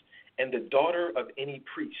 says, and the daughter of any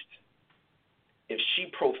priest, if she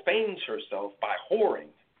profanes herself by whoring,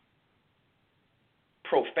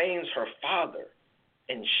 profanes her father,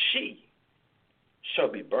 and she shall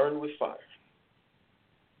be burned with fire.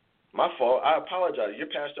 My fault. I apologize. Your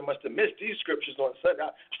pastor must have missed these scriptures on Sunday.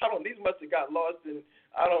 These must have got lost in,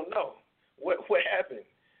 I don't know. What happened?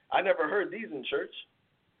 I never heard these in church.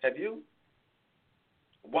 Have you?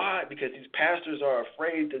 Why? Because these pastors are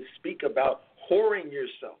afraid to speak about whoring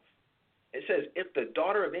yourself. It says, if the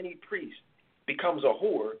daughter of any priest becomes a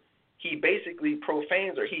whore, he basically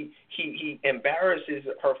profanes her. He embarrasses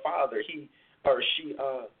her father. She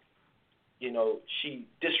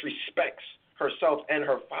disrespects herself and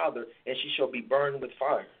her father, and she shall be burned with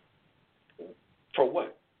fire. For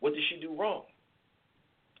what? What did she do wrong?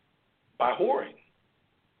 By whoring.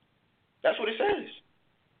 That's what it says.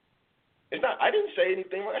 It's not. I didn't say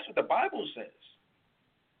anything wrong. That's what the Bible says.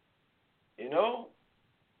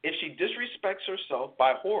 If she disrespects herself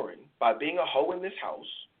by whoring, by being a hoe in this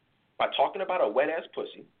house, by talking about a wet-ass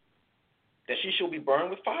pussy, that she shall be burned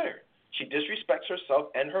with fire. She disrespects herself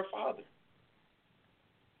and her father.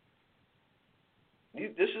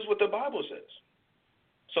 This is what the Bible says.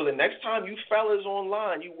 So the next time you fellas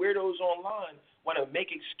online, you weirdos online, want to make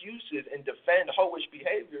excuses and defend hoish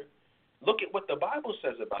behavior, look at what the Bible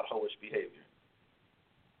says about hoish behavior.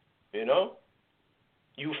 You know?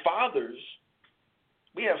 You fathers,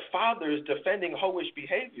 we have fathers defending hoish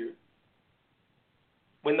behavior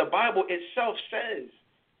when the Bible itself says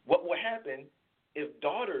what will happen if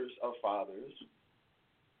daughters of fathers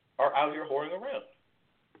are out here whoring around.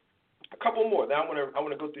 A couple more. Now I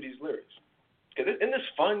want to go through these lyrics. Because isn't this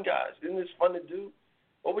fun, guys? Isn't this fun to do?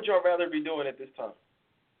 What would y'all rather be doing at this time?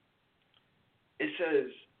 It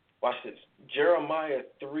says, watch this, Jeremiah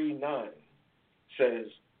 3:9 says,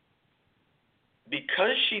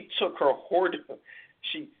 because she took her whoredom,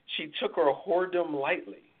 she took her whoredom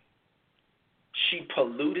lightly, she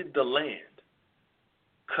polluted the land,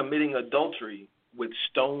 committing adultery with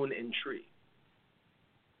stone and tree.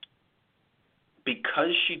 Because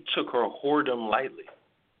she took her whoredom lightly.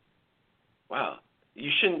 Wow.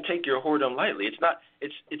 You shouldn't take your whoredom lightly. It's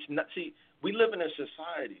not, see, we live in a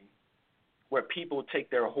society where people take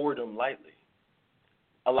their whoredom lightly.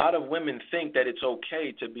 A lot of women think that it's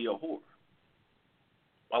okay to be a whore.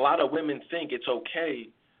 A lot of women think it's okay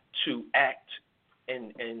to act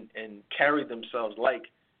and carry themselves like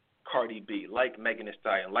Cardi B, like Megan Thee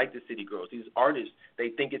Stallion, like the City Girls. These artists, they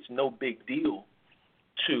think it's no big deal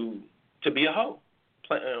to be a hoe,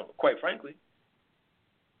 quite frankly.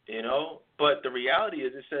 You know, but the reality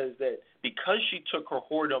is it says that because she took her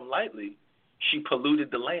whoredom lightly, she polluted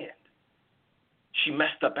the land. She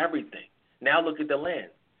messed up everything. Now look at the land.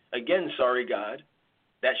 Again, sorry, God,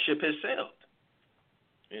 that ship has sailed.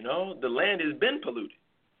 You know, the land has been polluted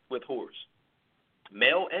with whores,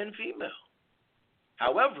 male and female.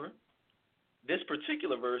 However, this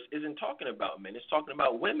particular verse isn't talking about men. It's talking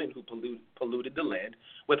about women who polluted the land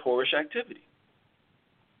with whorish activity.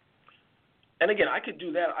 And again, I could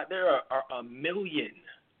do that. There are a million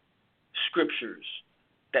scriptures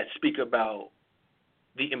that speak about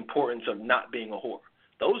the importance of not being a whore.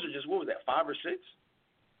 Those are just, what was that, 5 or 6?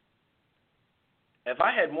 If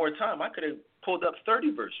I had more time, I could have pulled up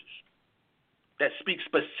 30 verses that speak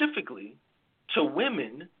specifically to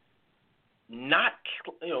women not,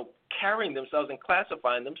 carrying themselves and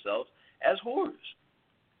classifying themselves as whores.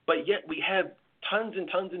 But yet we have tons and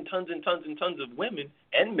tons and tons and tons and tons of women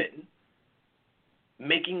and men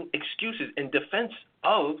making excuses in defense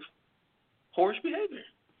of whorish behavior.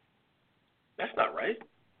 That's not right.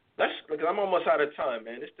 Because I'm almost out of time,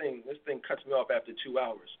 man. This thing cuts me off after 2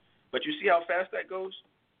 hours. But you see how fast that goes?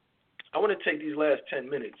 I want to take these last 10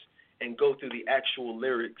 minutes and go through the actual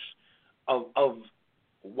lyrics of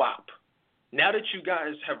WAP. Now that you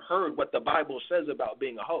guys have heard what the Bible says about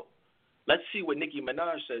being a hoe, let's see what Nicki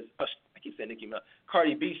Minaj says. I keep saying Nicki Minaj.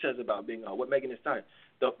 Cardi B says about being a hoe. What Megan Thee Stallion.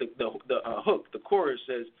 The hook, the chorus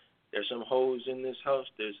says, "There's some hoes in this house.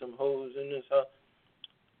 There's some hoes in this house."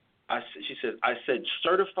 She said, "I said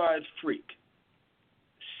certified freak,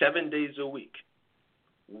 7 days a week,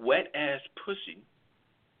 wet ass pussy,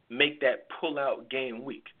 make that pull out game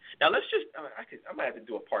weak." Now let's just, I might have to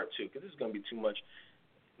do a part 2 because this is going to be too much.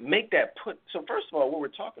 So first of all, what we're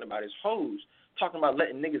talking about is hoes talking about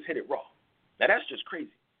letting niggas hit it raw. Now that's just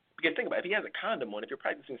crazy. Because think about it, if he has a condom on, if you're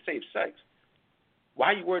practicing safe sex,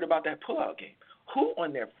 why are you worried about that pull out game? Who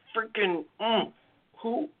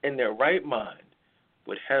in their right mind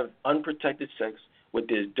would have unprotected sex with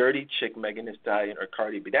this dirty chick Megan Thee Stallion or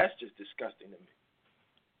Cardi B? That's just disgusting to me.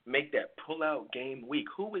 Make that pull out game weak.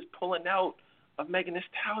 Who is pulling out of Megan Thee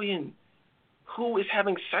Stallion? Who is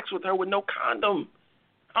having sex with her with no condom?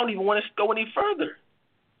 I don't even want to go any further.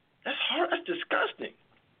 That's hard. That's disgusting.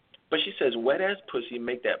 But she says, wet ass pussy,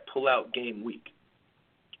 make that pull out game weak.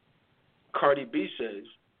 Cardi B says,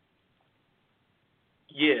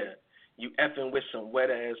 yeah, you effing with some wet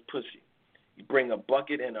ass pussy. You bring a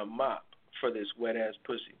bucket and a mop for this wet ass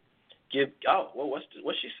pussy.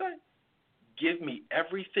 What's she say? Give me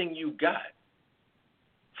everything you got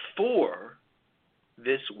for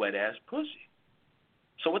this wet ass pussy.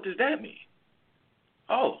 So what does that mean?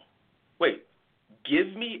 Oh, wait.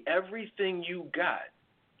 Give me everything you got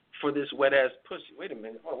for this wet ass pussy. Wait a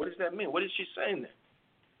minute. Oh, what does that mean? What is she saying there?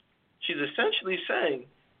 She's essentially saying,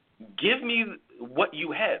 give me what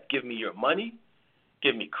you have. Give me your money.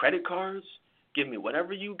 Give me credit cards. Give me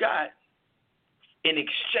whatever you got in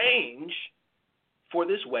exchange for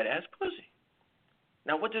this wet ass pussy.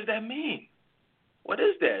 Now, what does that mean? What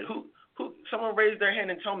is that? Who? Someone raise their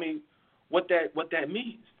hand and tell me what that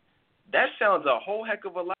means. That sounds a whole heck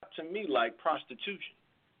of a lot to me like prostitution.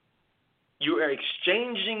 You are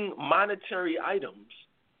exchanging monetary items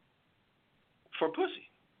for pussy.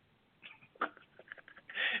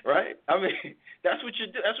 Right? I mean, that's what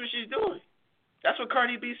that's what she's doing. That's what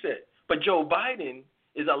Cardi B said. But Joe Biden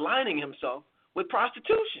is aligning himself with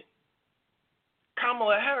prostitution.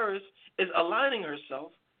 Kamala Harris is aligning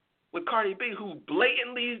herself with Cardi B, who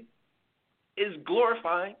blatantly is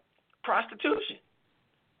glorifying prostitution.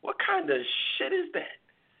 What kind of shit is that?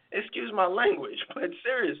 Excuse my language, but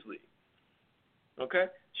seriously. Okay?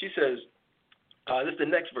 She says, this is the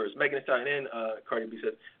next verse. Megan Thee Stallion and Cardi B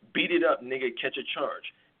says, beat it up, nigga, catch a charge.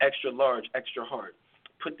 Extra large, extra hard.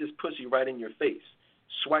 Put this pussy right in your face.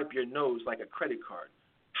 Swipe your nose like a credit card.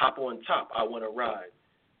 Hop on top, I want to ride.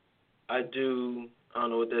 I don't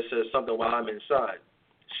know what that says, something while I'm inside.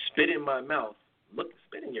 Spit in my mouth. Look,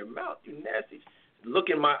 spit in your mouth, you nasty. Look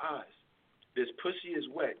in my eyes. This pussy is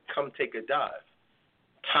wet, come take a dive.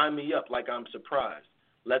 Tie me up like I'm surprised.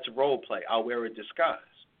 Let's role play, I'll wear a disguise.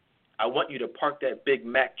 I want you to park that Big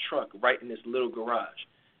Mac truck right in this little garage.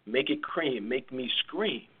 Make it cream, make me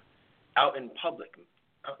scream. Out in public,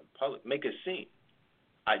 make a scene.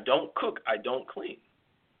 I don't cook, I don't clean.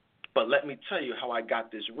 But let me tell you how I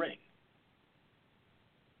got this ring.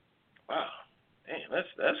 Wow, damn,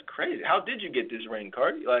 that's crazy. How did you get this ring,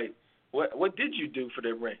 Cardi? Like, what did you do for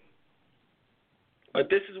the ring? But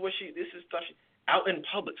this is stuff out in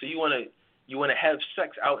public. So you wanna have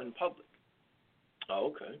sex out in public. Oh,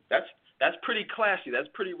 okay. That's pretty classy. That's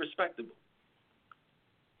pretty respectable.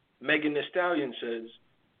 Megan Thee Stallion says,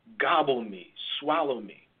 gobble me, swallow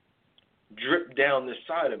me, drip down the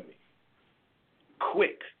side of me.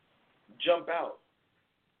 Quick, jump out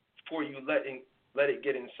before you let it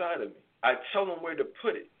get inside of me. I tell him where to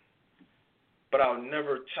put it, but I'll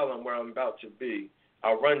never tell him where I'm about to be.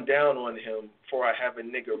 I'll run down on him before I have a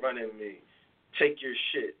nigga running me. Take your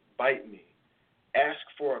shit, bite me. Ask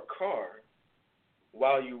for a car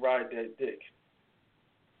while you ride that dick.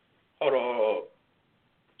 Hold on.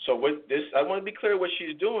 So I want to be clear what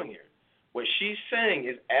she's doing here. What she's saying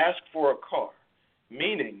is ask for a car,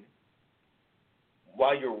 meaning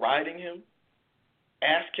while you're riding him,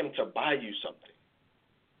 ask him to buy you something.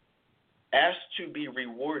 Ask to be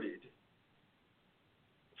rewarded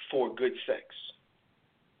for good sex.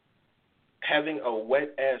 Having a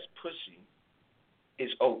wet-ass pussy is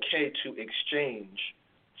okay to exchange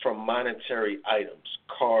for monetary items,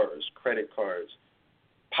 cars, credit cards,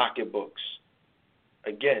 pocketbooks.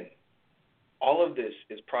 Again, all of this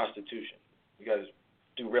is prostitution. You guys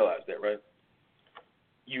do realize that, right?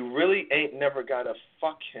 You really ain't never got to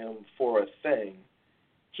fuck him for a thing.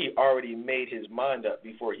 He already made his mind up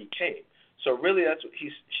before he came. So really that's what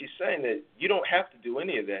she's saying, that you don't have to do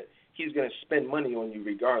any of that. He's going to spend money on you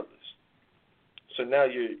regardless. So now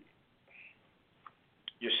you're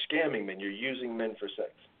scamming men. You're using men for sex.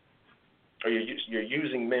 Or you're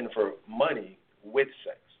using men for money with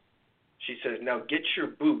sex. She says, now get your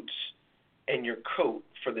boots and your coat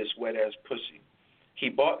for this wet-ass pussy. He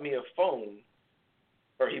bought me a phone,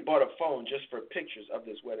 or he bought a phone just for pictures of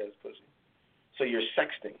this wet-ass pussy. So you're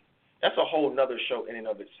sexting. That's a whole nother show in and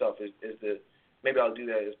of itself. Maybe I'll do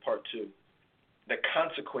that as part 2. The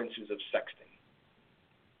consequences of sexting.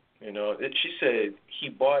 You know, she said he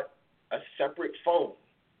bought a separate phone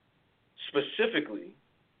specifically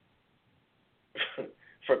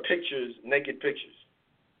for pictures, naked pictures.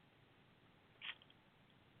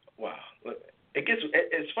 Wow.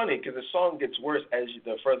 It's funny because the song gets worse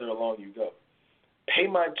the further along you go. Pay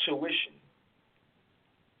my tuition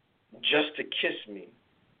just to kiss me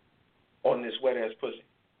on this wet-ass pussy.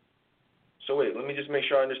 So wait, let me just make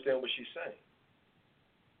sure I understand what she's saying.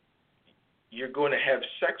 You're going to have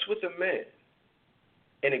sex with a man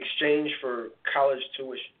in exchange for college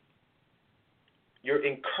tuition. You're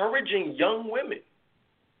encouraging young women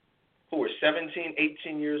who are 17,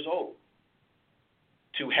 18 years old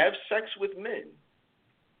to have sex with men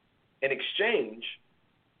in exchange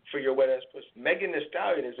for your wet-ass pussy. Megan Thee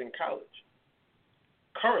Stallion is in college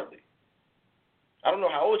currently. I don't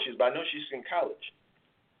know how old she is, but I know she's in college,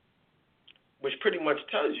 which pretty much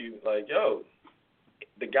tells you, like, yo,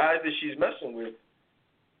 the guys that she's messing with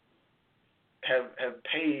have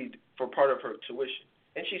paid for part of her tuition.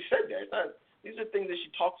 And she said that. These are things that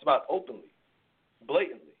she talks about openly,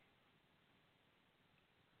 blatantly.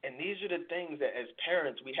 And these are the things that as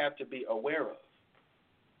parents we have to be aware of.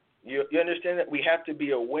 You understand that? We have to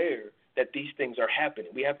be aware that these things are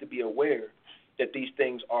happening. We have to be aware that these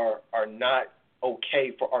things are not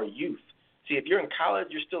okay for our youth. See, if you're in college,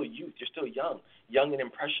 you're still youth. You're still young and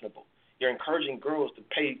impressionable. You're encouraging girls to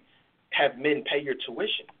have men pay your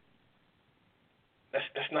tuition.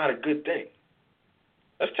 That's not a good thing.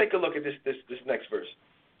 Let's take a look at this next verse.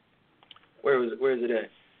 Where is it at?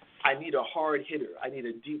 I need a hard hitter. I need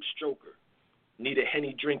a deep stroker. Need a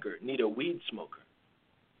Henny drinker. Need a weed smoker.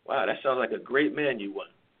 Wow, that sounds like a great man you want.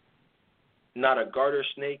 Not a garter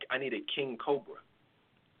snake, I need a king cobra.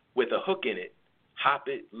 With a hook in it, hop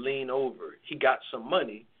it, lean over. He got some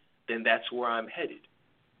money, then that's where I'm headed.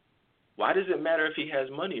 Why does it matter if he has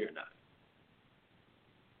money or not?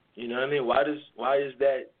 You know what I mean? Why is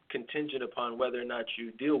that contingent upon whether or not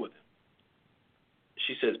you deal with him?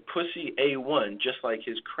 She says, pussy A1, just like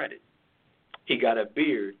his credit. He got a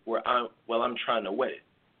beard I'm trying to wet it.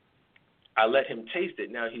 I let him taste it,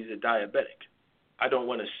 now he's a diabetic. I don't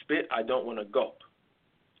want to spit, I don't want to gulp.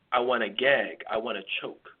 I want to gag, I want to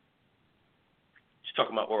choke. She's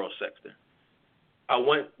talking about oral sex there. I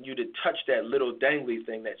want you to touch that little dangly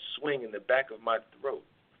thing, that swing in the back of my throat.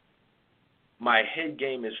 My head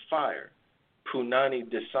game is fire. Punani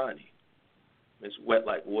Dasani. It's wet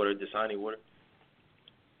like water, Dasani water.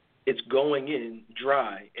 It's going in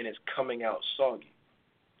dry and it's coming out soggy.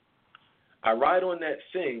 I ride on that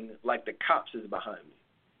thing like the cops is behind me.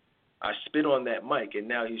 I spit on that mic and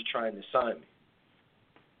now he's trying to sign me.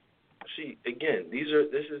 See, again,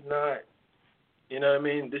 this is not, you know what I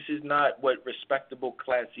mean? This is not what respectable,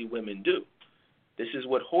 classy women do. This is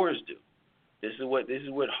what whores do. This is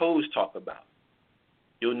what hoes talk about.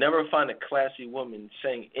 You'll never find a classy woman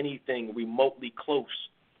saying anything remotely close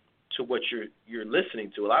to what you're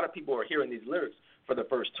listening to. A lot of people are hearing these lyrics for the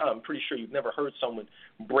first time. I'm pretty sure you've never heard someone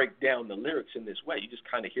break down the lyrics in this way. You just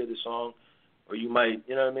kind of hear the song, or you might,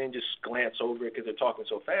 you know what I mean, just glance over it because they're talking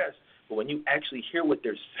so fast. But when you actually hear what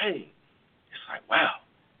they're saying, it's like, wow,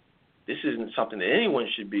 this isn't something that anyone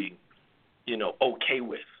should be, okay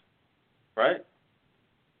with, right?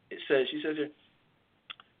 She says here,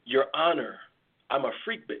 Your Honor, I'm a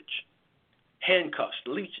freak bitch. Handcuffs,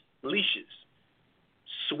 leashes.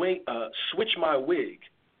 Switch my wig.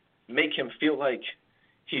 Make him feel like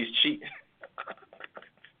he's cheating.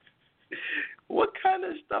 What kind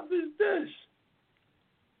of stuff is this?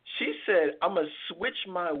 She said, I'm going to switch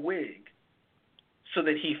my wig so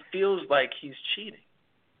that he feels like he's cheating.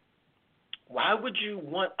 Why would you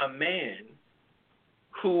want a man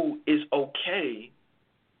who is okay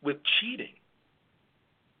with cheating?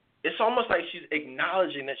 It's almost like she's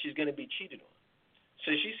acknowledging that she's going to be cheated on.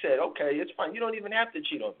 So she said, okay, it's fine. You don't even have to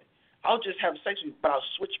cheat on me. I'll just have sex with you, but I'll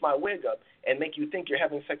switch my wig up and make you think you're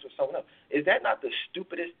having sex with someone else. Is that not the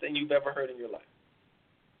stupidest thing you've ever heard in your life?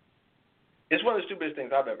 It's one of the stupidest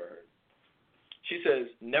things I've ever heard. She says,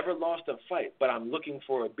 never lost a fight, but I'm looking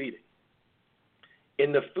for a beating.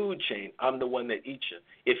 In the food chain, I'm the one that eats you.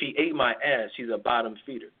 If he ate my ass, he's a bottom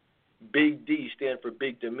feeder. Big D stand for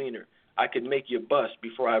big demeanor. I could make you bust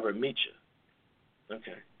before I ever meet you.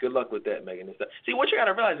 Okay, good luck with that, Megan Thee Stallion. See, what you got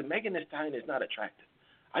to realize is Megan Thee Stallion is not attractive.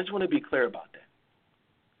 I just want to be clear about that.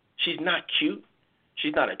 She's not cute.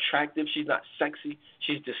 She's not attractive. She's not sexy.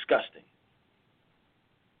 She's disgusting.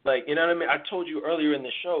 Like, you know what I mean? I told you earlier in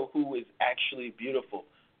the show who is actually beautiful,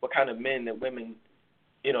 what kind of men that women,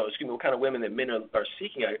 what kind of women that men are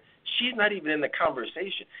seeking out. She's not even in the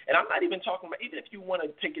conversation. And I'm not even talking about, even if you want to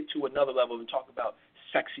take it to another level and talk about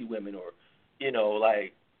sexy women or,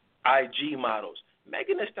 like IG models.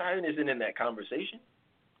 Megan Thee Stallion isn't in that conversation.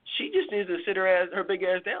 She just needs to sit her big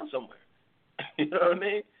ass down somewhere. You know what I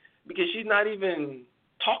mean? Because she's not even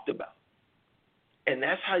talked about. And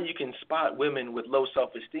that's how you can spot women with low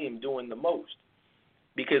self-esteem doing the most.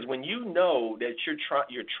 Because when you know that you're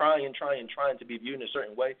trying to be viewed in a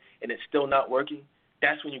certain way and it's still not working,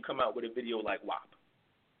 that's when you come out with a video like WAP.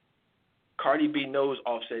 Cardi B knows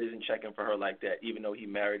Offset isn't checking for her like that, even though he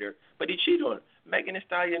married her. But he cheated on her. Megan Thee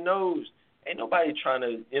Stallion knows. Ain't nobody trying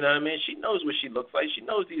to, you know what I mean? She knows what she looks like. She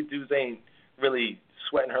knows these dudes ain't really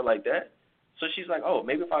sweating her like that. So she's like, oh,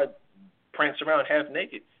 maybe if I prance around half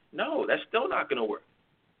naked. No, that's still not going to work.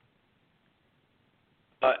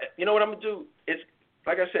 You know what I'm going to do? It's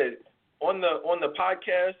like I said, on the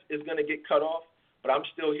podcast, it's going to get cut off, but I'm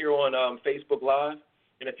still here on Facebook Live.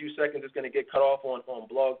 In a few seconds, it's going to get cut off on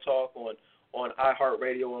Blog Talk, on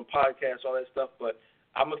iHeartRadio, on podcasts, all that stuff. But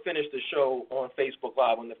I'm going to finish the show on Facebook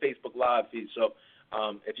Live, on the Facebook Live feed. So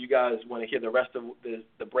if you guys want to hear the rest of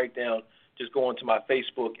the breakdown, just go onto my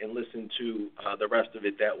Facebook and listen to the rest of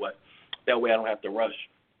it that way. That way I don't have to rush.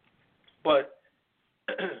 But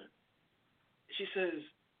she says,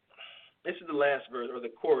 this is the last verse, or the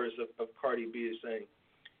chorus of Cardi B is saying,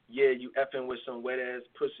 yeah, you effing with some wet-ass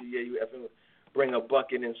pussy. Yeah, you effing with, bring a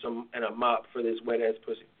bucket and a mop for this wet-ass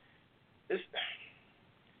pussy. If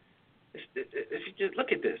you just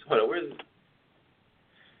look at this. Hold on, where is it?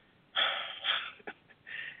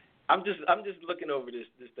 I'm just looking over this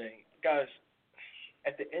thing. Guys,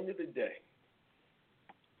 at the end of the day,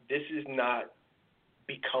 this is not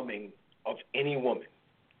becoming of any woman.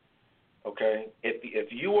 Okay?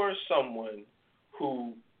 If you are someone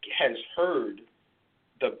who has heard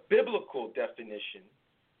the biblical definition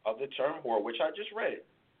of the term whore, which I just read,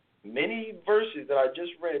 many verses that I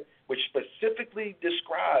just read, which specifically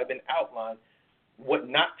describe and outline what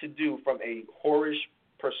not to do from a whorish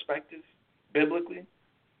perspective, biblically,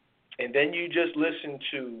 and then you just listen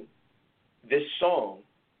to this song,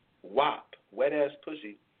 WAP, Wet Ass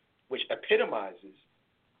Pussy, which epitomizes,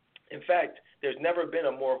 in fact, there's never been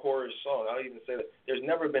a more whorish song. I'll even say that there's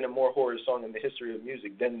never been a more whorish song in the history of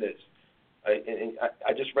music than this.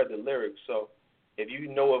 I just read the lyrics, so if you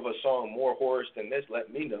know of a song more whorish than this,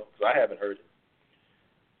 let me know, because I haven't heard it.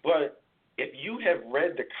 But if you have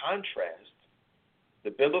read the contrast,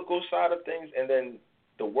 the biblical side of things and then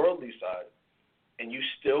the worldly side, and you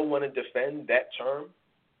still want to defend that term,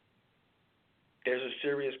 there's a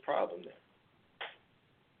serious problem there.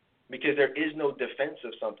 Because there is no defense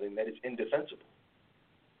of something that is indefensible,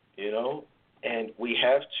 you know? And we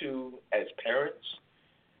have to, as parents,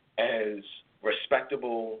 as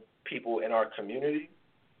respectable people in our community,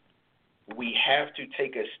 we have to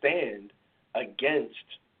take a stand against,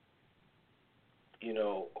 you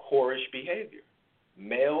know, whorish behavior,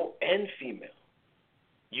 male and female.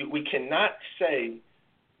 We cannot say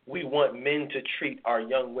we want men to treat our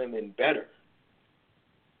young women better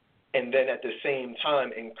and then at the same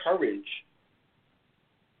time encourage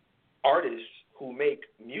artists who make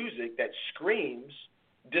music that screams,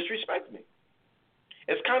 disrespect me.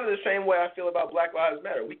 It's kind of the same way I feel about Black Lives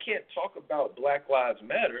Matter. We can't talk about Black Lives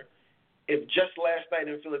Matter if just last night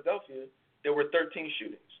in Philadelphia there were 13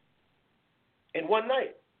 shootings. In one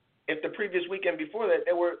night. If the previous weekend before that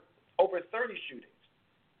there were over 30 shootings.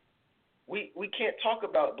 We can't talk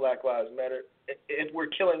about Black Lives Matter if we're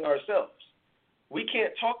killing ourselves. We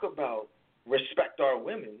can't talk about respect our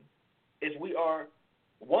women if we are,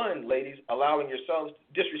 one, ladies,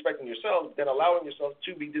 disrespecting yourselves, then allowing yourselves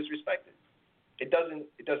to be disrespected. It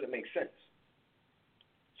doesn't make sense.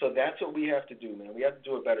 So that's what we have to do, man. We have to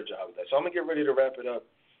do a better job of that. So I'm going to get ready to wrap it up.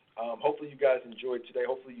 Hopefully you guys enjoyed today.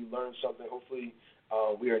 Hopefully you learned something. Hopefully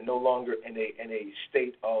we are no longer in a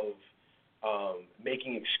state of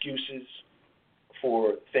making excuses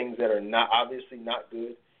for things that are obviously not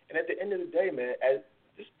good. And at the end of the day, man,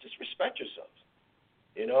 just respect yourselves.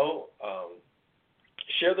 You know,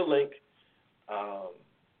 share the link.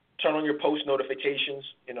 Turn on your post notifications,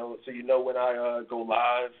 you know, so you know when I go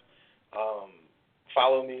live.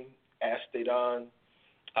 Follow me, Ask Dedan,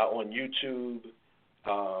 on YouTube,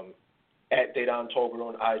 at Dedan Tolbert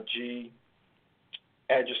on IG.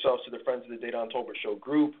 Add yourselves to the Friends of the Dedan Tolbert Show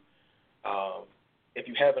group. If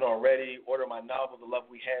you haven't already, order my novel, The Love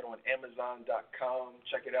We Had, on Amazon.com.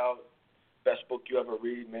 Check it out. Best book you ever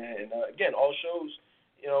read, man. And again, all shows,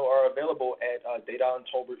 you know, are available at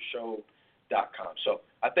DedanTolbertShow.com. So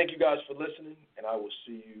I thank you guys for listening, and I will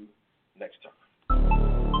see you next time.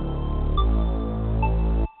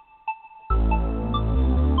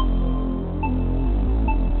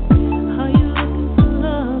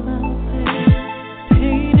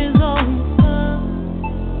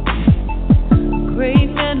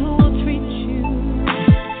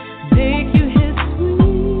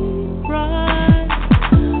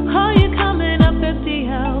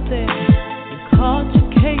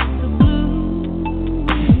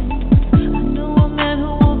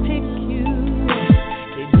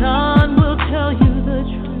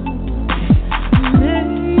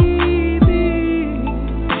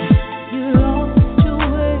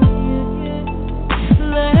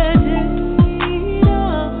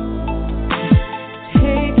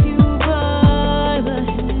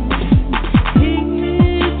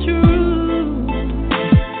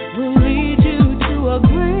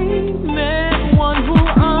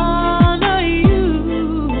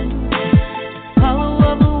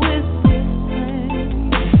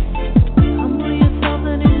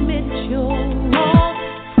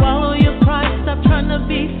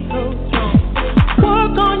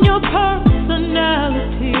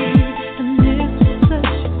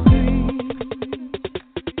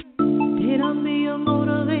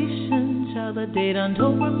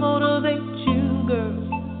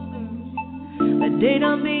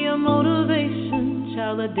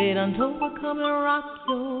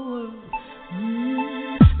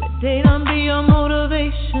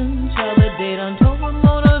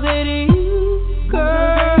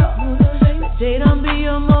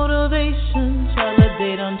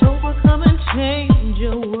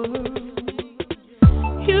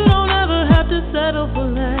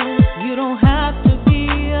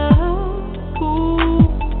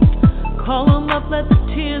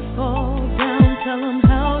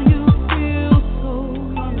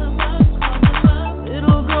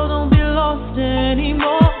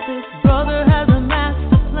 Anymore, this brother has a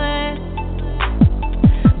master plan.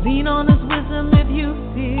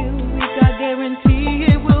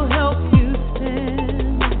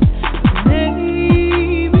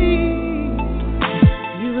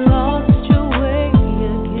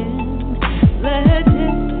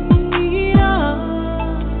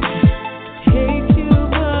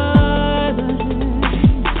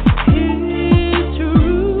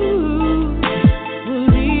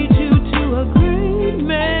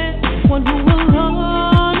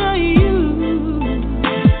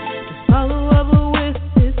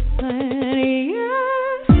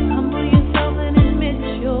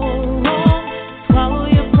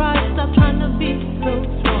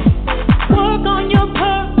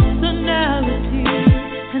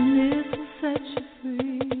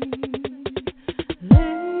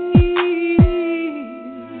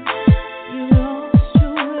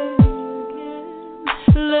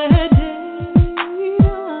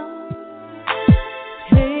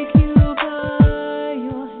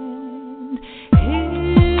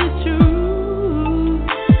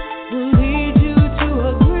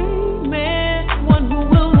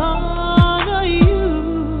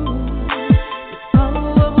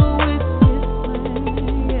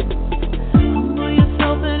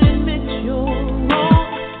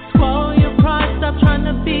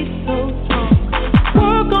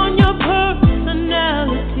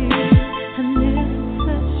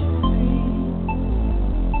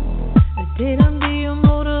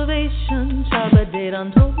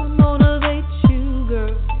 on tour will motivate you,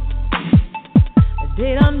 girl. A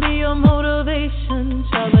date on be your motivation,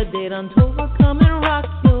 child. A date on tour will come and rock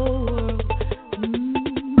your world.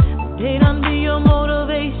 A date on be your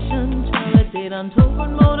motivation, child. A date on tour will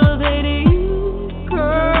motivate you,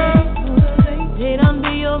 girl. A date on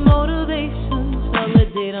be your motivation, child. A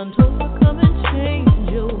date on tour will come and change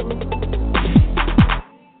your world.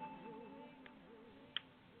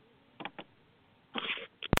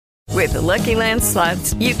 With the Lucky Land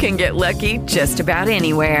Slots, you can get lucky just about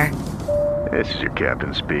anywhere. This is your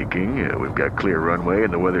captain speaking. We've got clear runway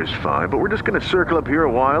and the weather's fine, but we're just going to circle up here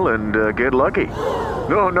a while and get lucky.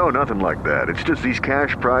 No, nothing like that. It's just these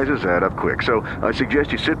cash prizes add up quick. So I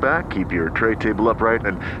suggest you sit back, keep your tray table upright,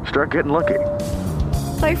 and start getting lucky.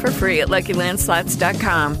 Play for free at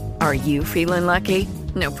LuckyLandSlots.com. Are you feeling lucky?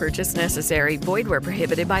 No purchase necessary. Void where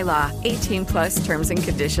prohibited by law. 18+ terms and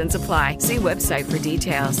conditions apply. See website for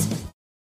details.